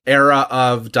the era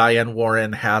of Diane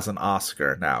Warren has an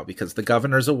Oscar now, because the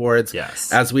Governor's Awards,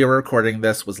 as we were recording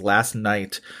this, was last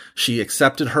night. She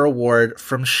accepted her award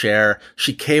from Cher.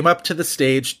 She came up to the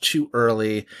stage too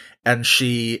early, and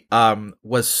she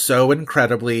was so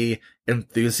incredibly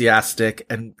enthusiastic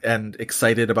and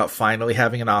excited about finally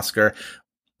having an Oscar.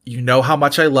 You know how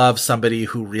much I love somebody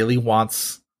who really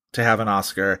wants to have an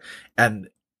Oscar, and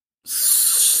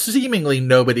seemingly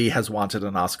nobody has wanted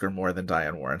an Oscar more than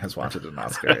Diane Warren has wanted an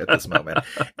Oscar at this moment.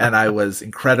 And I was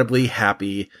incredibly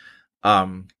happy.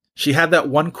 She had that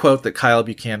one quote that Kyle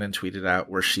Buchanan tweeted out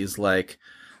where she's like,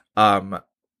 I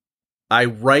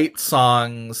write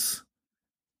songs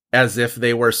as if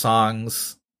they were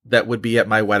songs that would be at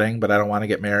my wedding, but I don't want to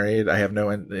get married. I have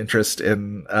no interest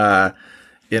in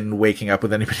waking up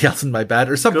with anybody else in my bed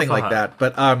or something like that.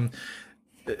 But,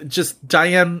 just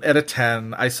Diane at a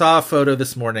 10. I saw a photo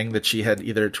this morning that she had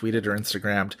either tweeted or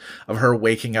Instagrammed of her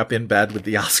waking up in bed with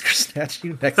the Oscar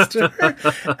statue next to her.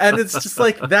 And it's just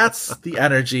like, that's the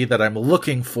energy that I'm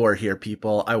looking for here,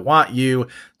 people. I want you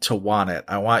to want it.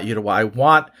 I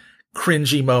want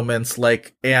cringy moments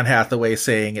like Anne Hathaway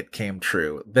saying it came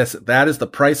true. That is the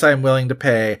price I'm willing to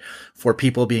pay for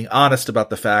people being honest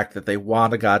about the fact that they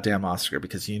want a goddamn Oscar,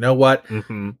 because you know what?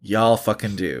 Mm-hmm. Y'all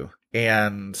fucking do.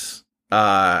 And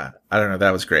I don't know,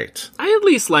 that was great. I at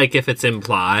least like if it's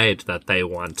implied that they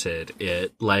wanted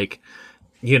it. Like,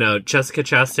 Jessica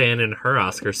Chastain in her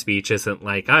Oscar speech isn't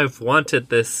like, I've wanted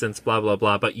this since blah, blah,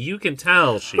 blah, but you can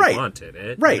tell she wanted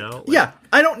it. Right. Yeah.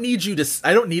 I don't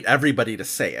need everybody to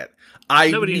say it.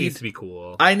 Nobody needs to be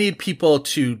cool. I need people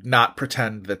to not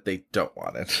pretend that they don't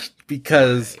want it,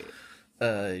 because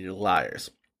you're liars.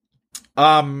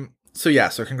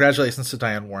 So congratulations to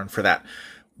Diane Warren for that.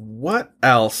 What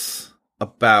else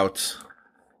about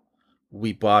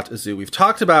We Bought a Zoo? We've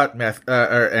talked about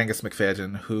Angus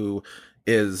McFadden, who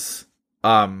is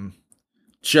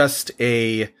just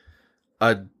a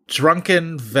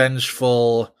drunken,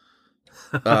 vengeful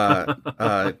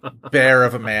bear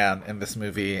of a man in this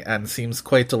movie, and seems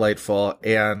quite delightful.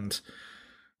 And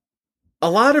a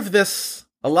lot of the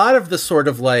sort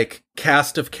of like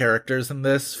cast of characters in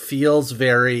this feels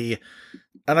very,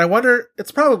 and I wonder,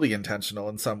 it's probably intentional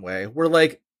in some way. We're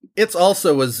like, it's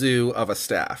also a zoo of a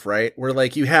staff, right? Where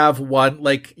like you have one,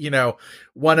 like,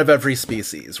 one of every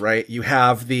species, right? You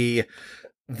have the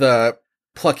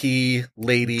plucky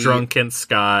lady, Drunken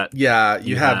Scott. Yeah,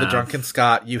 you have the Drunken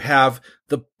Scott. You have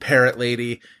the parrot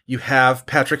lady. You have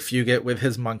Patrick Fugit with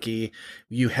his monkey.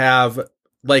 You have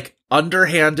like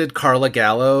underhanded Carla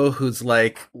Gallo, who's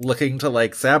like looking to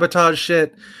like sabotage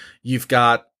shit. You've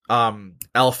got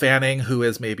Elle Fanning, who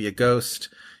is maybe a ghost.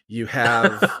 You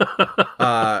have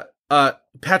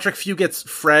Patrick Fugit's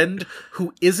friend,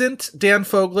 who isn't Dan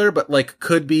Fogler, but like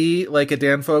could be like a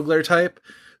Dan Fogler type,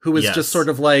 who is just sort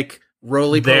of like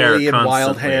roly-poly and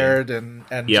wild-haired and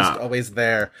just always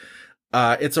there.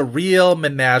 It's a real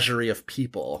menagerie of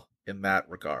people in that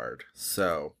regard.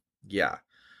 So, yeah.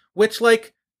 Which,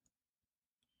 like,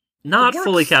 not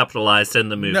fully capitalized in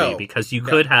the movie, because you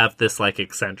could have this, like,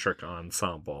 eccentric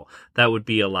ensemble. That would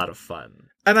be a lot of fun.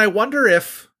 And I wonder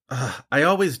if I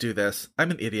always do this.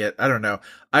 I'm an idiot. I don't know.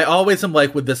 I always am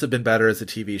like, would this have been better as a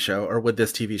TV show, or would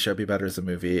this TV show be better as a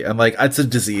movie? And like, it's a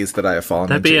disease that I have fallen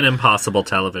That'd into. be an impossible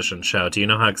television show. Do you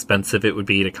know how expensive it would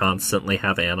be to constantly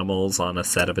have animals on a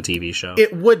set of a TV show?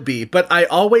 It would be, but I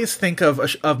always think of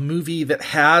a movie that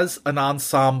has an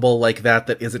ensemble like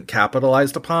that isn't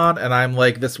capitalized upon, and I'm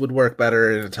like, this would work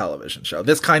better in a television show.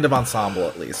 This kind of ensemble,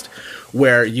 at least,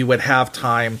 where you would have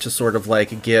time to sort of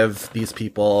like give these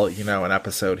people, you know, an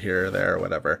episode here or there or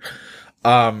whatever.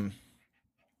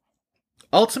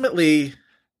 Ultimately,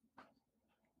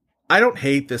 I don't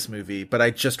hate this movie, but I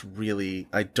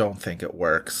don't think it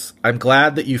works. I'm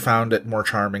glad that you found it more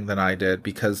charming than I did,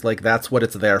 because like that's what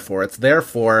it's there for. It's there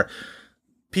for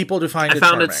people to find it charming.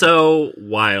 I found it so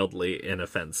wildly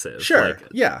inoffensive. Sure, like,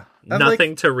 yeah. And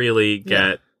nothing to really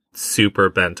get super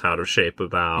bent out of shape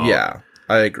about. Yeah,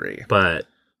 I agree. But,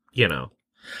 you know.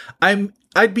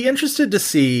 I'd be interested to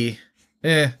see,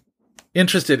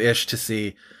 interested-ish to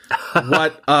see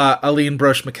what Aline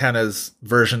Brosh McKenna's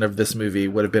version of this movie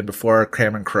would have been before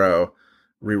Cameron Crowe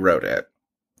rewrote it.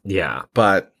 Yeah.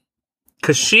 But...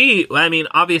 Because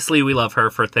obviously we love her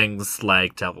for things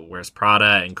like Devil Wears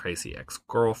Prada and Crazy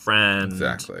Ex-Girlfriend.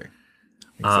 Exactly.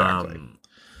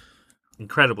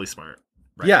 Incredibly smart.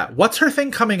 Right? Yeah. What's her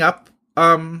thing coming up?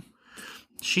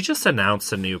 She just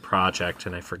announced a new project,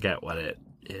 and I forget what it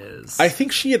is. I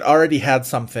think she had already had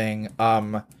something,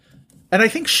 and I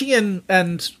think she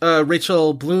and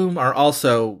Rachel Bloom are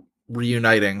also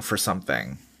reuniting for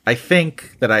something. I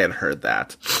think that I had heard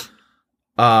that.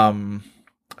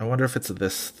 I wonder if it's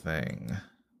this thing.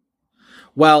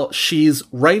 Well, she's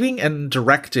writing and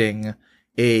directing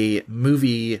a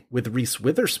movie with Reese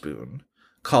Witherspoon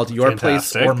called Your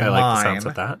Fantastic. Place or Mine. I like the sounds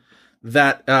of that.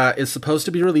 That is supposed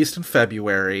to be released in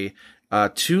February.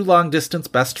 Two long-distance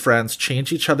best friends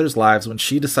change each other's lives when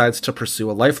she decides to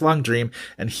pursue a lifelong dream,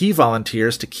 and he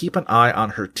volunteers to keep an eye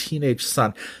on her teenage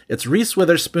son. It's Reese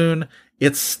Witherspoon.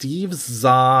 It's Steve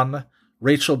Zahn.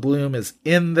 Rachel Bloom is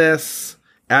in this.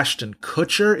 Ashton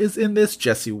Kutcher is in this.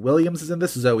 Jesse Williams is in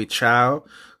this. Zoe Chow,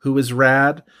 who is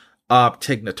rad.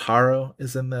 Tig Notaro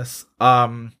is in this.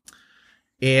 And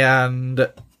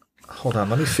hold on,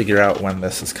 let me figure out when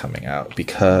this is coming out,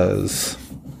 because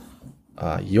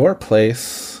Your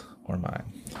Place or Mine.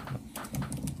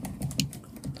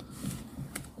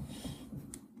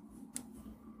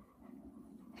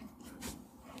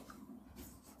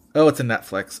 Oh, it's in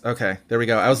Netflix. Okay, there we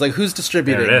go. I was like, who's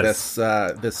distributing this?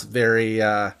 This very.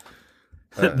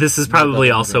 This is probably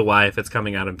also why, if it's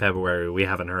coming out in February, we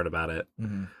haven't heard about it.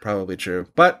 Mm-hmm, probably true.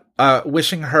 But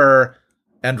wishing her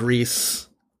and Reese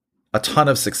a ton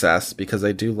of success, because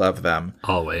I do love them.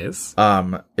 Always.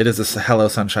 It is a Hello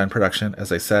Sunshine production,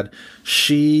 as I said.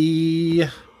 She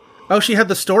had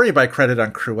the story by credit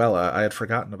on Cruella. I had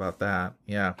forgotten about that.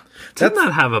 Yeah. Did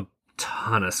not have a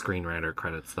ton of screenwriter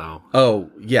credits, though. Oh,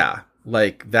 yeah.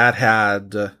 Like, that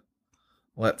had,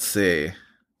 let's see,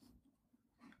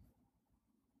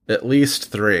 at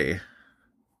least 3.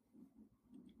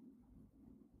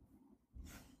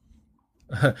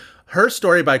 Her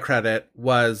story by credit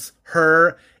was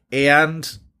her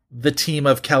and the team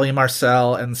of Kelly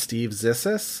Marcel and Steve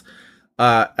Zissis.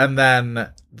 And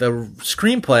then the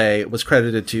screenplay was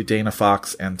credited to Dana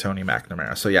Fox and Tony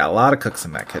McNamara. So yeah, a lot of cooks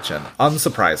in that kitchen,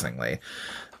 unsurprisingly.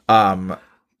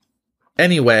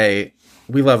 Anyway,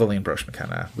 we love Aline Brosh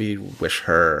McKenna. We wish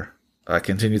her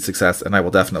continued success, and I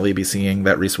will definitely be seeing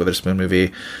that Reese Witherspoon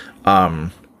movie,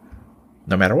 no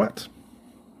matter what.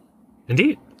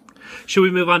 Indeed. Should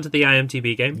we move on to the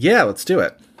IMDb game? Yeah, let's do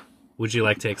it. Would you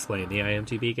like to explain the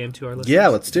IMDb game to our listeners? Yeah,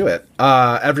 let's do it.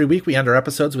 Every week we end our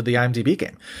episodes with the IMDb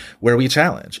game, where we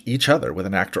challenge each other with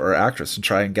an actor or actress and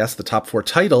try and guess the top 4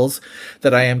 titles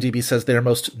that IMDb says they are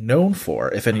most known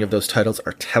for. If any of those titles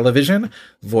are television,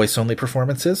 voice-only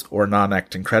performances, or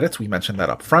non-acting credits, we mention that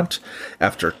up front.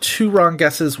 After 2 wrong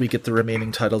guesses, we get the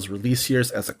remaining titles' release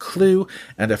years as a clue,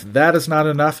 and if that is not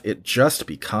enough, it just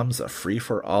becomes a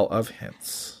free-for-all of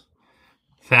hints.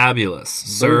 Fabulous.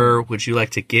 Sir, would you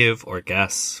like to give or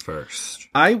guess first?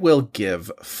 I will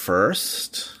give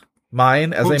first.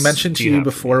 Mine, as I mentioned to you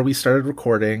before we started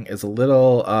recording, is a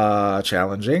little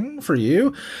challenging for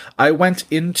you. I went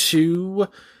into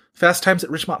Fast Times at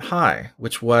Ridgemont High,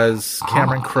 which was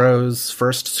Cameron Crowe's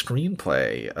first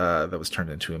screenplay that was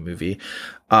turned into a movie.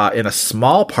 In a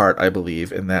small part, I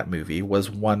believe, in that movie was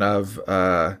one of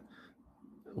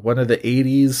the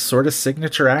 80s sort of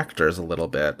signature actors a little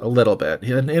bit,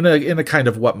 in a kind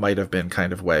of what might have been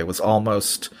kind of way. Was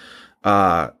almost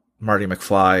Marty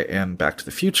McFly in Back to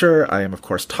the Future. I am, of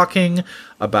course, talking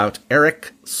about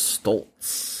Eric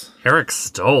Stoltz. Eric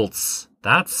Stoltz.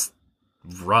 That's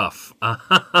rough.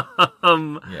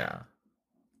 Yeah.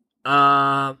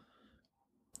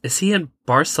 Is he in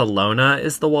Barcelona?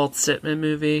 Is the Walt Whitman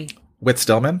movie? Whit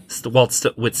Stillman? It's the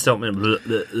Whit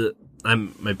Stillman.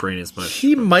 My brain is much.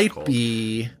 He might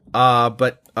be,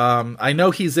 but I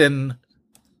know he's in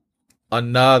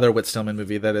another Whit Stillman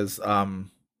movie that is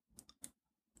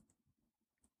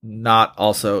not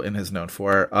also in his known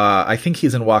for. I think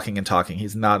he's in Walking and Talking.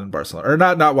 He's not in Barcelona, or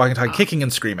not Walking and Talking. Kicking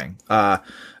and Screaming.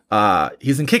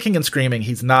 He's in Kicking and Screaming.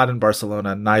 He's not in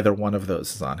Barcelona. Neither one of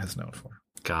those is on his known for.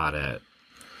 Got it.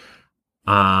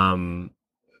 I'm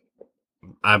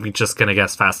just gonna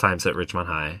guess Fast Times at Ridgemont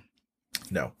High.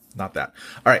 No, not that.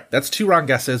 All right, that's 2 wrong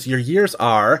guesses. Your years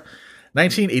are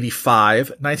 1985,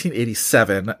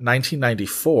 1987,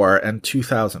 1994, and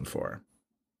 2004.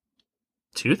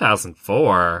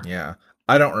 2004? Yeah.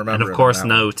 I don't remember. And of course,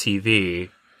 no TV.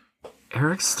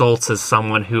 Eric Stoltz is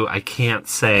someone who I can't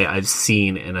say I've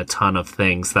seen in a ton of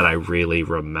things that I really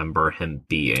remember him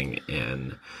being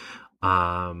in.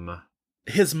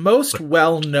 His most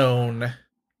well-known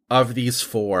of these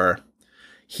 4,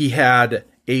 he had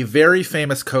a very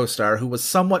famous co-star who was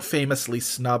somewhat famously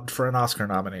snubbed for an Oscar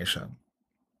nomination.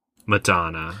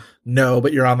 Madonna. No,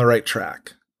 but you're on the right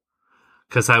track.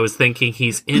 Because I was thinking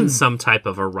he's in some type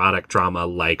of erotic drama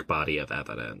like Body of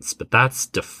Evidence, but that's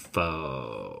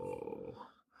Defoe.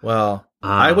 Well,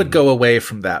 I would go away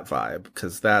from that vibe,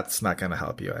 because that's not going to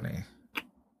help you any.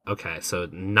 Okay, so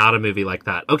not a movie like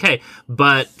that. Okay,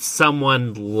 but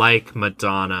someone like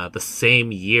Madonna, the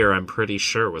same year, I'm pretty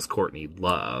sure, was Courtney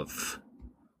Love.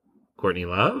 Courtney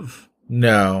Love?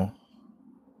 No.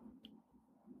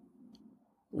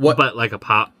 What? But like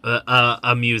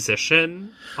a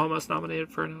musician almost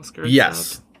nominated for an Oscar?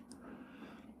 Yes.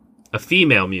 A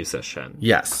female musician?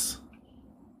 Yes.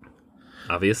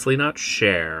 Obviously not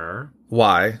Cher.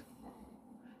 Why?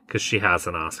 Because she has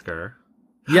an Oscar.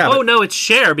 Yeah. Oh, no, it's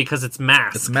Cher because it's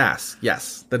Mask. It's Mask,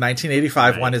 yes. The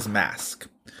 1985 one is Mask.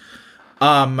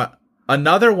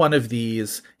 Another one of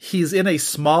these, he's in a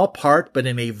small part, but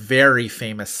in a very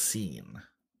famous scene.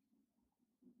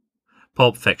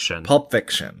 Pulp Fiction. Pulp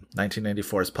Fiction.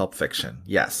 1994's Pulp Fiction.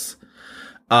 Yes.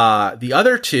 The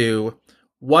other 2,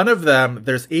 one of them,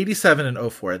 there's 87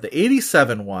 and 04. The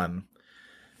 87 one,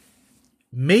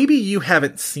 maybe you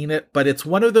haven't seen it, but it's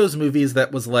one of those movies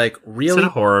that was like really... Is it a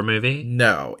horror movie?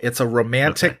 No, it's a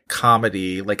romantic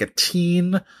comedy, like a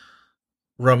teen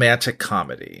romantic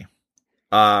comedy.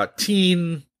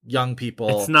 Teen, young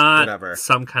people, it's not whatever.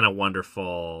 Some Kind of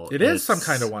Wonderful. It is Some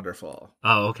Kind of Wonderful.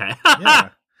 Oh, okay. Yeah.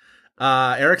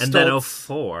 Eric Stoltz. And then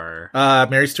 04.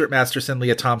 Mary Stuart Masterson,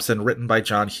 Leah Thompson, written by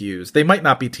John Hughes. They might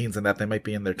not be teens in that. They might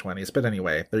be in their 20s. But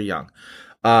anyway, they're young.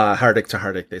 Heartache to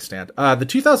Heartache they stand. The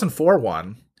 2004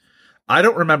 one, I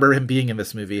don't remember him being in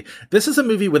this movie. This is a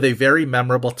movie with a very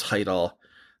memorable title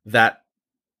that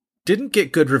didn't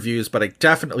get good reviews, but I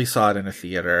definitely saw it in a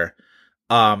theater.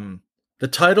 The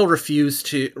title refers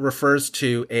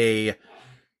to a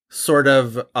sort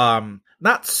of,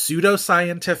 not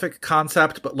pseudoscientific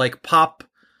concept, but like a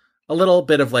little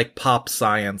bit of like pop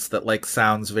science that like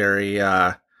sounds very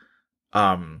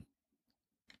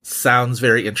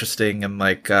interesting and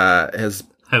like, has...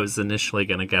 I was initially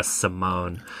going to guess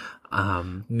Simone.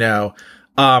 No.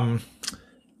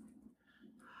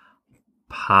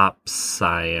 Pop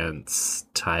science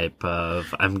type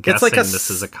of... I'm guessing like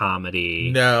this is a comedy.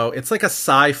 No, it's like a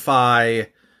sci-fi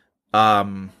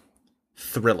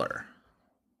thriller.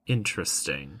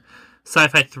 Interesting.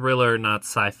 Sci-fi thriller, not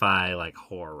sci-fi like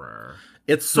horror.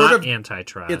 It's sort not of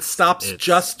antitrust. It stops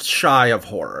just shy of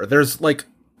horror. There's like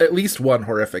at least one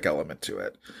horrific element to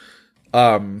it.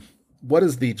 What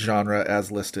is the genre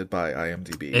as listed by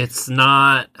IMDb? It's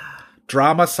not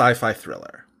drama, sci-fi,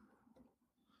 thriller.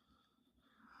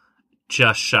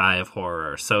 Just shy of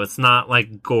horror. So it's not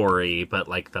like gory, but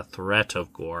like the threat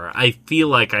of gore. I feel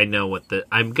like I know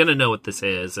I'm gonna know what this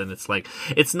is, and it's like,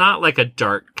 it's not like a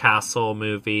Dark Castle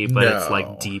movie, but it's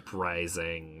like Deep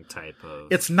Rising type of...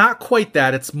 It's not quite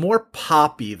that. It's more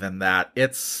poppy than that.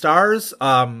 It stars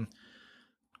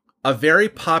a very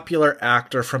popular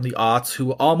actor from the aughts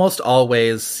who almost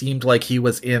always seemed like he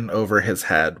was in over his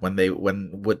head when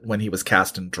he was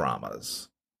cast in dramas.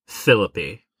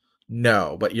 Philippi.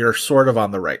 No, but you're sort of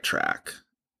on the right track.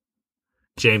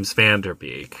 James Van Der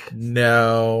Beek.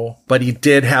 No, but he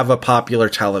did have a popular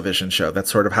television show.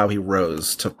 That's sort of how he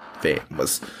rose to fame,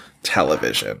 was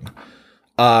television.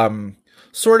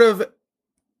 Sort of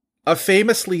a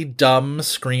famously dumb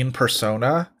screen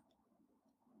persona.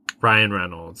 Ryan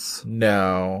Reynolds.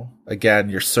 No. Again,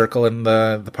 you're circling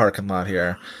the parking lot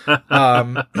here.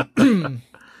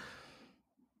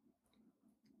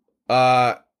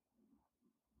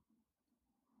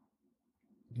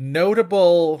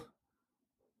 notable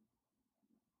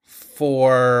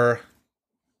for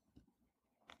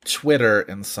Twitter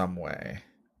in some way.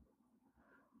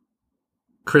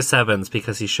 Chris Evans,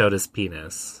 because he showed his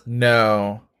penis.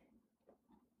 No.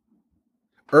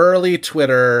 Early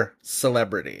Twitter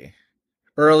celebrity.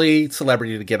 Early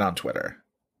celebrity to get on Twitter.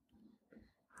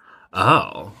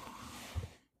 Oh.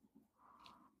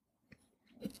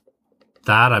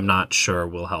 That I'm not sure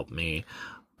will help me.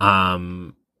 I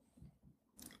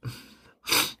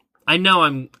know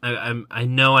I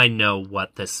know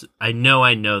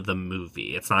the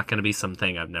movie. It's not going to be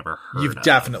something I've never heard of. You've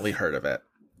definitely heard of it.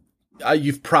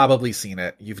 You've probably seen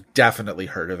it. You've definitely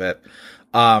heard of it.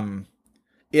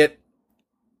 It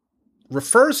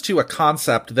refers to a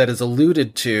concept that is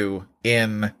alluded to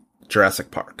in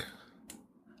Jurassic Park.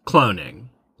 Cloning.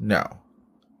 No.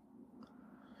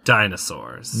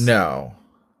 Dinosaurs. No.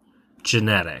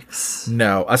 Genetics.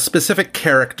 No. A specific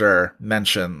character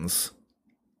mentions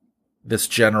this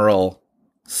general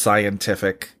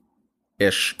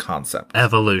scientific-ish concept.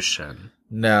 Evolution.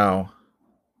 No.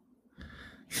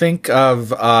 Think of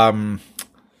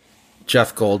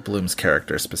Jeff Goldblum's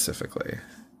character specifically.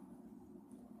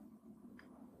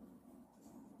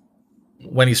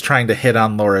 When he's trying to hit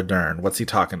on Laura Dern, what's he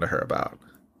talking to her about?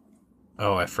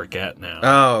 Oh, I forget now.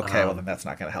 Oh, okay. Well, then that's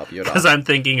not going to help you at all. Because I'm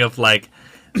thinking of, like,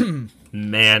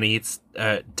 man eats...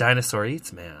 dinosaur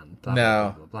eats man. Blah,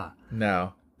 no. Blah, blah, blah,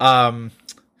 blah. No.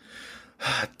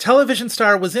 Television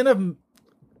star was in a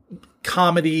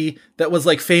comedy that was,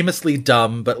 like, famously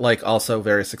dumb, but, like, also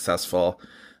very successful.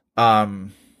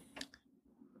 Was,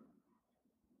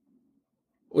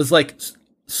 like,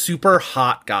 super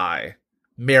hot guy.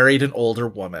 Married an older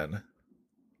woman.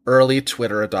 Early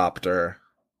Twitter adopter.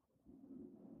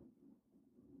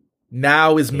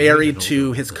 Now is married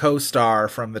to his co-star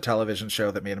from the television show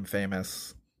that made him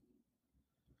famous.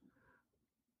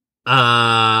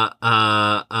 One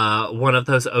of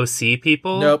those OC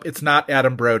people? Nope, it's not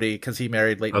Adam Brody, because he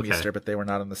married Leighton Meester, but they were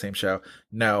not on the same show.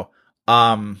 No.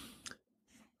 Who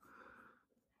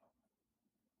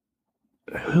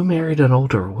married an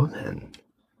older woman?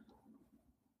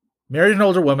 Married an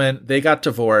older woman, they got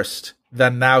divorced,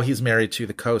 then now he's married to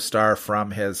the co-star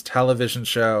from his television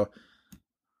show.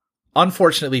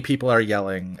 Unfortunately, people are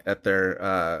yelling at their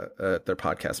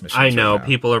podcast machines. I know, right now.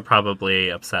 people are probably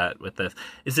upset with this.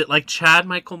 Is it like Chad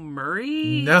Michael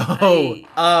Murray? No.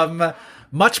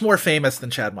 Much more famous than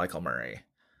Chad Michael Murray.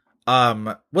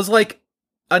 Was like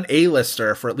an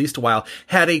A-lister for at least a while.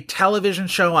 Had a television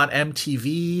show on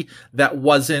MTV that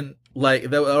wasn't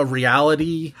like a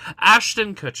reality.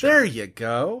 Ashton Kutcher. There you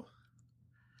go.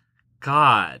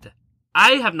 God.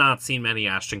 I have not seen many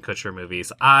Ashton Kutcher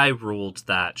movies. I ruled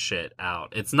that shit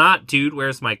out. It's not Dude,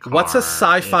 Where's My Car? What's a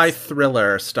sci-fi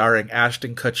thriller starring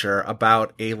Ashton Kutcher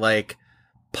about a, like,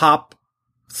 pop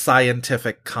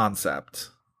scientific concept?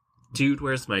 Dude,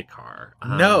 Where's My Car?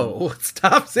 No,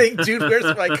 stop saying Dude,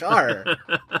 Where's My Car?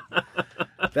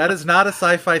 That is not a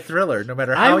sci-fi thriller, no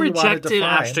matter how you want to define. I rejected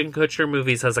Ashton Kutcher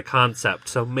movies as a concept,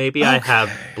 so maybe I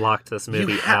have blocked this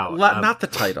movie out. Not the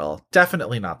title.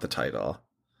 Definitely not the title.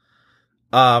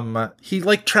 He,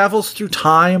 like, travels through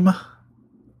time.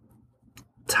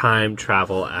 Time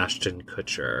travel Ashton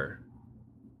Kutcher.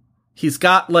 He's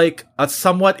got, like, a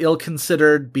somewhat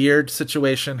ill-considered beard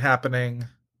situation happening.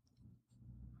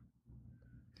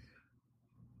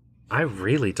 I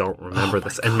really don't remember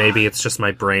this, and maybe it's just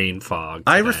my brain fog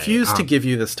today. I refuse to give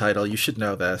you this title. You should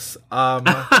know this. Who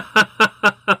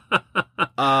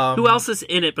else is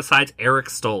in it besides Eric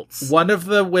Stoltz? One of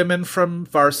the women from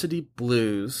Varsity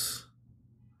Blues.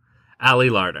 Ali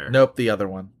Larder. Nope, the other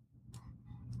one.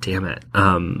 Damn it.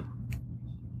 Who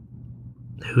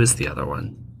is the other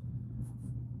one?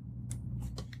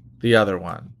 The other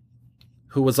one.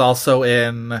 Who was also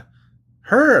in...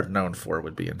 Her known for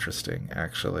would be interesting,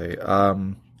 actually.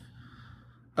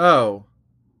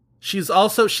 She's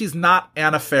not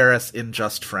Anna Faris in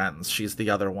Just Friends. She's the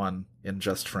other one in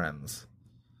Just Friends.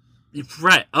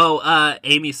 Right.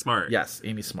 Amy Smart. Yes,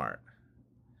 Amy Smart.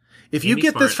 If you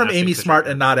get this from Amy Smart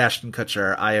and not Ashton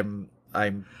Kutcher, I'm.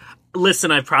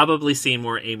 Listen, I've probably seen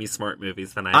more Amy Smart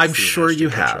movies than I'm sure you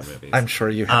have. Movies. I'm sure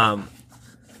you have.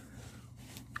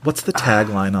 What's the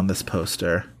tagline on this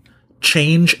poster?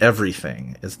 Change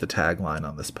everything is the tagline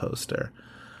on this poster.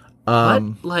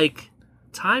 What, like,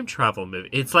 time travel movie?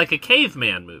 It's like a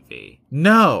caveman movie.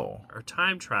 No. Or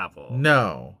time travel.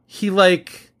 No. He,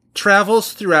 like,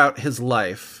 travels throughout his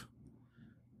life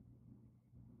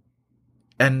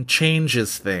and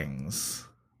changes things.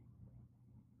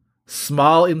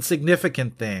 Small,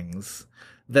 insignificant things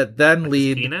that then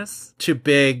lead to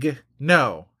big...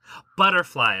 No.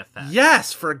 Butterfly Effect.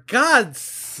 Yes, for God's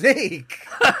sake.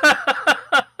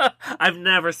 I've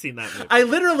never seen that movie. I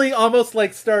literally almost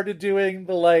started doing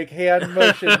the hand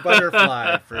motion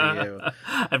butterfly for you.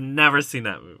 I've never seen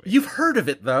that movie. You've heard of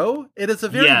it though. It is a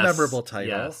very memorable title.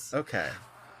 Yes. Okay.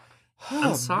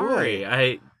 I'm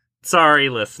sorry. Sorry,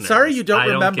 listeners. Sorry you don't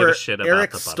remember give a shit about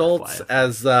Eric the Stoltz Butterfly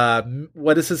as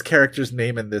what is his character's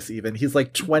name in this even? He's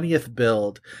 20th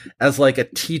build as a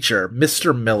teacher,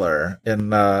 Mr. Miller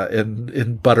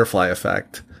in Butterfly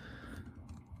Effect.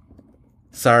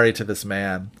 Sorry to this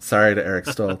man. Sorry to Eric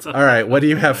Stoltz. All right, what do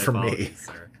you have for me?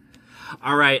 Sir.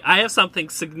 All right, I have something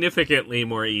significantly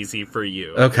more easy for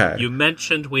you. Okay. You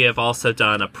mentioned we have also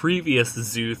done a previous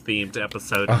zoo-themed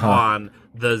episode on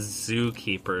The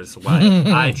Zookeeper's Wife.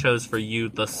 I chose for you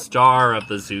the star of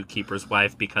The Zookeeper's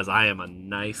Wife because I am a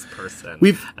nice person.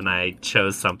 And I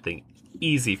chose something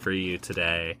easy for you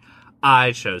today.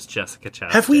 I chose Jessica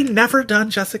Chastain. Have we never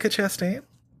done Jessica Chastain?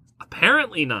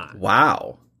 Apparently not.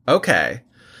 Wow. Okay.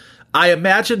 I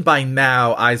imagine by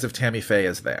now Eyes of Tammy Faye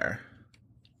is there.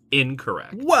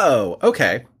 Incorrect. Whoa.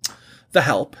 Okay. The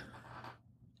Help.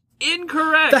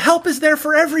 Incorrect. The Help is there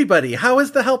for everybody. How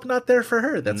is The Help not there for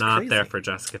her? That's not crazy. there for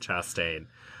Jessica Chastain.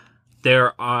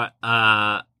 There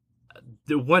are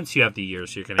once you have the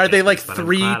years, you're gonna. Are they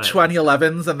 3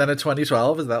 2011s and then a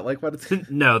 2012? Is that what it's?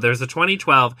 No, there's a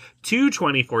 2012, 2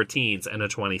 2014s, and a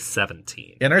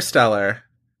 2017. Interstellar.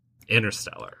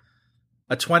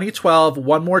 A 2012,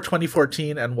 one more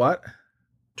 2014, and what?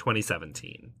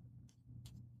 2017.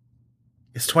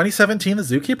 Is 2017 The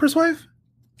Zookeeper's Wife?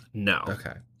 No.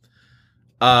 Okay.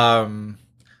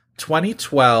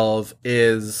 2012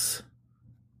 is...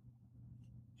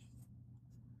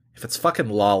 If it's fucking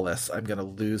Lawless, I'm gonna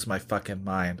lose my fucking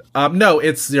mind. No,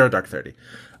 it's Zero Dark 30.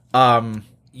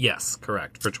 Yes,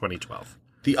 correct, for 2012.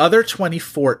 The other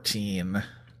 2014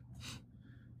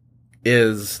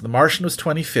 is... The Martian was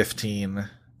 2015.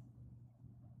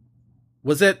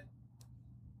 Was it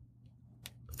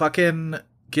fucking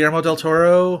Guillermo del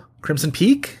Toro, Crimson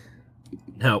Peak?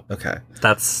 No. Okay.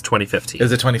 That's 2015.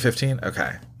 Is it 2015?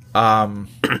 Okay.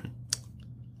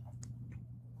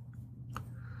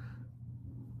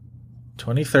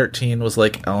 2013 was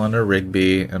Eleanor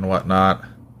Rigby and whatnot.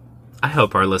 I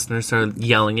hope our listeners are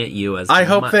yelling at you as I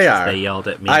hope much they as are. they yelled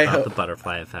at me about the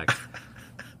Butterfly Effect.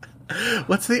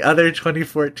 What's the other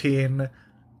 2014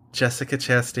 Jessica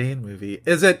Chastain movie?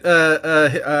 Is it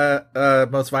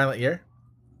Most Violent Year?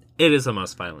 It is a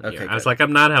Most Violent Year. Good. I was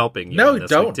I'm not helping you. No, on this.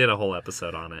 don't. We did a whole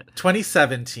episode on it.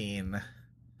 2017.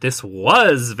 This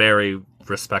was very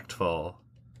respectful.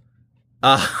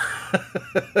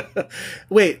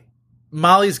 Wait,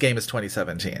 Molly's Game is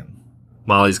 2017.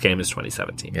 Molly's Game is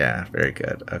 2017. Yeah, very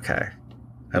good. Okay.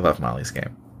 I love Molly's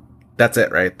Game. That's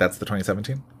it, right? That's the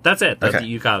 2017? That's it. Okay.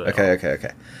 You got it.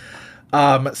 Okay.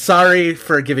 Sorry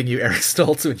for giving you Eric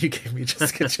Stoltz when you gave me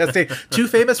Jessica Chastain. Two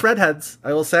famous redheads,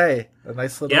 I will say. A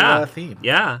nice little theme.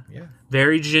 Yeah.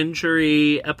 Very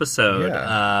gingery episode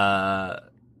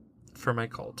for my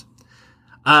cult.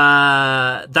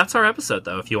 That's our episode,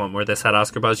 though. If you want more This Had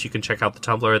Oscar Buzz, you can check out the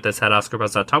Tumblr at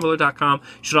thishadoscarbuzz.tumblr.com.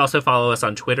 You should also follow us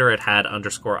on Twitter at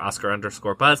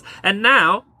had_Oscar_Buzz. And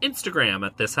now, Instagram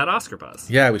at This Had Oscar Buzz.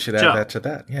 Yeah, we should add that to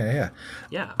that.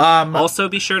 Yeah. Also,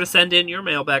 be sure to send in your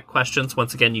mailbag questions.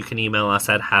 Once again, you can email us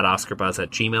at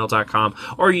hadoscarbuzz@gmail.com,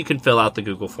 or you can fill out the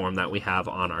Google form that we have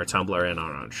on our Tumblr and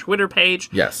on our Twitter page.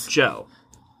 Yes. Joe,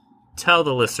 tell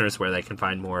the listeners where they can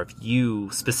find more of you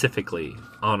specifically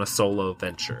on a solo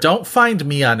venture. Don't find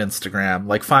me on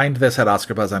Instagram. Find This Had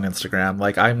Oscar Buzz on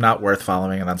Instagram. I'm not worth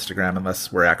following on Instagram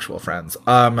unless we're actual friends.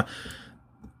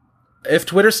 If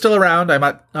Twitter's still around, I'm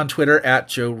on Twitter at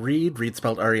Joe Reed, Reed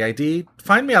spelled R-E-I-D.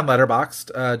 Find me on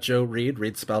Letterboxd, Joe Reed,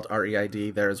 Reed spelled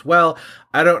R-E-I-D there as well.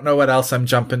 I don't know what else I'm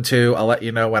jumping to. I'll let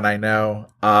you know when I know.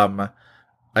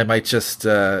 I might just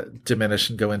diminish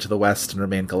and go into the West and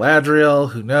remain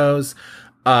Galadriel. Who knows?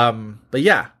 But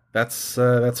yeah, that's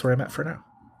where I'm at for now.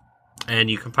 And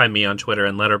you can find me on Twitter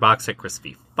and Letterboxd at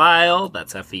ChrisFeil.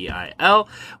 That's F-E-I-L.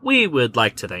 We would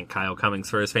like to thank Kyle Cummings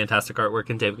for his fantastic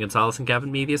artwork and David Gonzalez and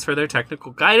Gavin Mevius for their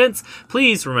technical guidance.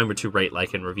 Please remember to rate,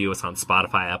 like, and review us on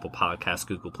Spotify, Apple Podcasts,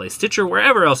 Google Play, Stitcher,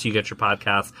 wherever else you get your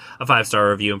podcasts. A 5-star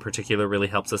review in particular really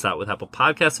helps us out with Apple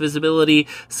Podcast visibility.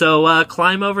 So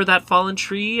climb over that fallen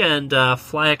tree and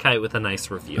fly a kite with a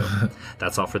nice review.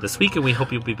 That's all for this week, and we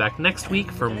hope you'll be back next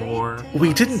week for more.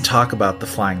 We didn't talk about the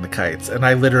flying the kites, and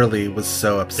I literally was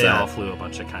so upset. They all flew a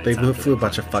bunch of kites. They flew a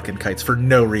bunch of fucking kites for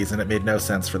no reason. It made no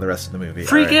sense for the rest of the movie.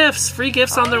 Free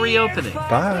gifts on the reopening.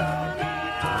 Bye.